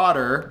the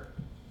daughter,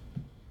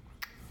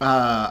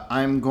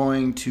 I'm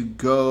going to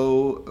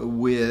go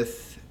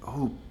with...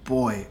 Oh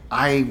boy,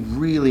 I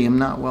really am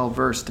not well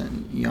versed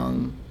in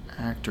young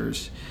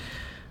actors.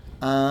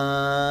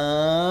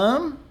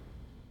 I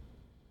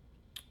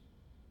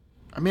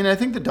mean, I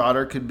think the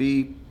daughter could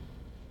be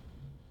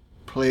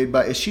played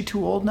by... Is she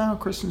too old now,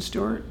 Kristen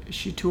Stewart? Is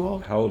she too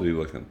old? How old are you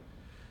looking?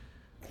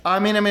 I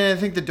mean, I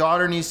think the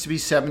daughter needs to be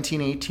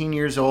 17, 18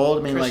 years old.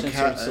 I mean, Kristen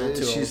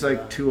Stewart's she's old,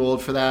 like too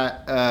old for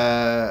that.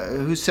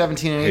 Who's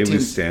 17 and 18? Haley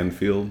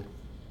Stanfield.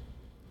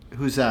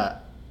 Who's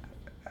that?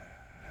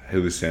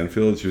 Haley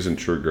Stanfield. She was in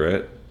True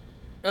Grit.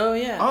 Oh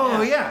yeah.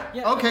 Oh yeah.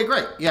 Okay,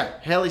 great. Yeah,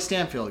 Haley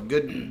Stanfield.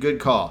 Good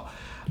call.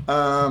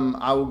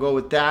 I will go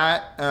with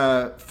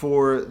that.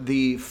 For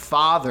the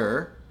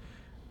father,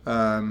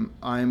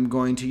 I'm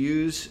going to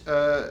use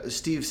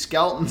Steve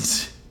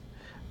Skelton's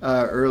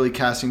early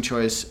casting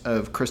choice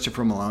of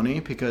Christopher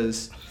Maloney,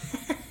 because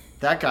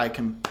that guy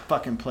can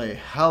fucking play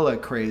hella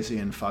crazy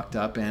and fucked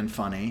up and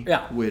funny,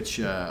 which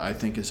I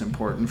think is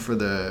important for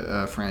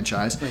the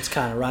franchise. It's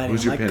kind of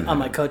riding on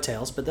my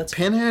coattails, but that's...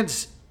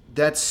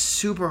 That's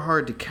super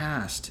hard to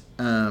cast,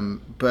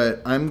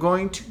 but I'm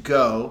going to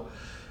go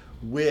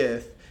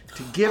with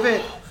to give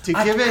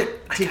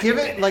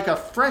it like a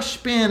fresh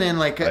spin and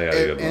like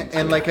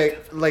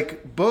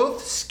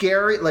both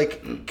scary,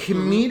 like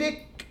comedic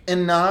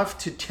enough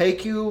to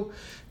take you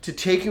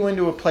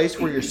into a place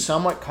where you're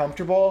somewhat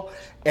comfortable,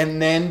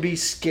 and then be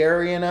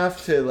scary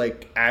enough to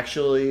like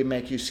actually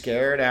make you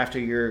scared after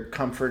you're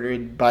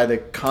comforted by the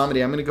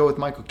comedy. I'm going to go with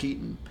Michael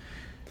Keaton.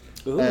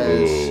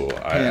 Ooh,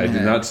 I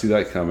did not see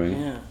that coming.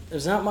 Yeah,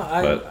 it's not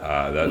my. But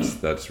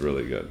that's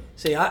really good.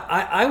 See,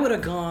 I would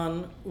have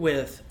gone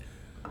with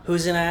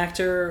who's an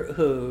actor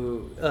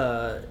who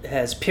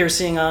has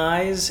piercing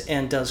eyes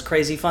and does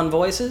crazy fun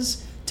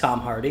voices. Tom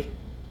Hardy.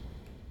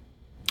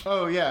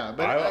 Oh yeah,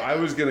 but I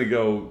was gonna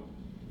go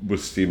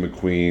with Steve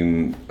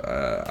McQueen.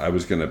 I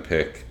was gonna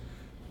pick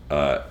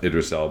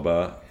Idris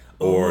Elba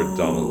or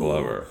Donald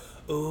Glover.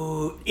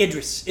 Oh,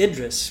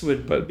 Idris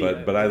would.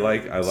 But I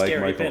like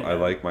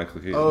Michael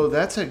Keaton. Oh,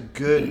 that's a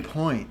good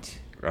point.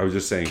 I was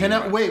just saying.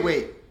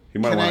 Wait. He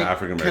might want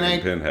African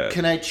American Pinhead.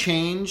 Can I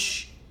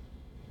change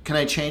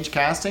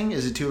casting?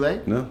 Is it too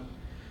late? No.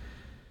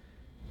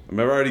 I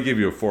mean, I already gave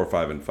you a 4,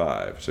 5, and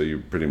 5, so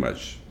you pretty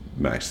much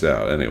maxed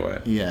out anyway.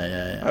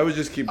 Yeah. I would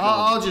just keep.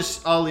 I'll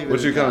leave it.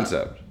 What's your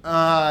concept?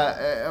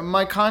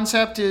 My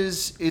concept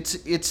is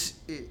it's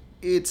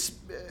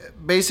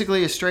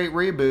basically a straight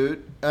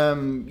reboot.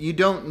 You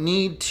don't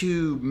need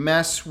to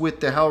mess with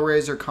the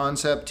Hellraiser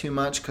concept too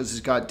much because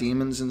it's got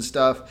demons and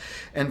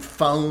stuff and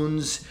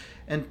phones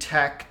and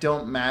tech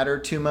don't matter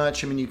too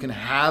much. I mean, you can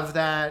have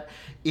that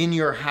in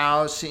your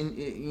house,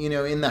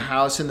 in the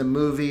house in the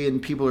movie,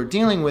 and people are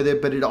dealing with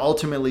it, but it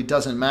ultimately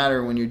doesn't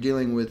matter when you're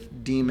dealing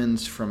with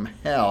demons from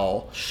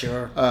hell.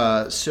 Sure.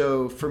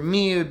 So for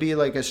me, it would be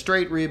like a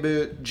straight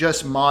reboot,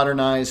 just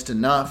modernized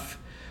enough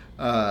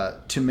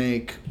to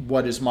make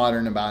what is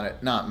modern about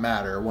it not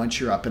matter once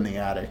you're up in the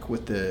attic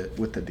with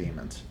the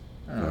demons.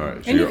 All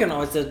right. So And you can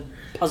always, the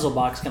puzzle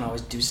box can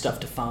always do stuff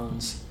to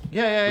phones.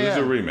 Yeah. There's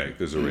a remake.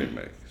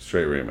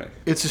 Straight remake.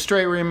 It's a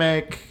straight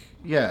remake.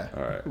 Yeah.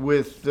 All right.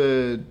 With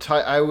the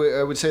I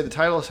would say the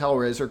title is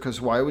Hellraiser,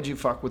 because why would you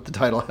fuck with the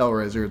title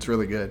Hellraiser? It's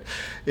really good.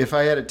 If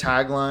I had a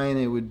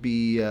tagline, it would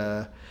be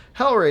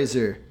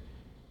Hellraiser.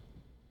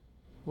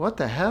 What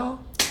the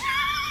hell?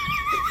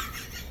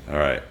 All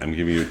right. I'm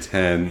giving you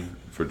 10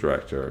 for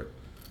director,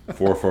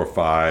 4 for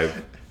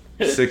 5,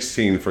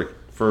 16 for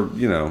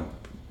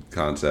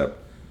concept,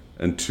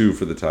 and 2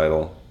 for the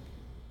title.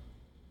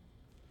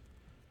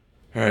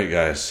 All right,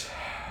 guys.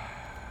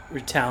 We're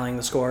tallying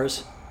the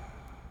scores.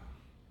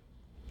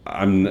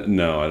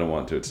 No, I don't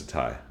want to. It's a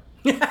tie.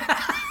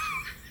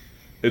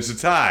 It's a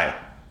tie.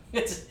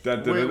 It's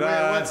Wait,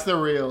 what's the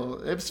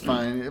real? It's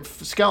fine. If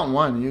Skeleton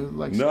won, you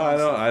like. No,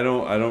 Skeleton I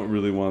don't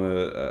really want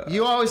to.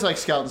 You always like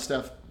Skeleton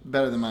stuff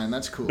better than mine.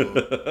 That's cool.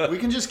 We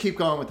can just keep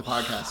going with the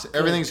podcast.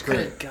 Everything's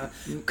great. Good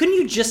God. Couldn't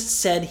you just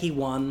said he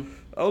won?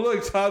 Oh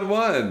look, Todd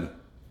won.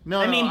 No,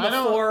 I mean,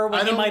 before,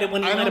 when he might have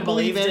believe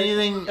believed it.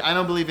 anything. I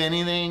don't believe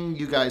anything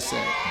you guys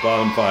say.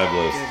 Bottom 5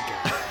 list.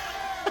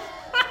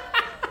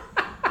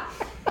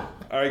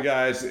 All right,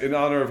 guys. In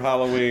honor of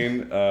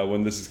Halloween,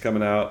 when this is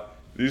coming out,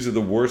 these are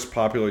the worst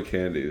popular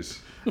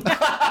candies.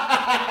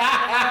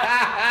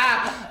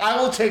 I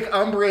will take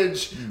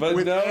umbrage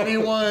with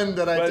anyone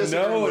that I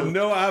disagree with.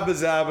 No Abba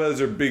Zabbas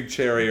or Big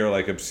Cherry or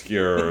like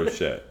obscure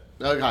shit.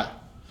 Okay.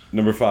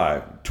 Number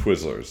 5,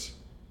 Twizzlers.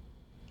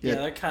 Yeah,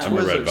 they're kind I'm a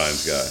of... Red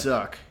Vines guy.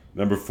 Suck.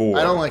 Number 4.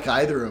 I don't like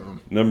either of them.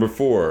 Number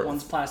 4.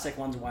 One's plastic,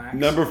 one's wax.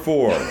 Number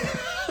 4.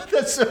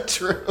 That's so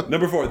true.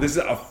 Number 4. This is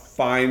a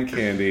fine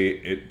candy.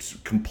 It's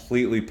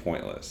completely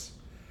pointless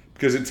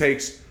because it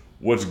takes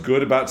what's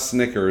good about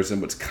Snickers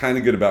and what's kind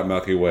of good about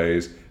Milky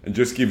Ways and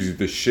just gives you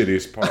the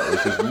shittiest part,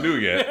 which is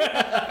nougat,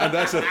 and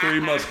that's a Three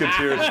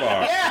Musketeers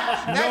bar.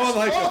 Yeah, no one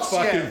likes a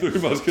fucking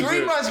Three Musketeers.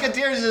 Three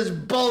Musketeers is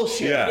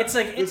bullshit. Yeah, It's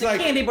a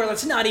candy bar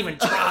that's not even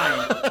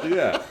trying.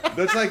 Yeah,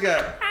 that's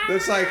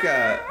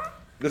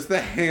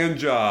the hand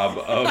job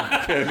of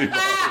candy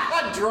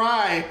bars.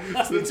 Dry.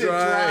 It's a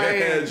dry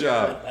hand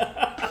job.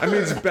 I mean,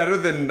 it's better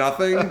than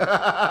nothing,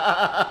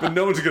 but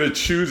no one's gonna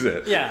choose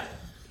it. Yeah.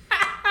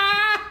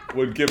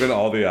 When given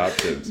all the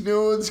options.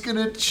 No one's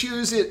gonna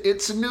choose it.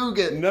 It's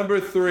nougat. Number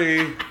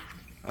 3,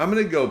 I'm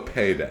gonna go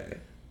Payday.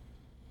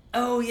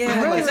 Oh, yeah. I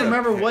don't like even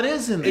remember what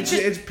is in there.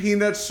 It's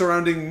peanuts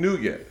surrounding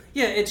nougat.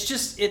 Yeah, it's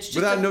just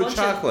Without a no bunch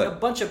chocolate. a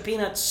bunch of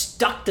peanuts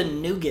stuck to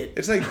nougat.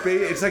 It's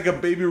like a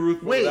Baby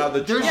Ruth Wait, without the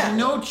there's chocolate.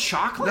 no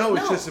chocolate? No,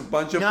 it's just a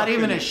bunch of Not fucking,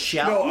 even a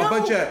shell? No, a No.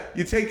 bunch of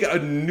you take a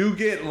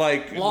nougat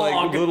like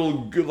Log.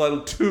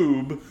 little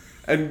tube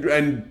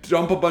and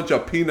dump a bunch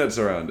of peanuts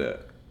around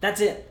it.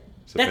 That's it.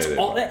 So That's Payday.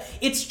 all.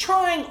 It's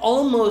trying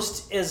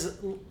almost as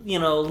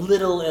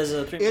little as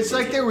a. It's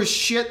like there was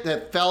shit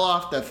that fell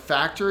off the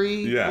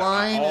factory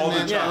line, all and the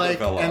then chocolate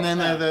fell off. and then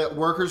the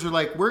workers were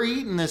like, "We're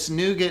eating this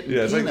nougat and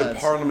Yeah, it's peanuts." like the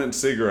Parliament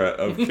cigarette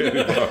of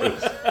candy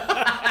bars.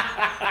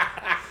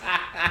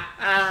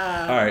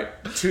 All right,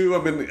 2.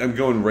 I'm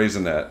going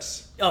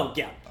Raisinets. Oh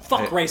yeah,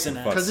 fuck Hey,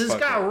 Raisinets. because it's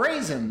Fuck got it.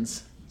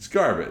 raisins. It's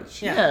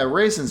garbage. Yeah. Yeah,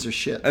 raisins are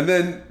shit. And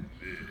then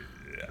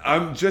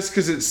I'm just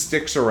because it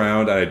sticks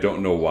around, and I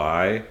don't know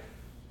why.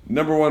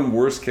 Number 1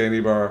 worst candy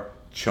bar,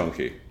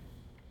 Chunky.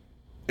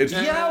 It's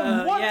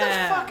Yeah, what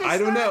yeah. the fuck is that? I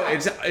don't know.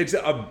 It's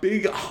a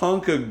big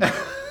hunk of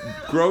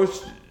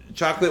gross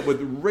chocolate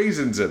with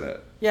raisins in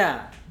it.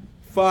 Yeah.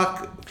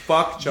 Fuck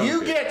Chunky.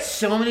 You get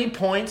so many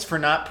points for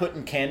not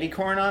putting candy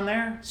corn on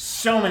there.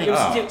 So many It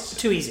was points.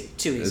 too easy.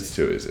 Too easy. It's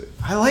too easy.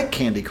 I like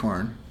candy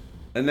corn.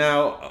 And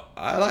now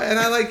I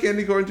like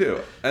candy corn too.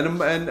 And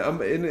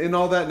in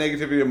all that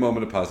negativity, a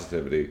moment of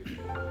positivity.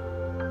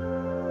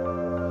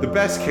 The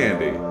best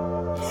candy.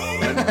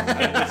 And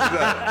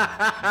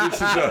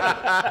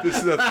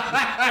this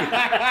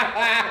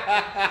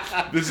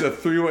is a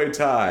 3-way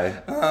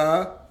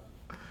tie.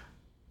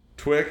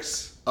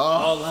 Twix, Oh,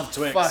 I love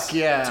Twix. Fuck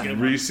yeah.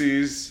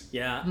 Reese's,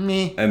 Yeah.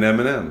 Me. and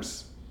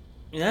M&M's.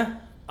 Yeah.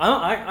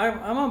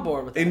 I'm on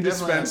board with that.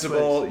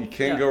 Indispensable. You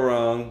can't Yeah. go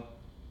wrong.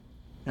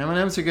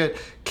 M&M's are good.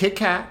 Kit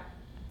Kat.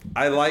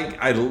 I like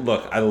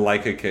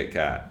a Kit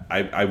Kat.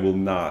 I will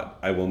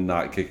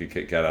not kick a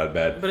Kit Kat out of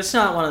bed. But it's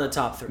not one of the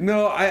top 3.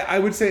 No, I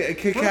would say a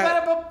Kit What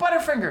Kat. about a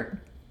Butterfinger?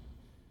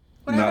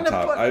 What Not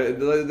happened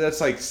to top.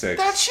 That's like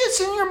 6. That shit's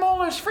in your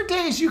molars for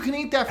days. You can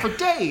eat that for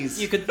days.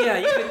 You could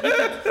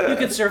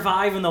could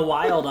survive in the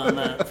wild on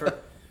that for.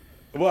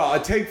 Well, a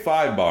Take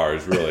 5 bar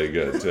is really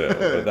good too,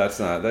 but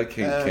that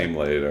came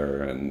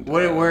later. And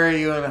Where are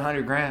you on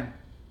 $100,000?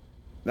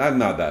 I'm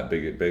not that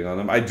big on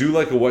them. I do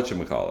like a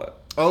whatchamacallit.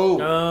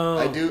 Oh,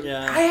 I do.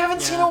 Yeah, I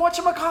haven't seen a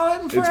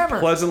whatchamacallit in forever.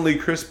 It's pleasantly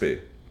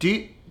crispy.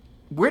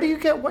 Where do you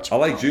get whatchamacallit? I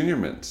like Junior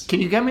Mints.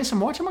 Can you get me some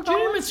whatchamacallit?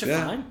 Junior mints are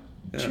Yeah. fine.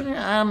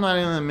 I'm not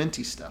into the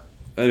minty stuff.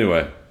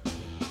 Anyway,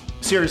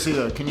 Seriously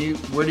though,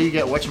 where do you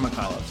get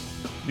whatchamacallits?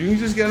 you can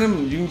just get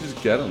them. You can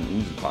just get them. You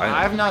can just buy them.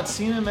 I've not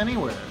seen them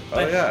anywhere. Oh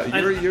yeah,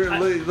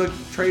 look,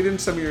 trade in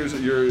some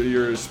of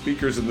your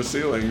speakers in the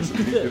ceilings, and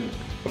you can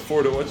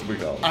afford a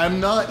whatchamacallit. I'm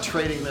not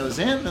trading those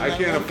in. And I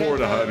can't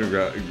afford a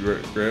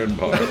 $100,000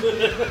 bar.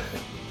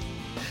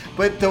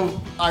 But the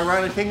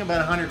ironic thing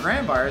about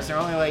 $100,000 bars, they're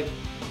only like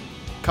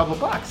a couple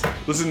bucks.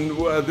 Listen,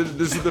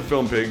 this is the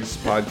Film Pigs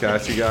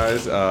podcast, you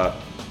guys.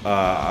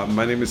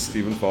 My name is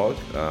Stephen Falk.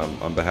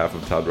 On behalf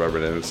of Todd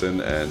Robert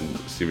Anderson and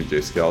Stephen J.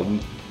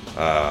 Skeldon,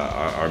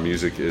 our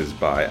music is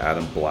by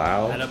Adam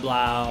Blau.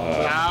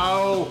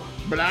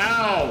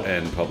 Blow.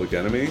 And Public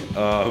Enemy,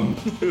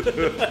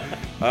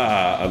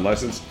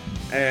 unlicensed.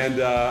 And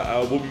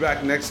we'll be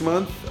back next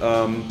month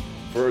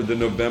for the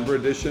November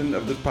edition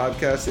of this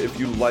podcast. If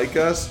you like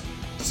us,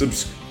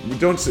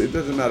 it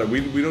doesn't matter.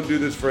 We don't do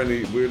this for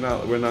any. We're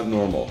not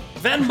normal.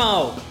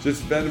 Venmo.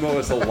 Just Venmo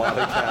us a lot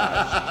of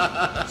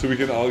cash so we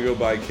can all go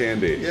buy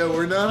candy. Yeah,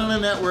 we're not on a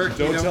network.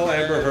 Don't tell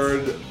Amber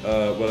Heard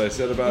what I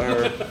said about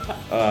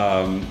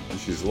her.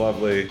 She's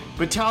lovely.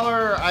 But tell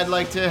her I'd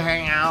like to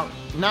hang out,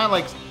 not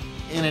like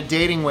in a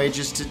dating way,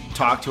 just to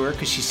talk to her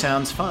because she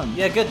sounds fun.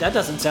 Yeah, good. That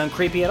doesn't sound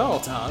creepy at all,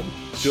 Todd.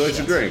 She likes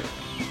to drink.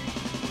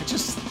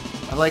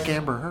 I like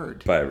Amber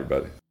Heard. Bye,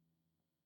 everybody.